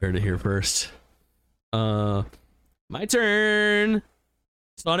 Yeah, heard it here first. My turn.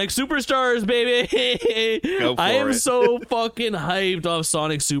 Sonic Superstars, baby! I am so fucking hyped off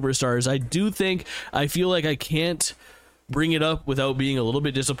Sonic Superstars. I feel like I can't bring it up without being a little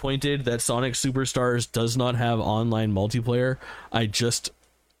bit disappointed that Sonic Superstars does not have online multiplayer. I just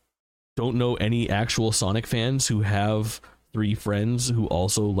don't know any actual Sonic fans who have 3 friends who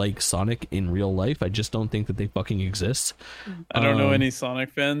also like Sonic in real life. I just don't think that they fucking exist. I don't know any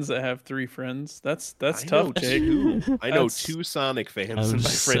Sonic fans that have 3 friends. That's tough, Jake. I know 2 Sonic fans in my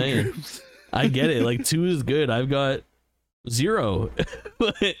friend group. I get it. Like 2 is good. I've got 0.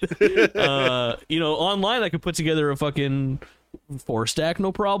 But online I could put together a fucking 4 stack,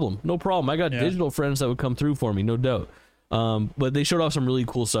 no problem. I got digital friends that would come through for me, no doubt. But they showed off some really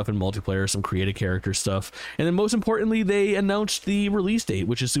cool stuff in multiplayer, some creative character stuff, and then most importantly, they announced the release date,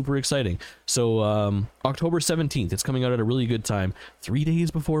 which is super exciting. So October 17th, it's coming out at a really good time, 3 days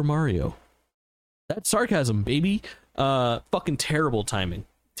before Mario. That's sarcasm, baby. Fucking terrible timing.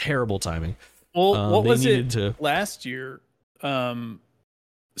 Well, what was it last year?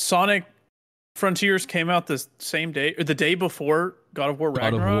 Sonic Frontiers came out the same day or the day before God of War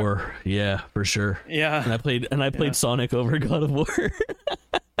Ragnarok. God of War, yeah, for sure. Yeah, and I played Sonic over God of War.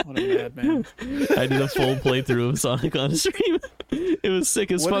 What a madman! I did a full playthrough of Sonic on stream. It was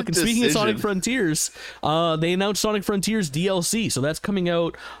sick as fuck. And speaking of Sonic Frontiers, they announced Sonic Frontiers DLC, so that's coming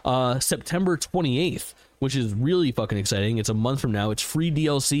out September 28th. which is really fucking exciting. It's a month from now. It's free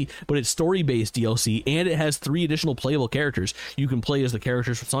DLC, but it's story-based DLC, and it has 3 additional playable characters. You can play as the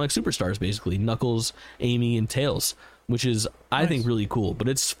characters from Sonic Superstars, basically. Knuckles, Amy, and Tails, which is, I think, really cool. But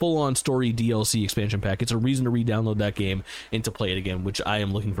it's full-on story DLC expansion pack. It's a reason to re-download that game and to play it again, which I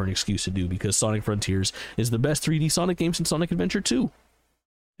am looking for an excuse to do, because Sonic Frontiers is the best 3D Sonic game since Sonic Adventure 2.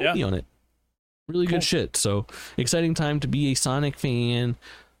 Yeah. Be on it. Really good shit. So, exciting time to be a Sonic fan.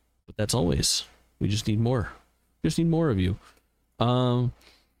 But that's always... We just need more. Just need more of you. Modern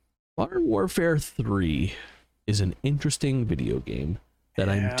Warfare 3 is an interesting video game that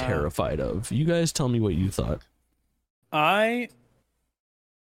I'm terrified of. You guys tell me what you thought. I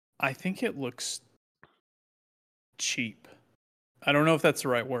think it looks cheap. I don't know if that's the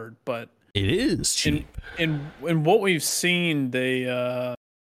right word, but it is cheap. In what we've seen, they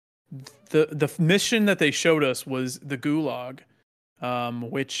the mission that they showed us was the Gulag,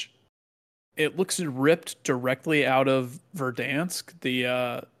 which it looks ripped directly out of Verdansk,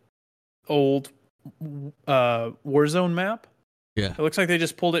 the old Warzone map. Yeah. It looks like they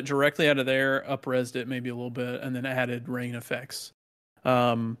just pulled it directly out of there, up-resed it maybe a little bit, and then added rain effects.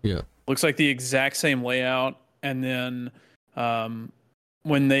 Looks like the exact same layout. And then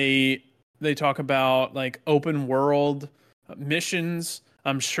when they talk about like open world missions,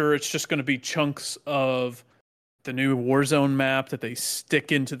 I'm sure it's just going to be chunks of the new Warzone map that they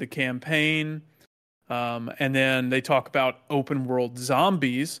stick into the campaign. And then they talk about open world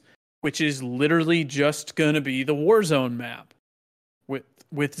zombies, which is literally just going to be the Warzone map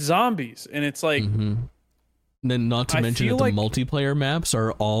with zombies. And it's like... Then not to mention that the multiplayer maps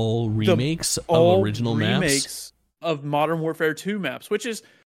are all remakes of original maps. Of Modern Warfare 2 maps, which is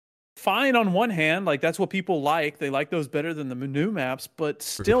fine on one hand. Like, that's what people like. They like those better than the new maps, but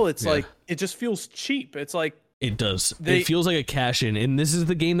still, it's like, it just feels cheap. It's like... It does. It feels like a cash-in, and this is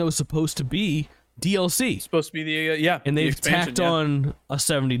the game that was supposed to be DLC. It's supposed to be the, and they've tacked on a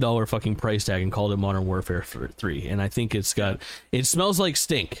 $70 fucking price tag and called it Modern Warfare 3, and I think it smells like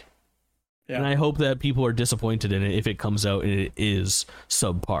stink. Yeah. And I hope that people are disappointed in it if it comes out and it is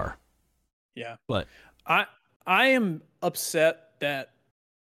subpar. Yeah. But I am upset that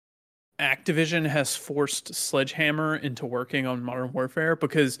Activision has forced Sledgehammer into working on Modern Warfare,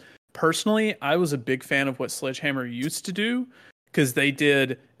 because personally, I was a big fan of what Sledgehammer used to do, because they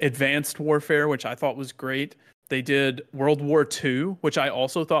did Advanced Warfare, which I thought was great. They did World War II, which I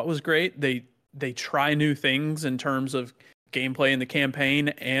also thought was great. They try new things in terms of gameplay in the campaign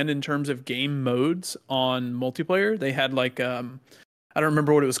and in terms of game modes on multiplayer. They had like I don't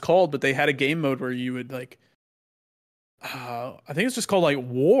remember what it was called, but they had a game mode where you would like I think it's just called like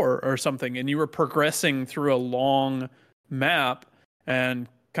War or something, and you were progressing through a long map and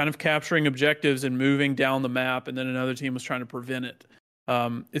kind of capturing objectives and moving down the map, and then another team was trying to prevent it.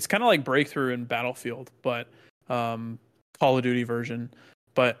 It's kind of like Breakthrough in Battlefield, but Call of Duty version.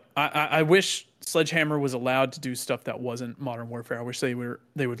 But I wish Sledgehammer was allowed to do stuff that wasn't Modern Warfare. I wish they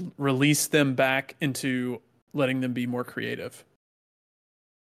would release them back into letting them be more creative.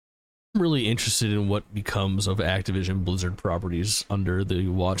 I'm really interested in what becomes of Activision Blizzard properties under the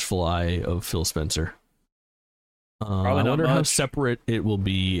watchful eye of Phil Spencer. I wonder how separate it will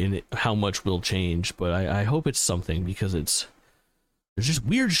be and how much will change, but I hope it's something, because there's just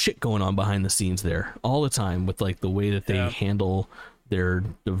weird shit going on behind the scenes there all the time with like the way that they handle their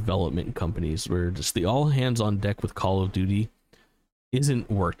development companies, where just the all hands on deck with Call of Duty isn't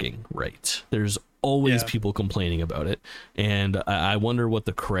working right. There's always people complaining about it, and I wonder what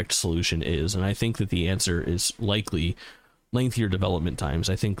the correct solution is. And I think that the answer is likely lengthier development times.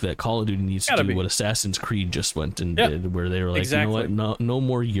 I think that Call of Duty needs to do what Assassin's Creed just went and did, where they were like, you know what, no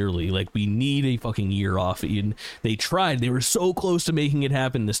more yearly. Like, we need a fucking year off. And they tried. They were so close to making it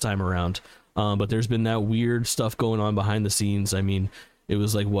happen this time around. But there's been that weird stuff going on behind the scenes. I mean, it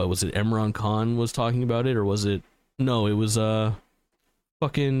was like, what was it? Imran Khan was talking about it, or was it? No, it was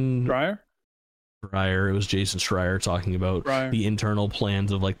fucking Schreier. It was Jason Schreier talking about the internal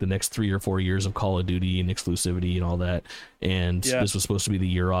plans of like the next 3 or 4 years of Call of Duty and exclusivity and all that. And this was supposed to be the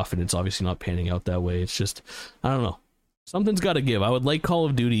year off, and it's obviously not panning out that way. It's just, I don't know. Something's got to give. I would like Call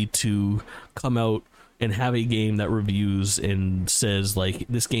of Duty to come out and have a game that reviews and says like,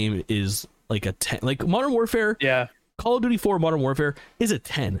 this game is like a 10. Like Modern Warfare. Yeah. Call of Duty 4 Modern Warfare is a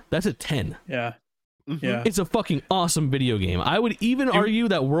 10. That's a 10. Yeah. Yeah. It's a fucking awesome video game. I would even argue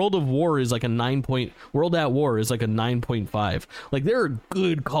that World at War is like a 9.5. Like, there are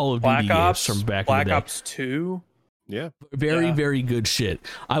good Call of Duty games from back in the day. Black Ops 2. Yeah. Very good shit.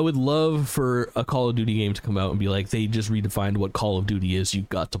 I would love for a Call of Duty game to come out and be like, they just redefined what Call of Duty is. You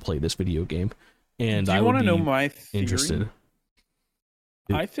got to play this video game. And I want to know my theory? Interested.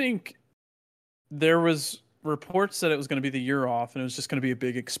 I think there was reports that it was going to be the year off, and it was just going to be a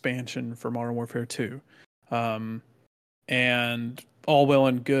big expansion for Modern Warfare 2. And all well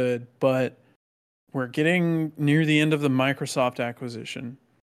and good, but we're getting near the end of the Microsoft acquisition.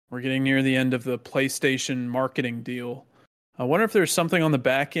 We're getting near the end of the PlayStation marketing deal. I wonder if there's something on the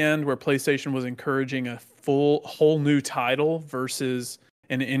back end where PlayStation was encouraging a whole new title versus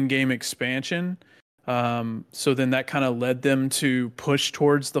an in-game expansion. So then that kind of led them to push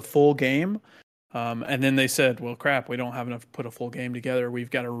towards the full game. And then they said, well, crap, we don't have enough to put a full game together. We've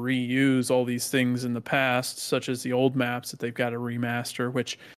got to reuse all these things in the past, such as the old maps that they've got to remaster,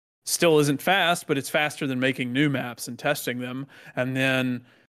 which still isn't fast, but it's faster than making new maps and testing them. And then,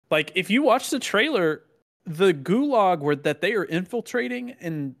 like, if you watch the trailer, the gulag that they are infiltrating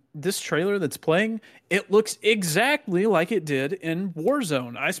in this trailer that's playing, it looks exactly like it did in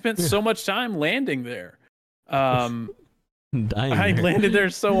Warzone. I spent so much time landing there. I landed there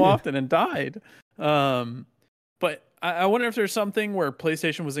so often and died. But I wonder if there's something where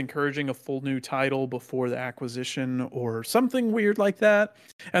PlayStation was encouraging a full new title before the acquisition or something weird like that.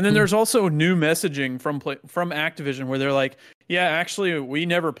 And then there's also new messaging from Activision where they're like, yeah, actually, we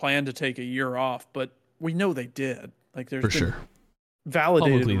never planned to take a year off, but we know they did. Like, there's been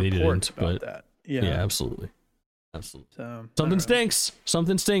validated Publicly reports they didn't, about but that. Yeah, absolutely. So, Something stinks.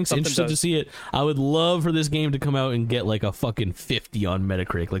 Interested to see it. I would love for this game to come out and get like a fucking 50 on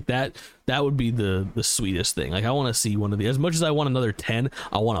Metacritic. Like that would be the sweetest thing. Like, I want to see one of these. As much as I want another 10,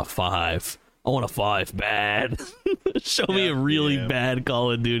 I want a 5. I want a 5 bad. Show me a really bad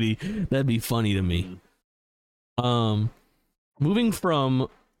Call of Duty. That'd be funny to me. Moving from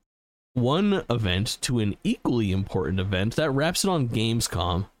one event to an equally important event that wraps it on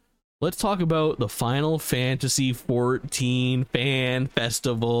Gamescom. Let's talk about the Final Fantasy 14 Fan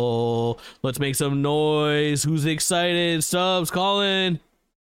Festival. Let's make some noise. Who's excited? Subs, Colin.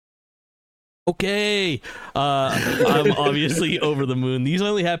 Okay. I'm obviously over the moon. These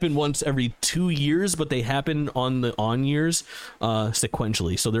only happen once every 2 years, but they happen on years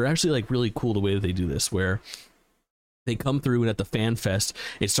sequentially. So they're actually like really cool the way that they do this, where they come through, and at the Fan Fest,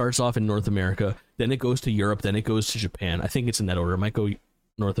 it starts off in North America, then it goes to Europe, then it goes to Japan. I think it's in that order. It might go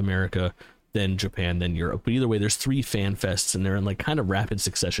North America, then Japan, then Europe. But either way, there's 3 Fan Fests, and they're in like kind of rapid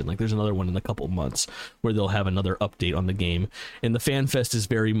succession. Like, there's another one in a couple months where they'll have another update on the game. And the Fan Fest is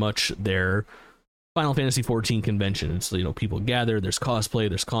very much their Final Fantasy 14 convention. It's, you know, people gather, there's cosplay,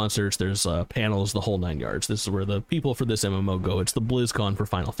 there's concerts, there's panels, the whole 9 yards. This is where the people for this MMO go. It's the BlizzCon for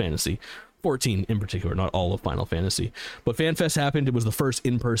Final Fantasy 14 in particular, not all of Final Fantasy. But Fan Fest happened. It was the first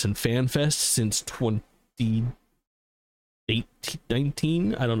in-person Fan Fest since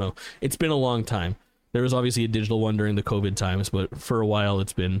 2019. I don't know. It's been a long time. There was obviously a digital one during the COVID times, but for a while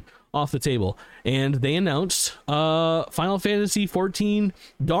it's been off the table. And they announced Final Fantasy 14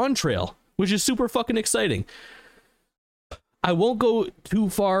 Dawn Trail, which is super fucking exciting. I won't go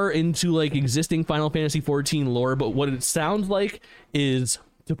too far into like existing Final Fantasy 14 lore, but what it sounds like is,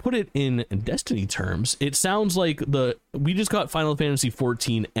 to put it in Destiny terms, it sounds like we just got Final Fantasy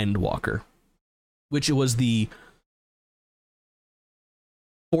 14 Endwalker, which was the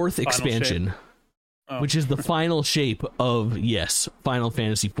 4th expansion, which is the final shape of, yes, Final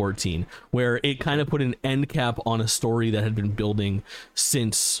Fantasy 14, where it kind of put an end cap on a story that had been building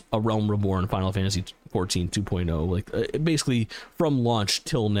since A Realm Reborn, Final Fantasy 14 2.0. Like, basically from launch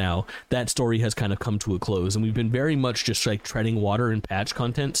till now, that story has kind of come to a close, and we've been very much just like treading water and patch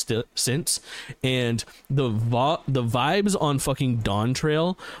content since. And the vibes on fucking Dawn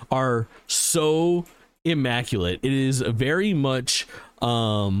Trail are so immaculate. It is very much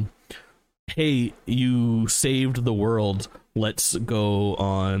hey, you saved the world, let's go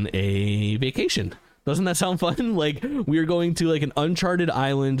on a vacation. Doesn't that sound fun? Like, we're going to like an uncharted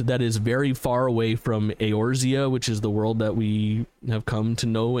island that is very far away from Eorzea, which is the world that we have come to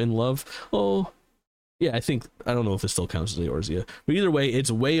know and love. Oh, yeah, I don't know if it still counts as Eorzea, but either way, it's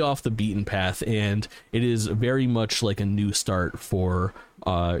way off the beaten path, and it is very much like a new start for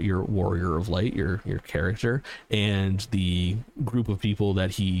your Warrior of Light, your character, and the group of people that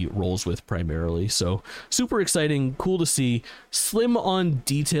he rolls with primarily. So super exciting, cool to see. Slim on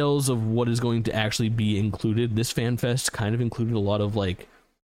details of what is going to actually be included. This Fan Fest kind of included a lot of like,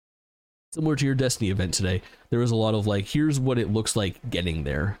 similar to your Destiny event today, there was a lot of like, here's what it looks like getting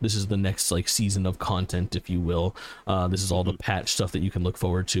there. This is the next like season of content, if you will. This is all the patch stuff that you can look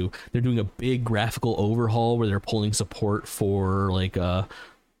forward to. They're doing a big graphical overhaul where they're pulling support for like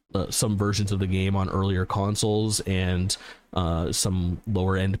some versions of the game on earlier consoles, and some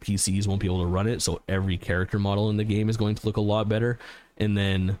lower end PCs won't be able to run it. So every character model in the game is going to look a lot better. And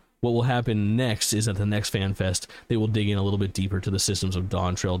then what will happen next is at the next Fan Fest, they will dig in a little bit deeper to the systems of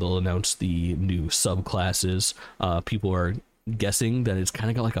Dawn Trail. They'll announce the new subclasses. People are guessing that it's kind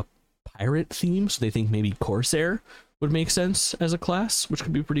of got like a pirate theme, so they think maybe Corsair would make sense as a class, which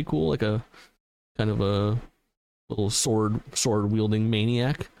could be pretty cool, like a kind of a little sword wielding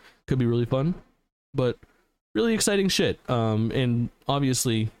maniac. Could be really fun, but really exciting shit. And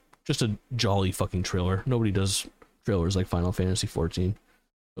obviously just a jolly fucking trailer. Nobody does trailers like Final Fantasy 14.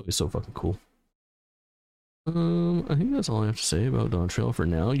 It'll be so fucking cool. I think that's all I have to say about Dawn Trail for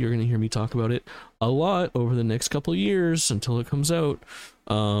now. You're gonna hear me talk about it a lot over the next couple of years until it comes out.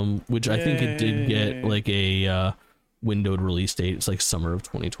 Which I think it did get like a windowed release date. It's like summer of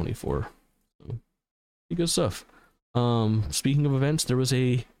 2024. So, good stuff. Speaking of events, there was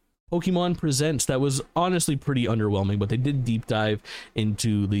a Pokemon Presents that was honestly pretty underwhelming, but they did deep dive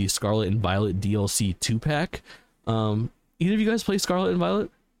into the Scarlet and Violet DLC 2-pack. Either of you guys play Scarlet and Violet?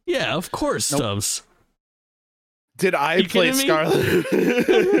 Yeah, of course, Nope. Stubbs. Did I play Scarlet?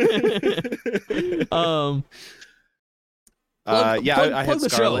 I had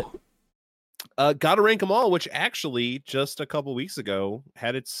Scarlet. Gotta rank them all, which actually just a couple weeks ago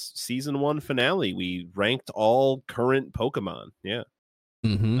had its season 1 finale. We ranked all current Pokemon. Yeah.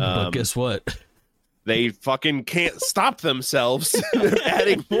 But guess what? They fucking can't stop themselves. They're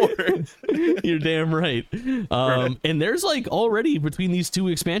adding more. You're damn right. And there's like already between these two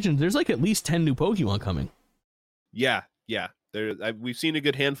expansions, there's like at least 10 new Pokemon coming. Yeah. We've seen a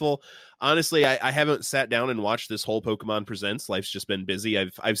good handful. Honestly, I haven't sat down and watched this whole Pokemon Presents. Life's just been busy.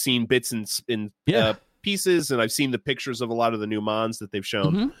 I've seen bits in pieces, and I've seen the pictures of a lot of the new Mons that they've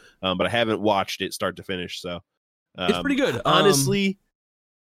shown, but I haven't watched it start to finish. So it's pretty good. Honestly,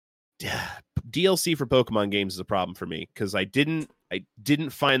 DLC for Pokemon games is a problem for me because I didn't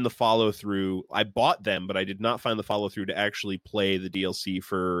find the follow through. I bought them, but I did not find the follow through to actually play the DLC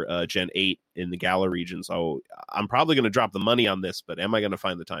for Gen 8 in the Galar region. So I'm probably going to drop the money on this, but am I going to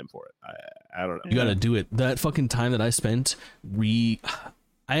find the time for it? I don't know. You got to do it. That fucking time that I spent I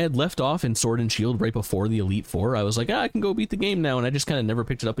had left off in Sword and Shield right before the Elite Four. I was like, I can go beat the game now, and I just kind of never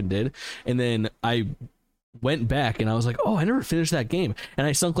picked it up and did. And then I went back and I was like, I never finished that game, and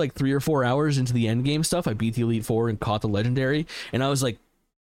I sunk like 3 or 4 hours into the end game stuff. I beat the Elite Four and caught the legendary, and I was like,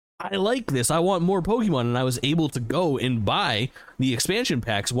 I like this, I want more Pokemon. And I was able to go and buy the expansion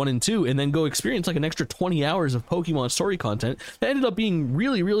packs 1 and 2 and then go experience like an extra 20 hours of Pokemon story content that ended up being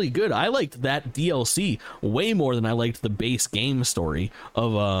really, really good. I liked that DLC way more than I liked the base game story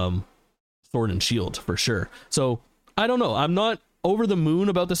of Sword and Shield, for sure. So I don't know, I'm not over the moon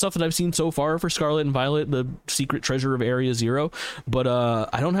about the stuff that I've seen so far for Scarlet and Violet, the secret treasure of Area Zero, but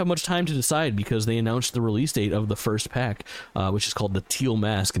I don't have much time to decide because they announced the release date of the first pack, which is called the Teal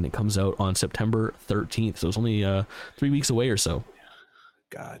Mask, and it comes out on September 13th, so it's only 3 weeks away or so.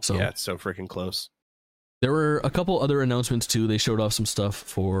 God, so, yeah, it's so freaking close. There were a couple other announcements too. They showed off some stuff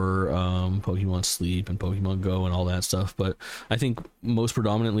for Pokemon Sleep and Pokemon Go and all that stuff, but I think most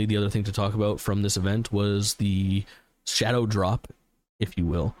predominantly the other thing to talk about from this event was the shadow drop, if you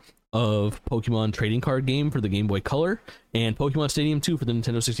will, of Pokemon trading card game for the Game Boy Color and Pokemon Stadium 2 for the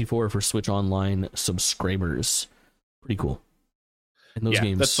Nintendo 64 for Switch Online subscribers. Pretty cool. And those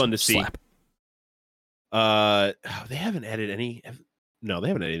games, that's fun to slap. See. They haven't added any. No, they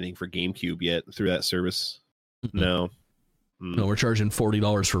haven't added anything for GameCube yet through that service. No, we're charging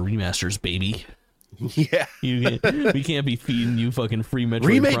 $40 for remasters, baby. Yeah, we can't be feeding you fucking free Metroid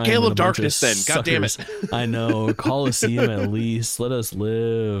remake Prime Gale and of Darkness then. God damn it. I know, Coliseum at least. Let us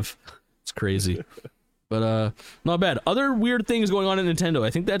live. It's crazy, but not bad. Other weird things going on at Nintendo. I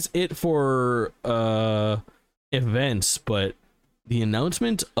think that's it for events, but the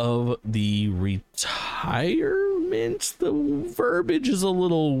announcement of the retirement, the verbiage is a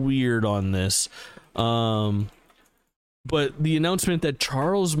little weird on this, but the announcement that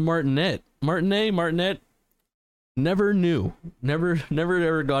Charles Martinet never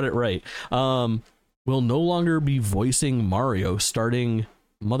ever got it right, will no longer be voicing Mario starting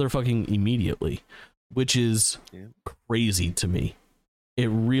motherfucking immediately, which is crazy to me. It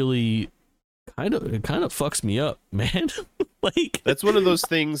really kind of fucks me up, man. Like, that's one of those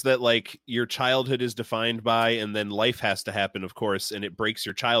things that like your childhood is defined by, and then life has to happen, of course, and it breaks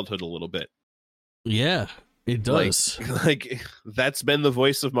your childhood a little bit. Yeah, it does. Like that's been the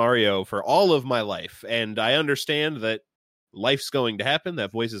voice of Mario for all of my life, and I understand that life's going to happen.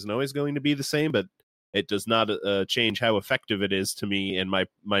 That voice isn't always going to be the same, but it does not change how effective it is to me and my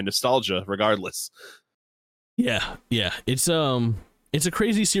nostalgia, regardless. Yeah, it's a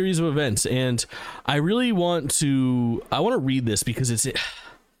crazy series of events, and I really want to read this because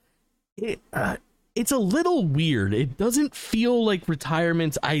it's a little weird. It doesn't feel like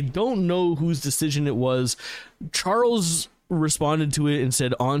retirement. I don't know whose decision it was. Charles responded to it and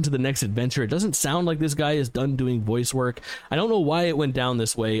said, on to the next adventure. It doesn't sound like this guy is done doing voice work. I don't know why it went down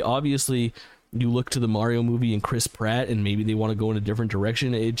this way. Obviously, you look to the Mario movie and Chris Pratt, and maybe they want to go in a different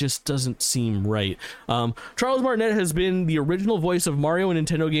direction. It just doesn't seem right. Charles Martinet has been the original voice of Mario in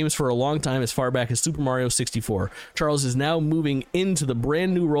Nintendo games for a long time, as far back as Super Mario 64. Charles is now moving into the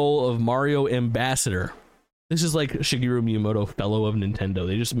brand new role of Mario Ambassador. This is like Shigeru Miyamoto, Fellow of Nintendo.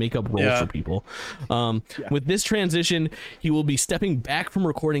 They just make up roles for people. With this transition, he will be stepping back from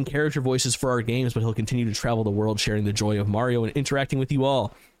recording character voices for our games, but he'll continue to travel the world, sharing the joy of Mario and interacting with you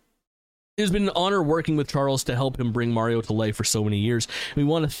all. It has been an honor working with Charles to help him bring Mario to life for so many years. We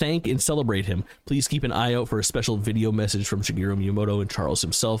want to thank and celebrate him. Please keep an eye out for a special video message from Shigeru Miyamoto and Charles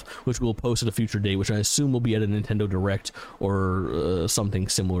himself, which we will post at a future date, which I assume will be at a Nintendo Direct or something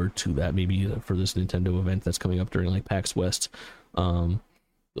similar to that, maybe for this Nintendo event that's coming up during like PAX West.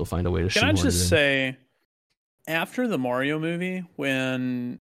 They'll find a way to shoehorn it in. Can I just say, after the Mario movie,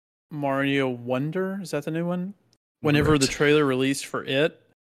 when Mario Wonder, is that the new one? Whenever the trailer released for it,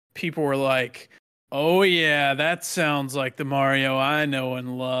 people were like, oh yeah, that sounds like the Mario I know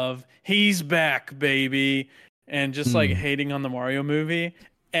and love. He's back, baby. And just like hating on the Mario movie.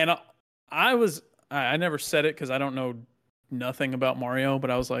 And I never said it because I don't know nothing about Mario, but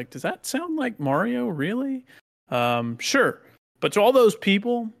I was like, does that sound like Mario, really? Sure. But to all those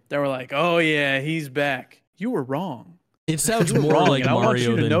people that were like, oh yeah, he's back, you were wrong. It sounds more like Mario I want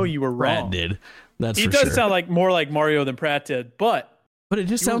you to than know you were Pratt wrong. did. That's he for does sure. sound like more like Mario than Pratt did, but it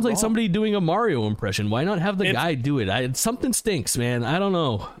just sounds like somebody doing a Mario impression. Why not have the guy do it? Something stinks, man. I don't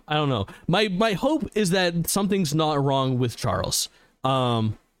know. My hope is that something's not wrong with Charles.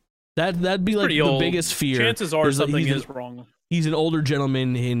 That'd be like the biggest fear. Chances are something is wrong. He's an older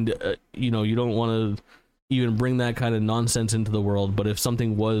gentleman, and you don't want to even bring that kind of nonsense into the world. But if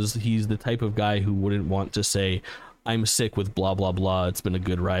something was, he's the type of guy who wouldn't want to say, I'm sick with blah blah blah. It's been a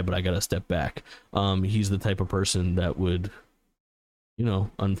good ride, but I gotta step back. He's the type of person that would,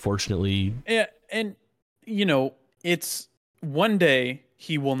 unfortunately. Yeah, and it's one day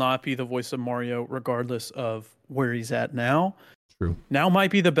he will not be the voice of Mario, regardless of where he's at now. True. Now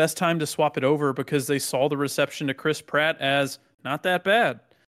might be the best time to swap it over because they saw the reception to Chris Pratt as not that bad.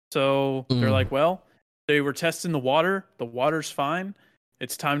 So they're like, well, they were testing the water. The water's fine.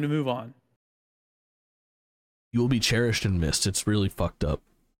 It's time to move on. You will be cherished and missed. It's really fucked up.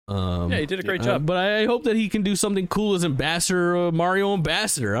 Yeah, he did a great job. But I hope that he can do something cool as ambassador, Mario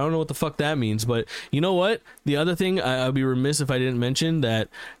ambassador. I don't know what the fuck that means, but you know what? The other thing, I'd be remiss if I didn't mention that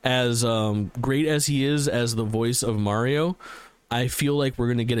as great as he is as the voice of Mario, I feel like we're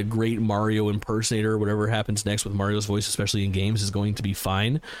going to get a great Mario impersonator. Whatever happens next with Mario's voice, especially in games, is going to be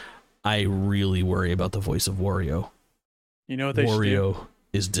fine. I really worry about the voice of Wario. You know what they should do? Wario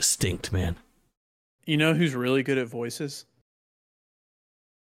is distinct, man. You know who's really good at voices?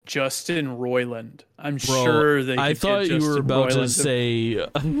 Justin Roiland. I'm sure they could I thought get you were Justin about to Roiland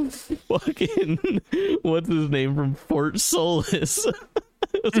say fucking what's his name from Fort Solis.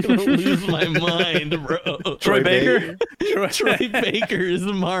 I was gonna lose my mind, bro. Troy Baker. Troy Baker is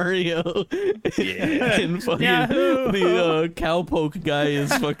Mario. Yeah. And fucking Yahoo! the cowpoke guy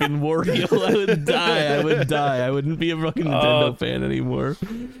is fucking Wario. I would die. I wouldn't be a fucking Nintendo fan anymore.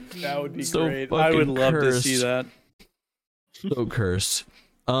 That would be So great. I would love to see cursed. that. So cursed.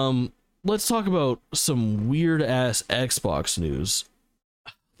 Let's talk about some weird ass Xbox news.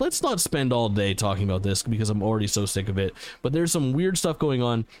 Let's not spend all day talking about this because I'm already so sick of it. But there's some weird stuff going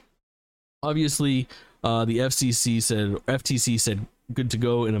on. Obviously, the FTC said good to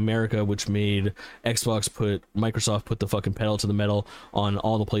go in America, which made Microsoft put the fucking pedal to the metal on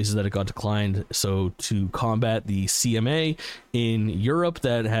all the places that it got declined. So to combat the CMA in Europe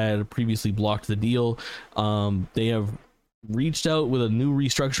that had previously blocked the deal, they have reached out with a new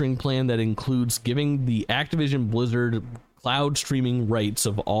restructuring plan that includes giving the Activision Blizzard cloud streaming rights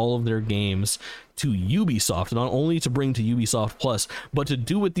of all of their games to Ubisoft, not only to bring to Ubisoft Plus, but to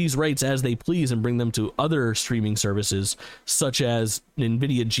do with these rights as they please and bring them to other streaming services such as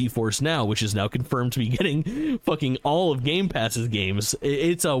Nvidia GeForce Now, which is now confirmed to be getting fucking all of Game Pass's games.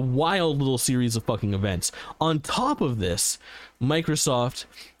 It's a wild little series of fucking events. On top of this, Microsoft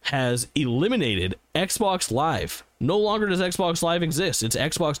has eliminated Xbox Live. No longer does Xbox Live exist. It's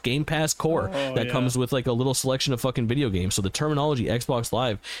Xbox Game Pass Core comes with like a little selection of fucking video games. So the terminology Xbox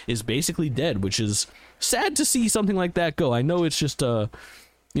Live is basically dead, which is sad to see something like that go. I know it's just the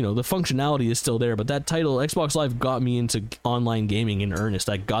functionality is still there, but that title, Xbox Live, got me into online gaming in earnest.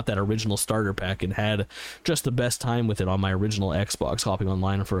 I got that original starter pack and had just the best time with it on my original Xbox, hopping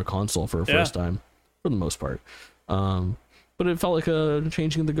online for a console for a first time. for the most part. But it felt like a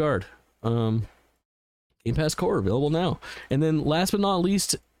changing of the guard. Game Pass Core available now. And then last but not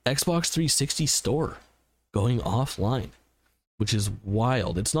least, Xbox 360 Store going offline, which is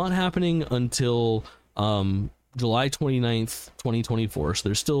wild. It's not happening until July 29th, 2024. So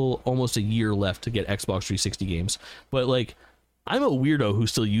there's still almost a year left to get Xbox 360 games. But like, I'm a weirdo who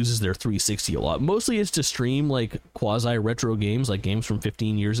still uses their 360 a lot. Mostly it's to stream like quasi retro games, like games from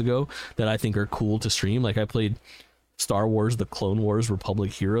 15 years ago that I think are cool to stream. Like I played Star Wars The Clone Wars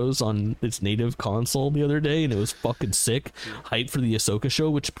Republic Heroes on its native console the other day, and it was fucking sick. Hype for the Ahsoka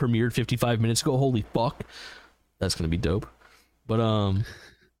show, which premiered 55 minutes ago. Holy fuck. That's gonna be dope. But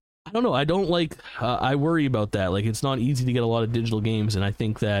I don't know. I don't like. I worry about that. Like, it's not easy to get a lot of digital games, and I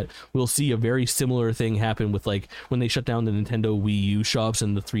think that we'll see a very similar thing happen with like when they shut down the Nintendo Wii U shops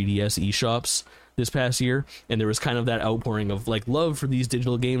and the 3DS eShops this past year, and there was kind of that outpouring of like love for these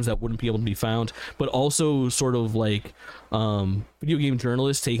digital games that wouldn't be able to be found, but also sort of like video game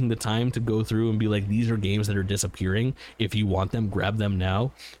journalists taking the time to go through and be like, these are games that are disappearing. If you want them, grab them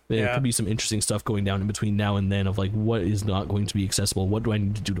now. There could be some interesting stuff going down in between now and then of like, what is not going to be accessible? What do I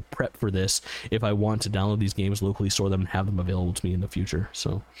need to do to prep for this if I want to download these games, locally store them, and have them available to me in the future?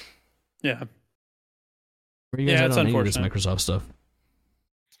 So yeah, where are you guys at on any of this Microsoft stuff?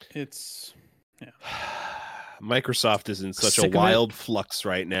 It's Microsoft is in such Sick a wild flux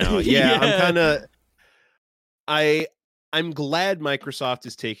right now. Yeah, I'm glad Microsoft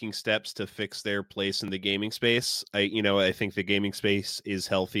is taking steps to fix their place in the gaming space. I think the gaming space is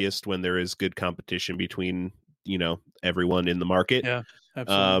healthiest when there is good competition between, everyone in the market. Yeah,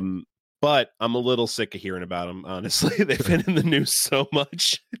 absolutely. But I'm a little sick of hearing about them, honestly. They've been in the news so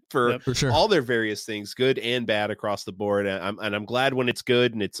much for sure. all their various things, good and bad across the board. And I'm glad when it's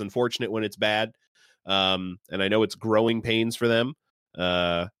good, and it's unfortunate when it's bad. And I know it's growing pains for them.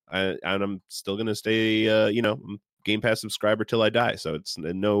 I'm still going to stay, Game Pass subscriber till I die. So it's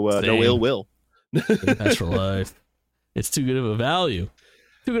no ill will. Game Pass for life. It's too good of a value.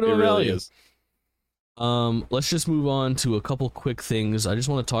 Too good of a really value. Is. Let's just move on to a couple quick things. I just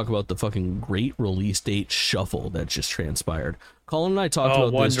want to talk about the fucking great release date shuffle that just transpired. Colin and I talked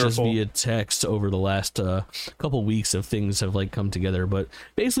about this just via text over the last couple weeks of things have like come together. But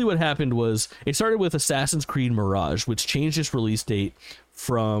basically what happened was it started with Assassin's Creed Mirage, which changed its release date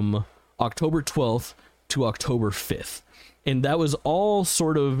from October 12th to October 5th. And that was all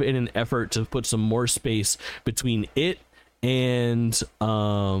sort of in an effort to put some more space between it and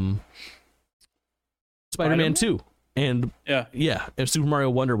Spider-Man 2 and and Super Mario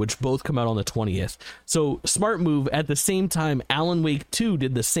Wonder, which both come out on the 20th. So smart move. At the same time, Alan Wake 2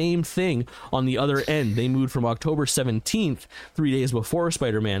 did the same thing on the other end. They moved from October 17th, 3 days before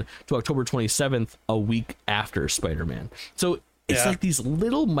Spider-Man, to October 27th, a week after Spider-Man. So it's like these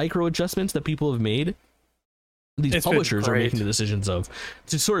little micro adjustments that people have made. These publishers are making the decisions of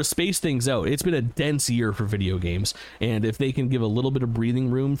to sort of space things out. It's been a dense year for video games, and if they can give a little bit of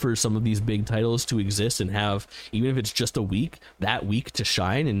breathing room for some of these big titles to exist and have, even if it's just a week, that week to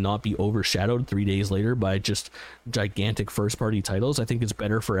shine and not be overshadowed 3 days later by just gigantic first party titles, I think it's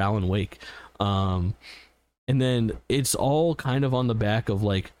better for Alan Wake. And then it's all kind of on the back of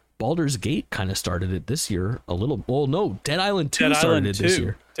like Baldur's Gate kind of started it this year a little. Well, no, Dead Island 2 started it this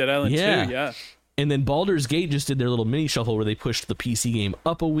year. Dead Island 2, yeah. And then Baldur's Gate just did their little mini shuffle where they pushed the PC game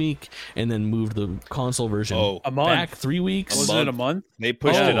up a week and then moved the console version back 3 weeks. Was it a month? They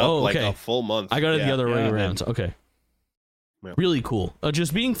pushed it up like a full month. I got it the other way around. Okay. Yeah. Really cool.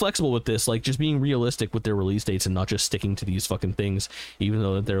 Just being flexible with this, like just being realistic with their release dates and not just sticking to these fucking things, even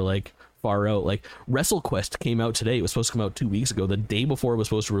though they're like far out. Like WrestleQuest came out today. It was supposed to come out 2 weeks ago. The day before it was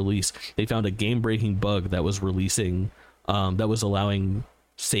supposed to release, they found a game-breaking bug that was releasing, that was allowing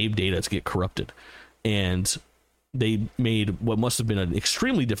save data to get corrupted, and they made what must have been an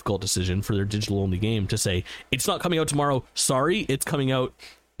extremely difficult decision for their digital only game to say, it's not coming out tomorrow, sorry, it's coming out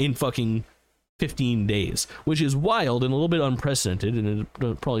in fucking 15 days, which is wild and a little bit unprecedented, and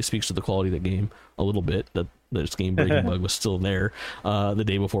it probably speaks to the quality of the game a little bit, that this game breaking bug was still there the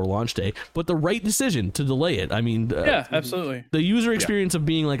day before launch day, but the right decision to delay it. I mean, absolutely. The user experience of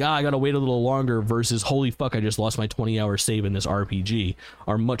being like, I gotta wait a little longer versus holy fuck, I just lost my 20-hour save in this RPG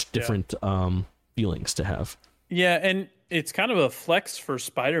are much different feelings to have. Yeah, and it's kind of a flex for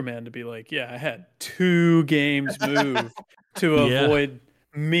Spider-Man to be like, I had 2 games move to avoid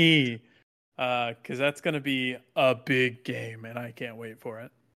me, because that's going to be a big game, and I can't wait for it.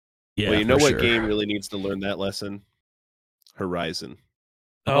 Yeah, well, you know what game really needs to learn that lesson? Horizon.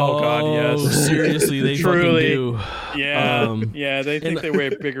 Oh God, yes. Seriously, they fucking Truly. do. Yeah, yeah. They think they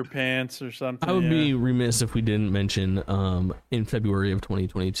wear bigger pants or something. I would yeah. be remiss if we didn't mention in February of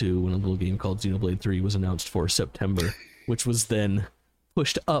 2022 when a little game called Xenoblade 3 was announced for September, which was then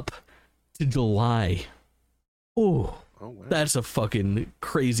pushed up to July. Oh, wow. That's a fucking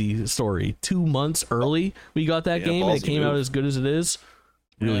crazy story. 2 months early, we got that game, and it came out as good as it is.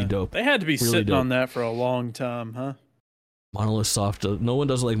 Really dope. They had to be really sitting dope. on that for a long time, huh? Monolith Soft, no one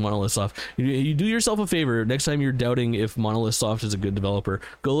does like Monolith Soft. You do yourself a favor next time you're doubting if Monolith Soft is a good developer.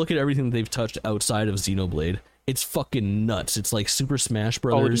 Go look at everything that they've touched outside of Xenoblade. It's fucking nuts. It's like Super Smash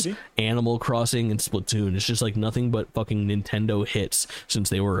Brothers, Animal Crossing, and Splatoon. It's just like nothing but fucking Nintendo hits since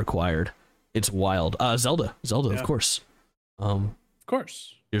they were acquired. It's wild. Zelda, of course. Of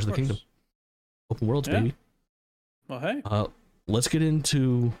course. Here's the kingdom. Open worlds, baby. Well, hey. Let's get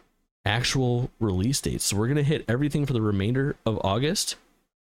into actual release dates. So we're gonna hit everything for the remainder of August,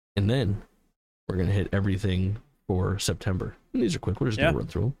 and then we're gonna hit everything for September. And these are quick. We're just gonna run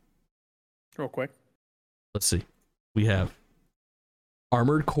through them real quick. Let's see. We have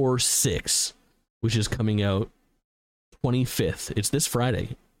Armored Core 6, which is coming out 25th. It's this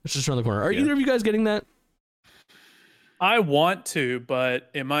Friday. It's just around the corner. Are either of you guys getting that? I want to,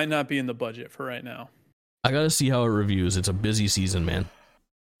 but it might not be in the budget for right now. I gotta see how it reviews. It's a busy season, man.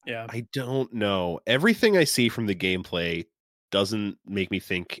 Yeah. I don't know. Everything I see from the gameplay doesn't make me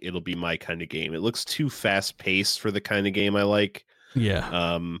think it'll be my kind of game. It looks too fast paced for the kind of game I like. Yeah.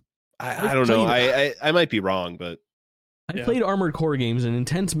 I don't know. I might be wrong, but I played Armored Core games, and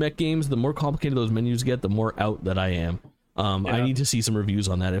intense mech games, the more complicated those menus get, the more out that I am. I need to see some reviews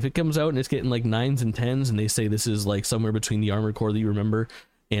on that. If it comes out and it's getting like 9s and 10s and they say this is like somewhere between the Armored Core that you remember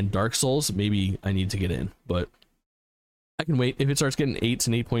and Dark Souls, maybe I need to get in, but I can wait. If it starts getting 8s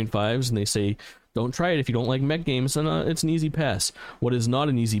and 8.5s and they say don't try it if you don't like mech games, then it's an easy pass. What is not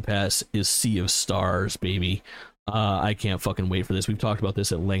an easy pass is Sea of Stars, baby. I can't fucking wait for this. We've talked about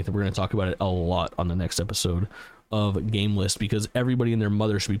this at length, and we're going to talk about it a lot on the next episode of GameList, because everybody and their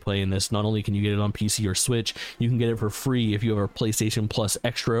mother should be playing this. Not only can you get it on PC or Switch, you can get it for free if you have a PlayStation Plus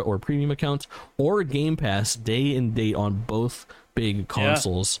Extra or Premium account, or Game Pass day and date on both big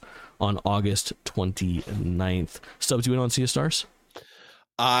consoles on August 29th. Stubbs, you in on Sea of Stars?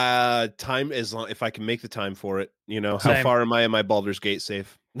 Time, as long if I can make the time for it. You know, how far am I in my Baldur's Gate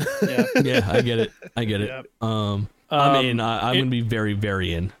save? Yeah, I get it. Yeah. I'm in. I'm going to be very,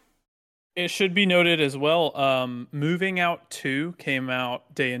 very in. It should be noted as well, Moving Out 2 came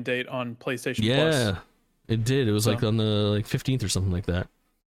out day and date on PlayStation Plus. Yeah, it did. It was like on the 15th or something like that.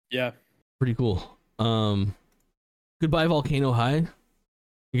 Yeah. Pretty cool. Goodbye Volcano High.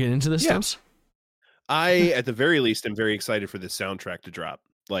 You get into this, Stubbs? I, at the very least, am very excited for this soundtrack to drop.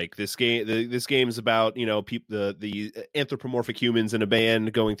 Like this game, this game's about, you know, the anthropomorphic humans in a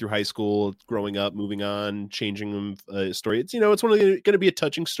band going through high school, growing up, moving on, changing them. Story. It's, you know, it's going to be a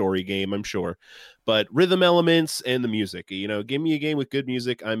touching story game, I'm sure. But rhythm elements and the music, you know, give me a game with good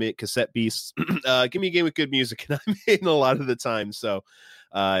music. I'm in Cassette Beasts. Give me a game with good music, and I'm in a lot of the time. So,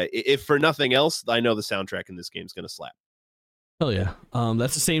 if for nothing else, I know the soundtrack in this game is going to slap. Hell yeah.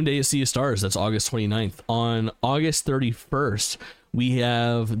 That's the same day as Sea of Stars. That's August 29th. On August 31st, we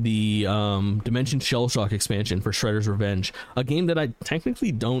have the Dimension Shellshock expansion for Shredder's Revenge, a game that I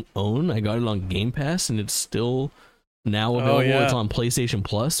technically don't own. I got it on Game Pass, and it's still now available. It's on PlayStation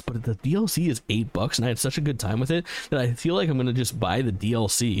Plus, but the DLC is $8, and I had such a good time with it that I feel like I'm going to just buy the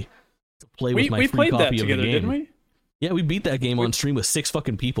DLC to play with my free copy of the game. Didn't we? Yeah, we beat that game on stream with 6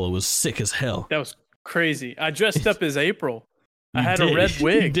 fucking people. It was sick as hell. That was crazy. I dressed up as April. I had a red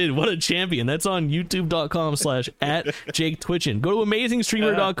wig. You did. What a champion. That's on youtube.com/@JakeTwitchin. Go to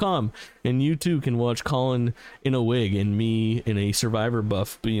amazingstreamer.com and you too can watch Colin in a wig and me in a Survivor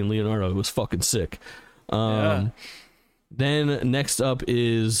buff being Leonardo. It was fucking sick. Then next up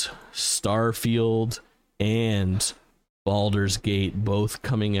is Starfield and Baldur's Gate, both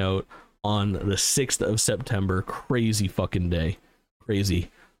coming out on the 6th of September. Crazy fucking day. Crazy.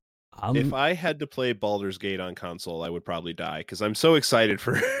 If I had to play Baldur's Gate on console, I would probably die because I'm so excited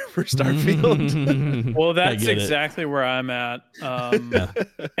for Starfield. Well, that's exactly where I'm at.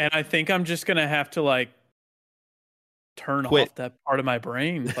 And I think I'm just going to have to like turn off that part of my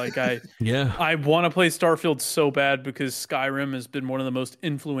brain. Like I want to play Starfield so bad because Skyrim has been one of the most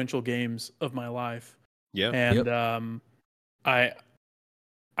influential games of my life. Yeah. And I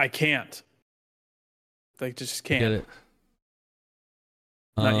can't. Like just can't. Get it.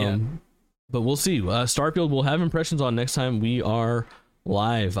 Not yet. But we'll see. Starfield will have impressions on next time we are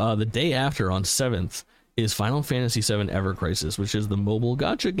live. The day after, on 7th, is Final Fantasy VII Ever Crisis, which is the mobile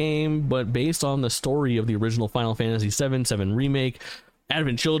gacha game, but based on the story of the original Final Fantasy VII Remake.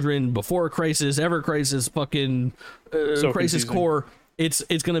 Advent Children, Before Crisis, Ever Crisis, fucking So Crisis confusing. Core. It's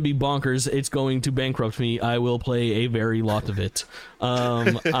going to be bonkers. It's going to bankrupt me. I will play a very lot of it.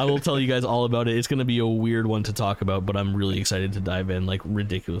 I will tell you guys all about it. It's going to be a weird one to talk about, but I'm really excited to dive in, like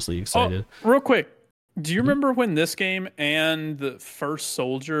ridiculously excited. Oh, real quick, do you remember when this game and the First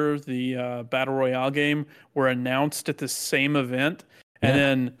Soldier, the Battle Royale game, were announced at the same event? And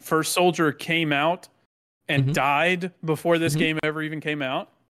then First Soldier came out and died before this game ever even came out?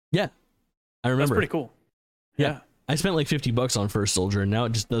 Yeah, I remember. That's pretty cool. Yeah. I spent like $50 on First Soldier, and now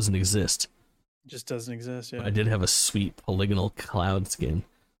it just doesn't exist. It just doesn't exist, yeah. But I did have a sweet polygonal cloud skin.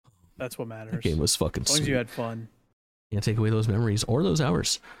 That's what matters. That game was fucking as long sweet. as you had fun. Can't take away those memories or those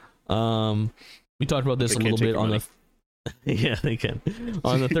hours. We talked about this a little bit on the yeah, they can.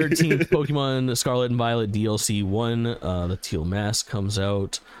 On the 13th, Pokemon Scarlet and Violet DLC 1, the Teal Mask comes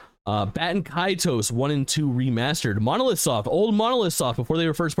out. Batten Kaitos 1 and 2 remastered. Monolith Soft, old Monolith Soft before they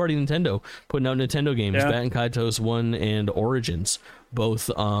were first party Nintendo, putting out Nintendo games. Yeah. Batten Kaitos 1 and Origins, both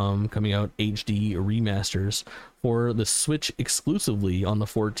coming out HD remasters for the Switch exclusively on the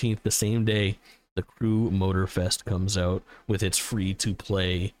 14th, the same day the Crew Motor Fest comes out with its free to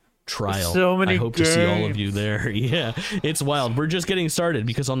play trial. So many I hope to see all of you there. Yeah, it's wild. We're just getting started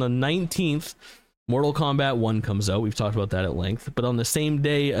because on the 19th, Mortal Kombat 1 comes out. We've talked about that at length. But on the same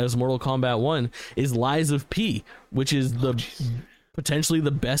day as Mortal Kombat 1 is Lies of P, which is potentially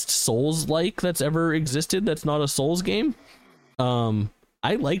the best Souls-like that's ever existed. That's not a Souls game.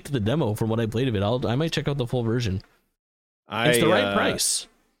 I liked the demo from what I played of it. I might check out the full version. It's the right price.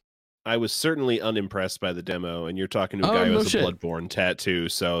 I was certainly unimpressed by the demo, and you're talking to a guy who has a Bloodborne tattoo,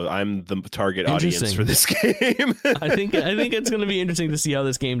 so I'm the target audience for this game. I think it's going to be interesting to see how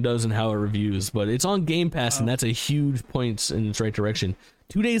this game does and how it reviews, but it's on Game Pass, and that's a huge point in its right direction.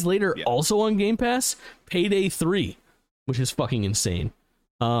 2 days later, also on Game Pass, Payday 3, which is fucking insane.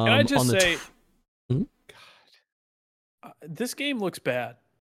 Can I just say, God, this game looks bad.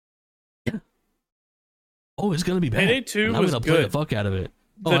 Yeah. Oh, it's going to be bad. Payday 2 and I'm was gonna good. play the fuck out of it.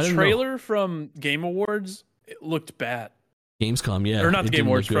 The trailer from Game Awards, it looked bad. Gamescom, yeah. Or not the it Game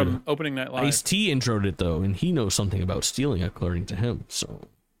Awards, didn't look from good. Opening Night Live. Ice-T introed it, though, and he knows something about stealing, according to him, so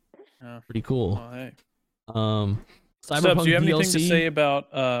pretty cool. Oh, hey. Cyberpunk Subs, do you have DLC? anything to say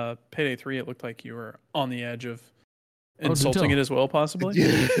about Payday 3? It looked like you were on the edge of insulting it as well,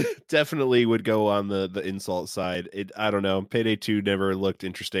 possibly. definitely would go on the insult side. I don't know. Payday 2 never looked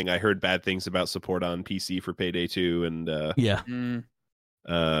interesting. I heard bad things about support on PC for Payday 2, and yeah.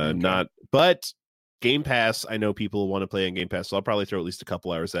 Not, but Game Pass, I know people want to play on Game Pass, so I'll probably throw at least a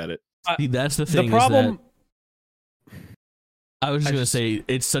couple hours at it. See, that's the thing. The problem. I was just going to say,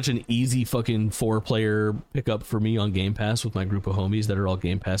 it's such an easy fucking 4-player pickup for me on Game Pass with my group of homies that are all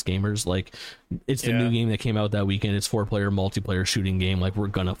Game Pass gamers. Like, it's the new game that came out that weekend. It's 4-player multiplayer shooting game. Like, we're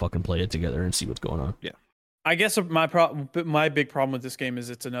going to fucking play it together and see what's going on. Yeah. I guess my big problem with this game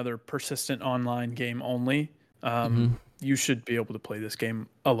is it's another persistent online game only. You should be able to play this game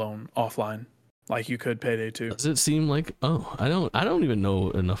alone, offline, like you could Payday 2. Does it seem like? Oh, I don't even know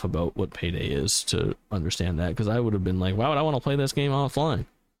enough about what Payday is to understand that, because I would have been like, why would I want to play this game offline?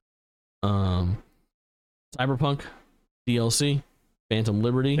 Cyberpunk DLC, Phantom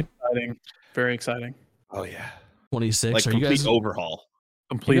Liberty, Exciting, very exciting. Oh yeah, 26. like are complete you guys overhaul?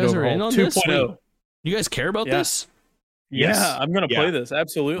 Complete you guys overhaul. Are in on 2.0. this? You guys care about this? Yes. Yeah, I'm gonna play this.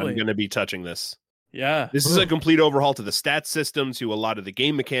 Absolutely. I'm gonna be touching this. Yeah, This is a complete overhaul to the stats system, to a lot of the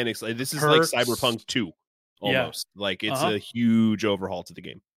game mechanics. Like, this is Perks. like Cyberpunk 2, almost. Like, it's a huge overhaul to the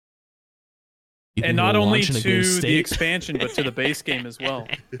game. And not only to the expansion, but to the base game as well.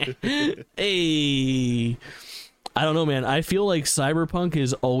 Hey, I don't know, man. I feel like Cyberpunk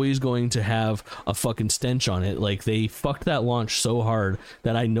is always going to have a fucking stench on it. Like, they fucked that launch so hard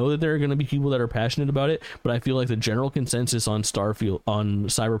that I know that there are going to be people that are passionate about it, but I feel like the general consensus on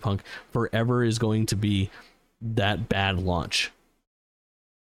Cyberpunk forever is going to be that bad launch.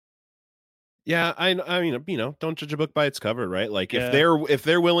 Yeah, I mean, you know, don't judge a book by its cover, right? Like, if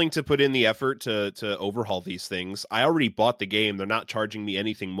they're willing to put in the effort to overhaul these things, I already bought the game. They're not charging me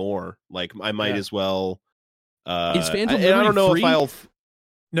anything more. Like, I might as well. Is Phantom Liberty I don't know free? if I'll.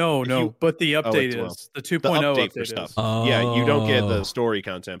 No, but the update is the 2.0 update update for stuff. is. Yeah, you don't get the story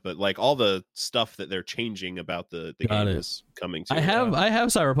content, but like all the stuff that they're changing about the game is coming to. I have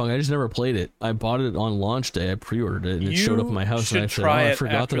Cyberpunk. I just never played it. I bought it on launch day. I pre-ordered it and it showed up in my house, and I said, I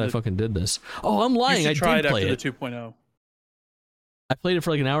forgot that I fucking did this. Oh, I'm lying. I did play it. The 2.0. I played it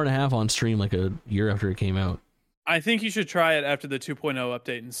for like an hour and a half on stream, like a year after it came out. I think you should try it after the 2.0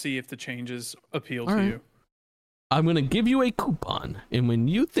 update and see if the changes appeal to you. I'm gonna give you a coupon, and when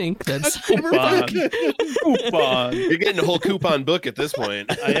you think that's Coupon. Coupon. You're getting a whole coupon book at this point.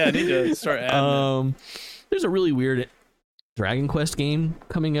 Yeah, I need to start adding there's a really weird Dragon Quest game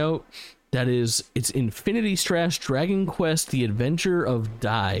coming out that is, it's Infinity Strash Dragon Quest The Adventure of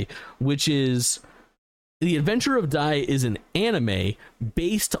Dai, which is The Adventure of Dai is an anime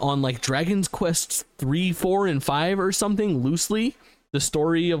based on like Dragon's Quest 3, 4, and 5 or something, loosely the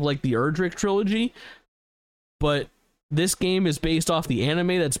story of like the Erdrick trilogy. But this game is based off the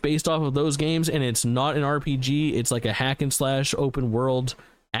anime that's based off of those games, and it's not an RPG. It's like a hack and slash open world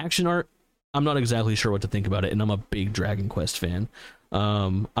action art. I'm not exactly sure what to think about it, and I'm a big Dragon Quest fan.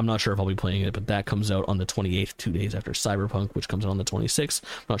 I'm not sure if I'll be playing it, but that comes out on the 28th, 2 days after Cyberpunk, which comes out on the 26th.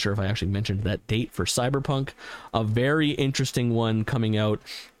 I'm not sure if I actually mentioned that date for Cyberpunk. A very interesting one coming out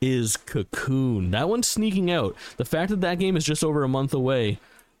is Cocoon. That one's sneaking out. The fact that that game is just over a month away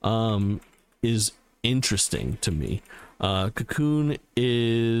is interesting to me. Cocoon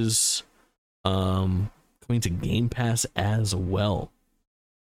is coming to Game Pass as well,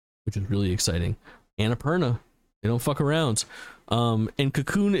 which is really exciting. Annapurna, they don't fuck around. And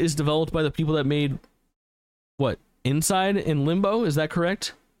Cocoon is developed by the people that made what? Inside and Limbo, is that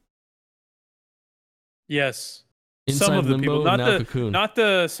correct? Yes. Inside Some of the Limbo, people, now Cocoon. not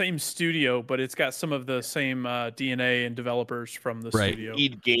the same studio, but it's got some of the same DNA and developers from the studio.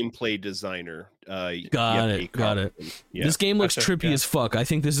 Lead gameplay designer. Got it. Yeah. This game looks trippy yeah. as fuck. I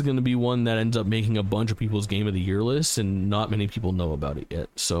think this is going to be one that ends up making a bunch of people's Game of the Year lists, and not many people know about it yet.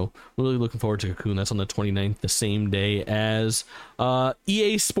 So really looking forward to Cocoon. That's on the 29th, the same day as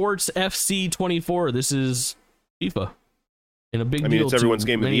EA Sports FC 24. This is FIFA. And a big deal it's everyone's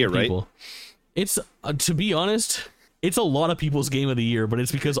Game of the Year, people. right? It's, to be honest, it's a lot of people's Game of the Year, but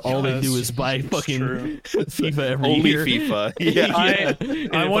it's because all they do is buy fucking FIFA every Only year. FIFA. Yeah.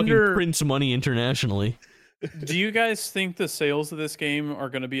 I wonder, prints money internationally. do you guys think the sales of this game are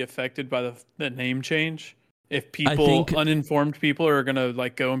going to be affected by the name change? If people, uninformed people, are going to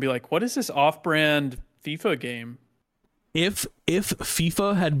like go and be like, "What is this off-brand FIFA game?" If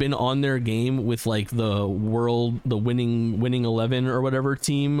FIFA had been on their game with like the winning 11 or whatever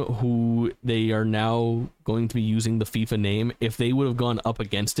team, who they are now going to be using the FIFA name, if they would have gone up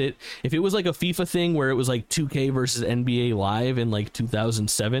against it, if it was like a FIFA thing where it was like 2K versus NBA Live in like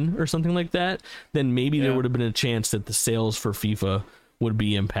 2007 or something like that, then maybe there would have been a chance that the sales for FIFA would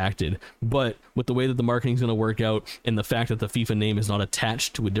be impacted. But with the way that the marketing is going to work out, and the fact that the FIFA name is not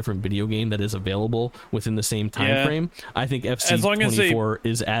attached to a different video game that is available within the same time frame, I think FC 24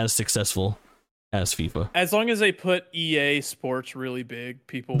 is as successful as FIFA. As long as they put EA Sports really big,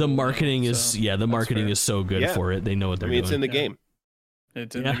 people. The marketing is so good for it. They know what they're doing. It's in the game.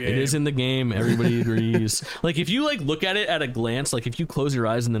 It's in the game. It is in the game. Everybody agrees. Like, if you like look at it at a glance, like if you close your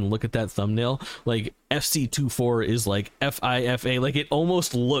eyes and then look at that thumbnail, like FC24 is like FIFA. Like, it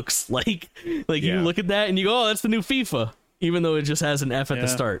almost looks like you look at that and you go, "Oh, that's the new FIFA," even though it just has an F at the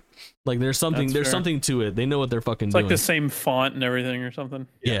start. Like, there's something to it. They know what they're fucking doing. It's like the same font and everything or something.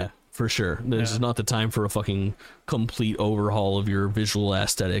 Yeah, for sure. This is not the time for a fucking complete overhaul of your visual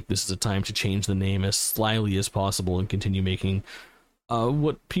aesthetic. This is a time to change the name as slyly as possible and continue making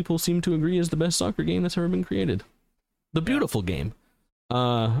what people seem to agree is the best soccer game that's ever been created. The beautiful game.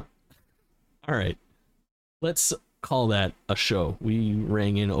 All right. Let's call that a show. We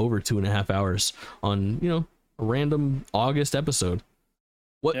rang in over 2.5 hours on, a random August episode.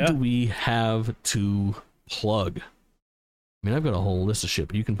 What do we have to plug? I mean, I've got a whole list of shit,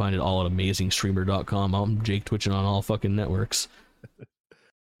 but you can find it all at amazingstreamer.com. I'm Jake Twitching on all fucking networks.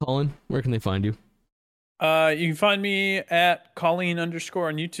 Colin, where can they find you? You can find me at Colleen _ on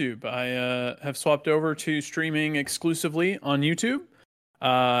YouTube. I have swapped over to streaming exclusively on YouTube.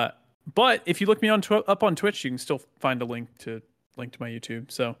 But if you look me up on Twitch, you can still find a link to my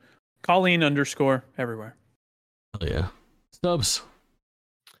YouTube. So Colleen _ everywhere. Oh yeah. Stubbs.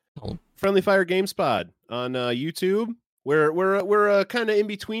 Friendly Fire GameSpot on YouTube. We're kind of in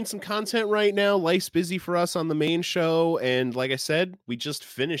between some content right now. Life's busy for us on the main show, and like I said, we just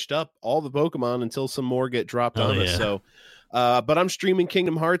finished up all the Pokemon until some more get dropped on us. So, but I'm streaming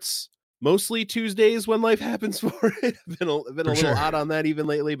Kingdom Hearts mostly Tuesdays when life happens for it. I've been a little odd on that even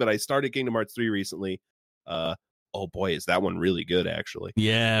lately, but I started Kingdom Hearts 3 recently. Oh boy, is that one really good? Actually,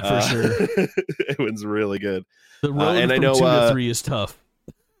 yeah, for sure. It was really good. The road and from I know 2 to 3 is tough.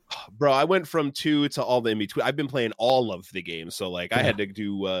 Bro, I went from 2 to all the in between. I've been playing all of the games, so like I had to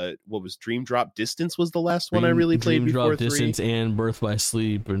do what was Dream Drop Distance was the last one I really played before Dream Drop Distance and Birth by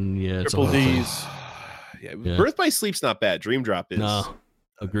Sleep, and it's Triple D's. Birth by Sleep's not bad. Dream Drop is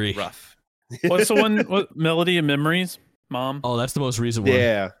agree rough. What's the one? What Melody of Memories? Mom. Oh, that's the most recent one.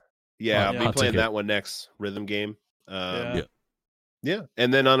 Yeah. Yeah, I'll be I'll playing take it. that one next. Rhythm game. Yeah. Yeah.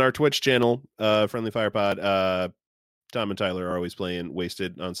 And then on our Twitch channel, Friendly Fire Pod, Tom and Tyler are always playing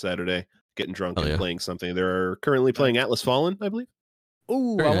Wasted on Saturday, getting drunk and playing something. They're currently playing Atlas Fallen, I believe.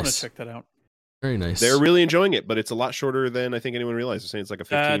 Oh, Very I want to nice. check that out. Very nice. They're really enjoying it, but it's a lot shorter than I think anyone realizes. They're saying it's like a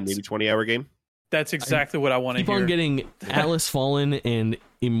 15, maybe 20-hour game. That's exactly what I want to keep hear. on getting Atlas Fallen and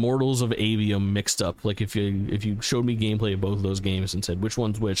Immortals of Avium mixed up. Like if you showed me gameplay of both of those games and said which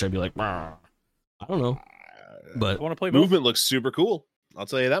one's which, I'd be like, I don't know. But I want to play both. Movement looks super cool. I'll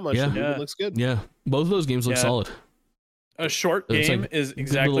tell you that much. Yeah. The movement looks good. yeah, both of those games look solid. A short It's game like is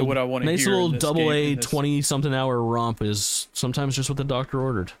exactly what I want to hear. Nice little in this double game, A in this- 20-something hour romp is sometimes just what the doctor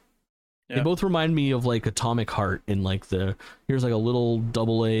ordered. Yeah. They both remind me of like Atomic Heart in like here's like a little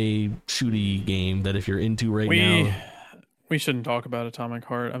double A shooty game that if you're into now. We shouldn't talk about Atomic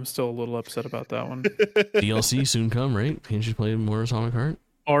Heart. I'm still a little upset about that one. DLC soon come, right? Can't you play more Atomic Heart?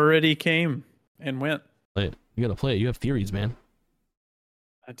 Already came and went. Play it. You gotta play it. You have theories, man.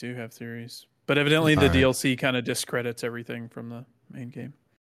 I do have theories. But evidently the All right. DLC kind of discredits everything from the main game.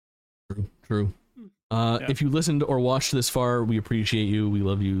 True. If you listened or watched this far, we appreciate you. We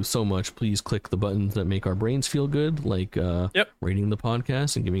love you so much. Please click the buttons that make our brains feel good, like rating the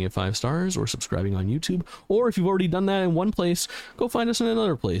podcast and giving it 5 stars, or subscribing on YouTube. Or if you've already done that in one place, go find us in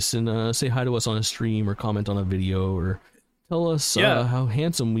another place and say hi to us on a stream or comment on a video or tell us how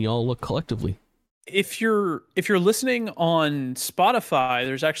handsome we all look collectively. If you're listening on Spotify,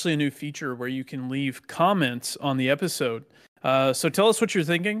 there's actually a new feature where you can leave comments on the episode. So tell us what you're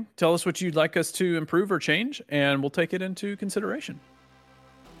thinking. Tell us what you'd like us to improve or change, and we'll take it into consideration.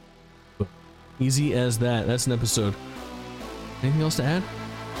 Easy as that. That's an episode. Anything else to add?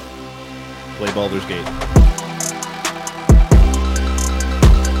 Play Baldur's Gate.